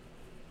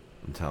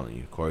 I'm telling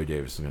you, Corey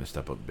Davis is going to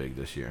step up big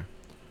this year.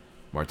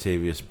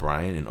 Martavius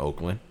Bryant in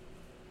Oakland.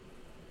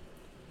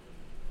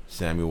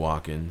 Sammy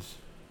Watkins.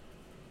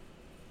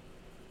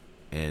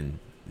 And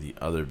the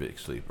other big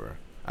sleeper.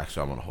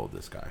 Actually, I'm going to hold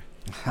this guy.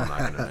 I'm not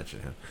going to mention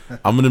him.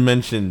 I'm going to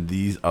mention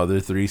these other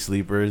 3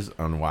 sleepers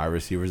on wide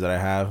receivers that I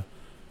have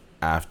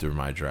after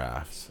my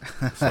drafts.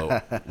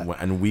 So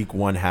when week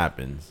 1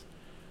 happens,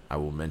 I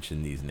will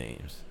mention these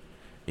names.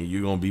 And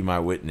you're going to be my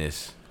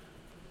witness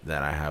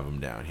that I have them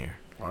down here.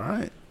 All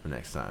right. For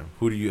next time.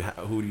 Who's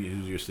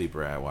your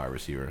sleeper at wide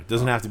receiver?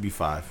 Doesn't have to be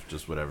 5,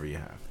 just whatever you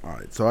have. All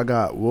right. So I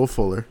got Will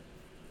Fuller.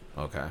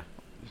 Okay.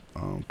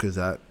 Because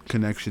that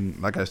connection,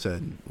 like I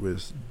said,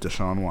 with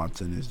Deshaun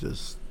Watson is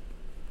just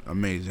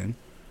amazing.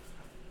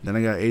 Then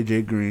I got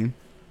AJ Green.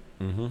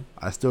 Mm-hmm.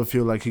 I still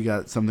feel like he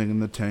got something in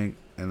the tank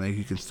and like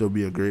he can still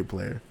be a great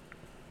player.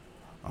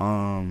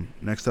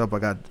 Next up, I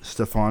got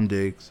Stephon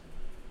Diggs.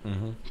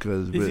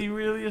 Mm-hmm. Is he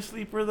really a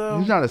sleeper though?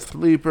 He's not a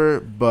sleeper,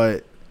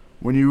 but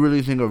when you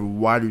really think of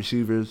wide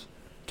receivers,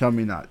 tell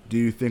me not. Do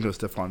you think of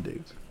Stephon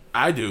Diggs?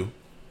 I do.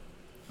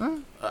 Huh?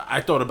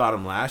 I thought about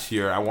him last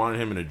year. I wanted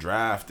him in a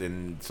draft,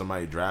 and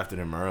somebody drafted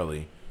him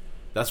early.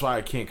 That's why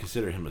I can't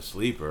consider him a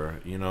sleeper.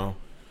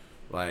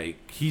 Like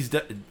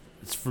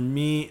it's for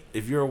me.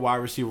 If you're a wide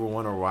receiver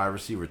 1 or wide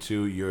receiver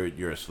 2,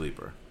 you're a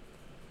sleeper.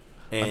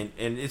 And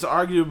it's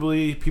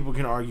arguably, people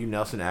can argue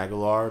Nelson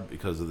Aguilar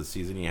because of the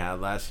season he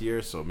had last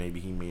year, so maybe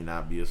he may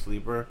not be a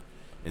sleeper.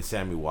 And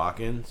Sammy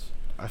Watkins.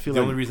 I feel the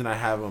only reason I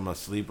have him a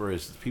sleeper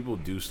is people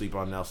do sleep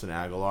on Nelson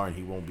Aguilar, and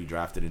he won't be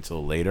drafted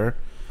until later.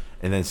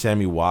 And then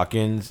Sammy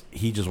Watkins,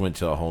 he just went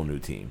to a whole new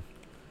team.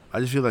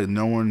 I just feel like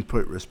no one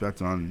put respect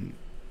on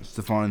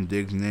Stephon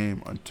Diggs'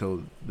 name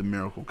until the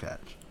miracle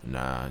catch.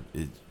 Nah,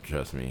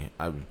 trust me.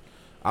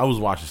 I was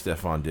watching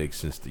Stephon Diggs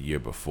since the year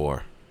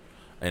before.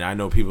 And I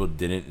know people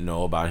didn't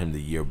know about him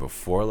the year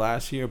before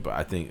last year, but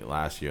I think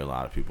last year a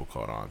lot of people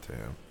caught on to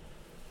him.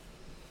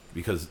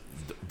 Because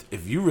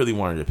if you really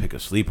wanted to pick a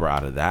sleeper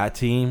out of that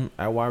team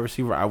at wide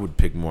receiver, I would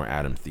pick more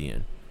Adam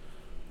Thielen.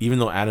 Even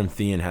though Adam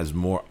Thielen has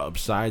more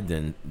upside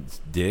than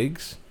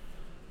Diggs,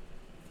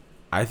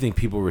 I think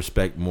people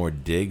respect more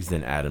Diggs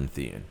than Adam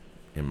Thielen,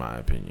 in my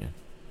opinion.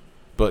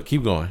 But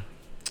keep going.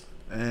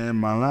 And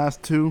my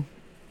last 2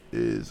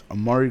 is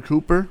Amari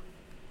Cooper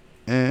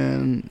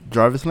and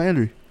Jarvis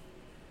Landry.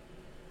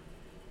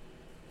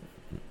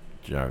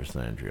 Jarvis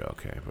Landry,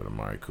 okay, but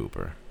Amari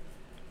Cooper.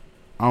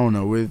 I don't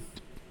know. With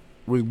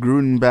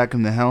Gruden back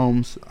in the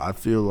helms, I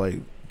feel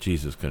like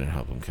Jesus couldn't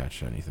help him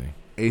catch anything.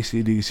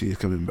 AC/DC is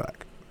coming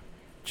back.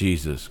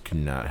 Jesus could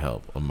not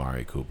help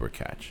Amari Cooper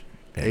catch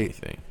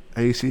anything.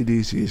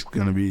 AC/DC is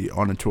going to be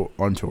on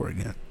tour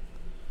again.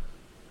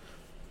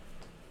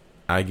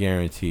 I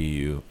guarantee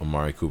you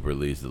Amari Cooper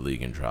leads the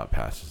league in drop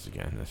passes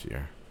again this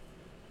year.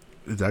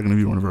 Is that going to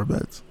be one of our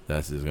bets?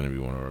 That is going to be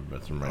one of our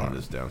bets. I'm writing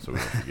this down so we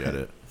don't forget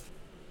it.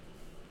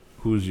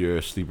 Who's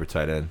your sleeper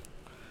tight end?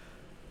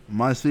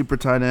 My sleeper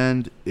tight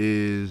end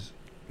is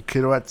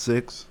Kittle at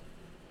 6.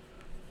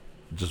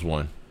 Just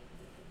one.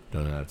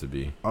 Don't have to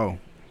be. Oh,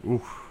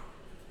 oof.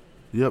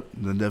 Yep,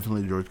 then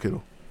definitely George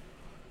Kittle.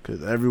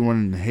 Because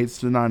everyone hates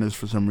the Niners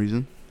for some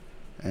reason,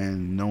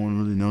 and no one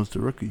really knows the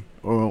rookie.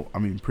 Or,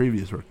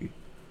 previous rookie.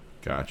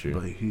 Got you.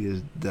 But he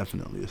is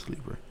definitely a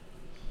sleeper.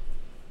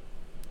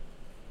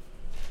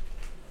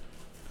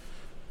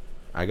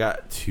 I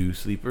got 2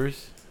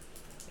 sleepers,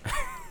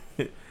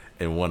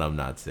 and one I'm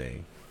not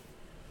saying.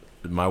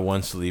 My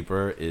one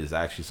sleeper is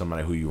actually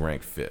somebody who you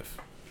rank 5th.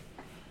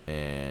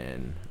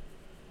 And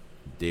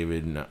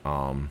David,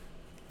 the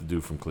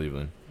dude from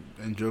Cleveland.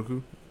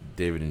 Njoku?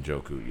 David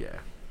Njoku, yeah.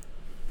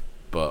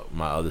 But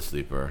my other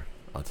sleeper,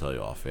 I'll tell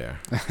you off air,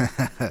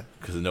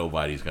 because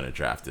nobody's gonna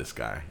draft this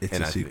guy. It's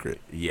a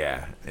secret.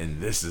 And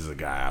this is a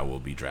guy I will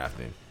be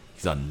drafting.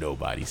 He's on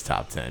nobody's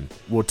top 10.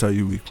 We'll tell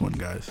you week 1,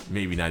 guys.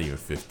 Maybe not even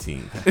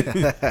 15.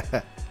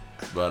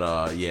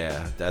 But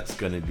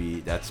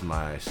that's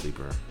my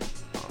sleeper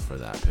for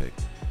that pick.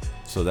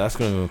 So that's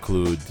going to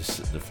include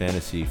the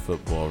fantasy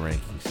football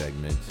ranking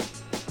segment.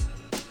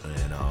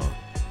 And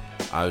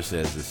obviously,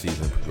 as the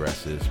season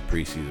progresses,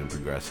 preseason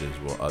progresses,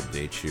 we'll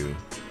update you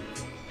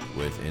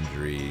with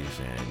injuries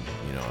and,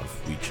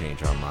 if we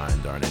change our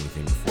mind on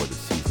anything before the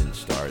season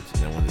starts.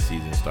 And then when the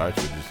season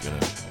starts, we're just going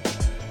to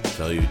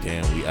tell you,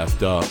 damn, we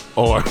effed up.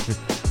 Or,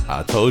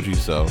 I told you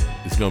so.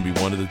 It's going to be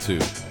one of the two.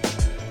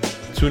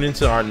 Tune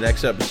into our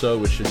next episode,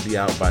 which should be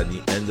out by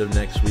the end of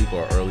next week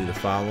or early the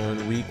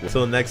following week.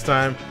 Until next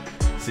time,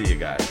 see you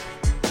guys.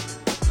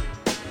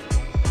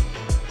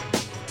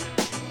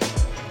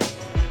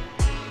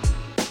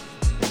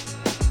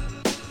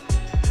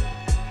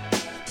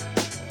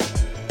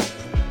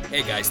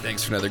 Hey guys,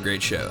 thanks for another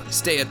great show.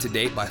 Stay up to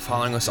date by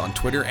following us on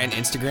Twitter and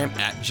Instagram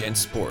at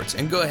Gentz Sportz.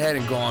 And go ahead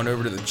and go on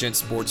over to the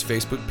Gentz Sportz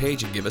Facebook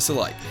page and give us a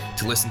like.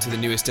 To listen to the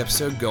newest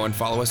episode, go and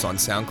follow us on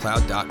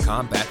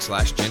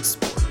SoundCloud.com/Gentz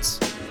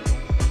Sportz.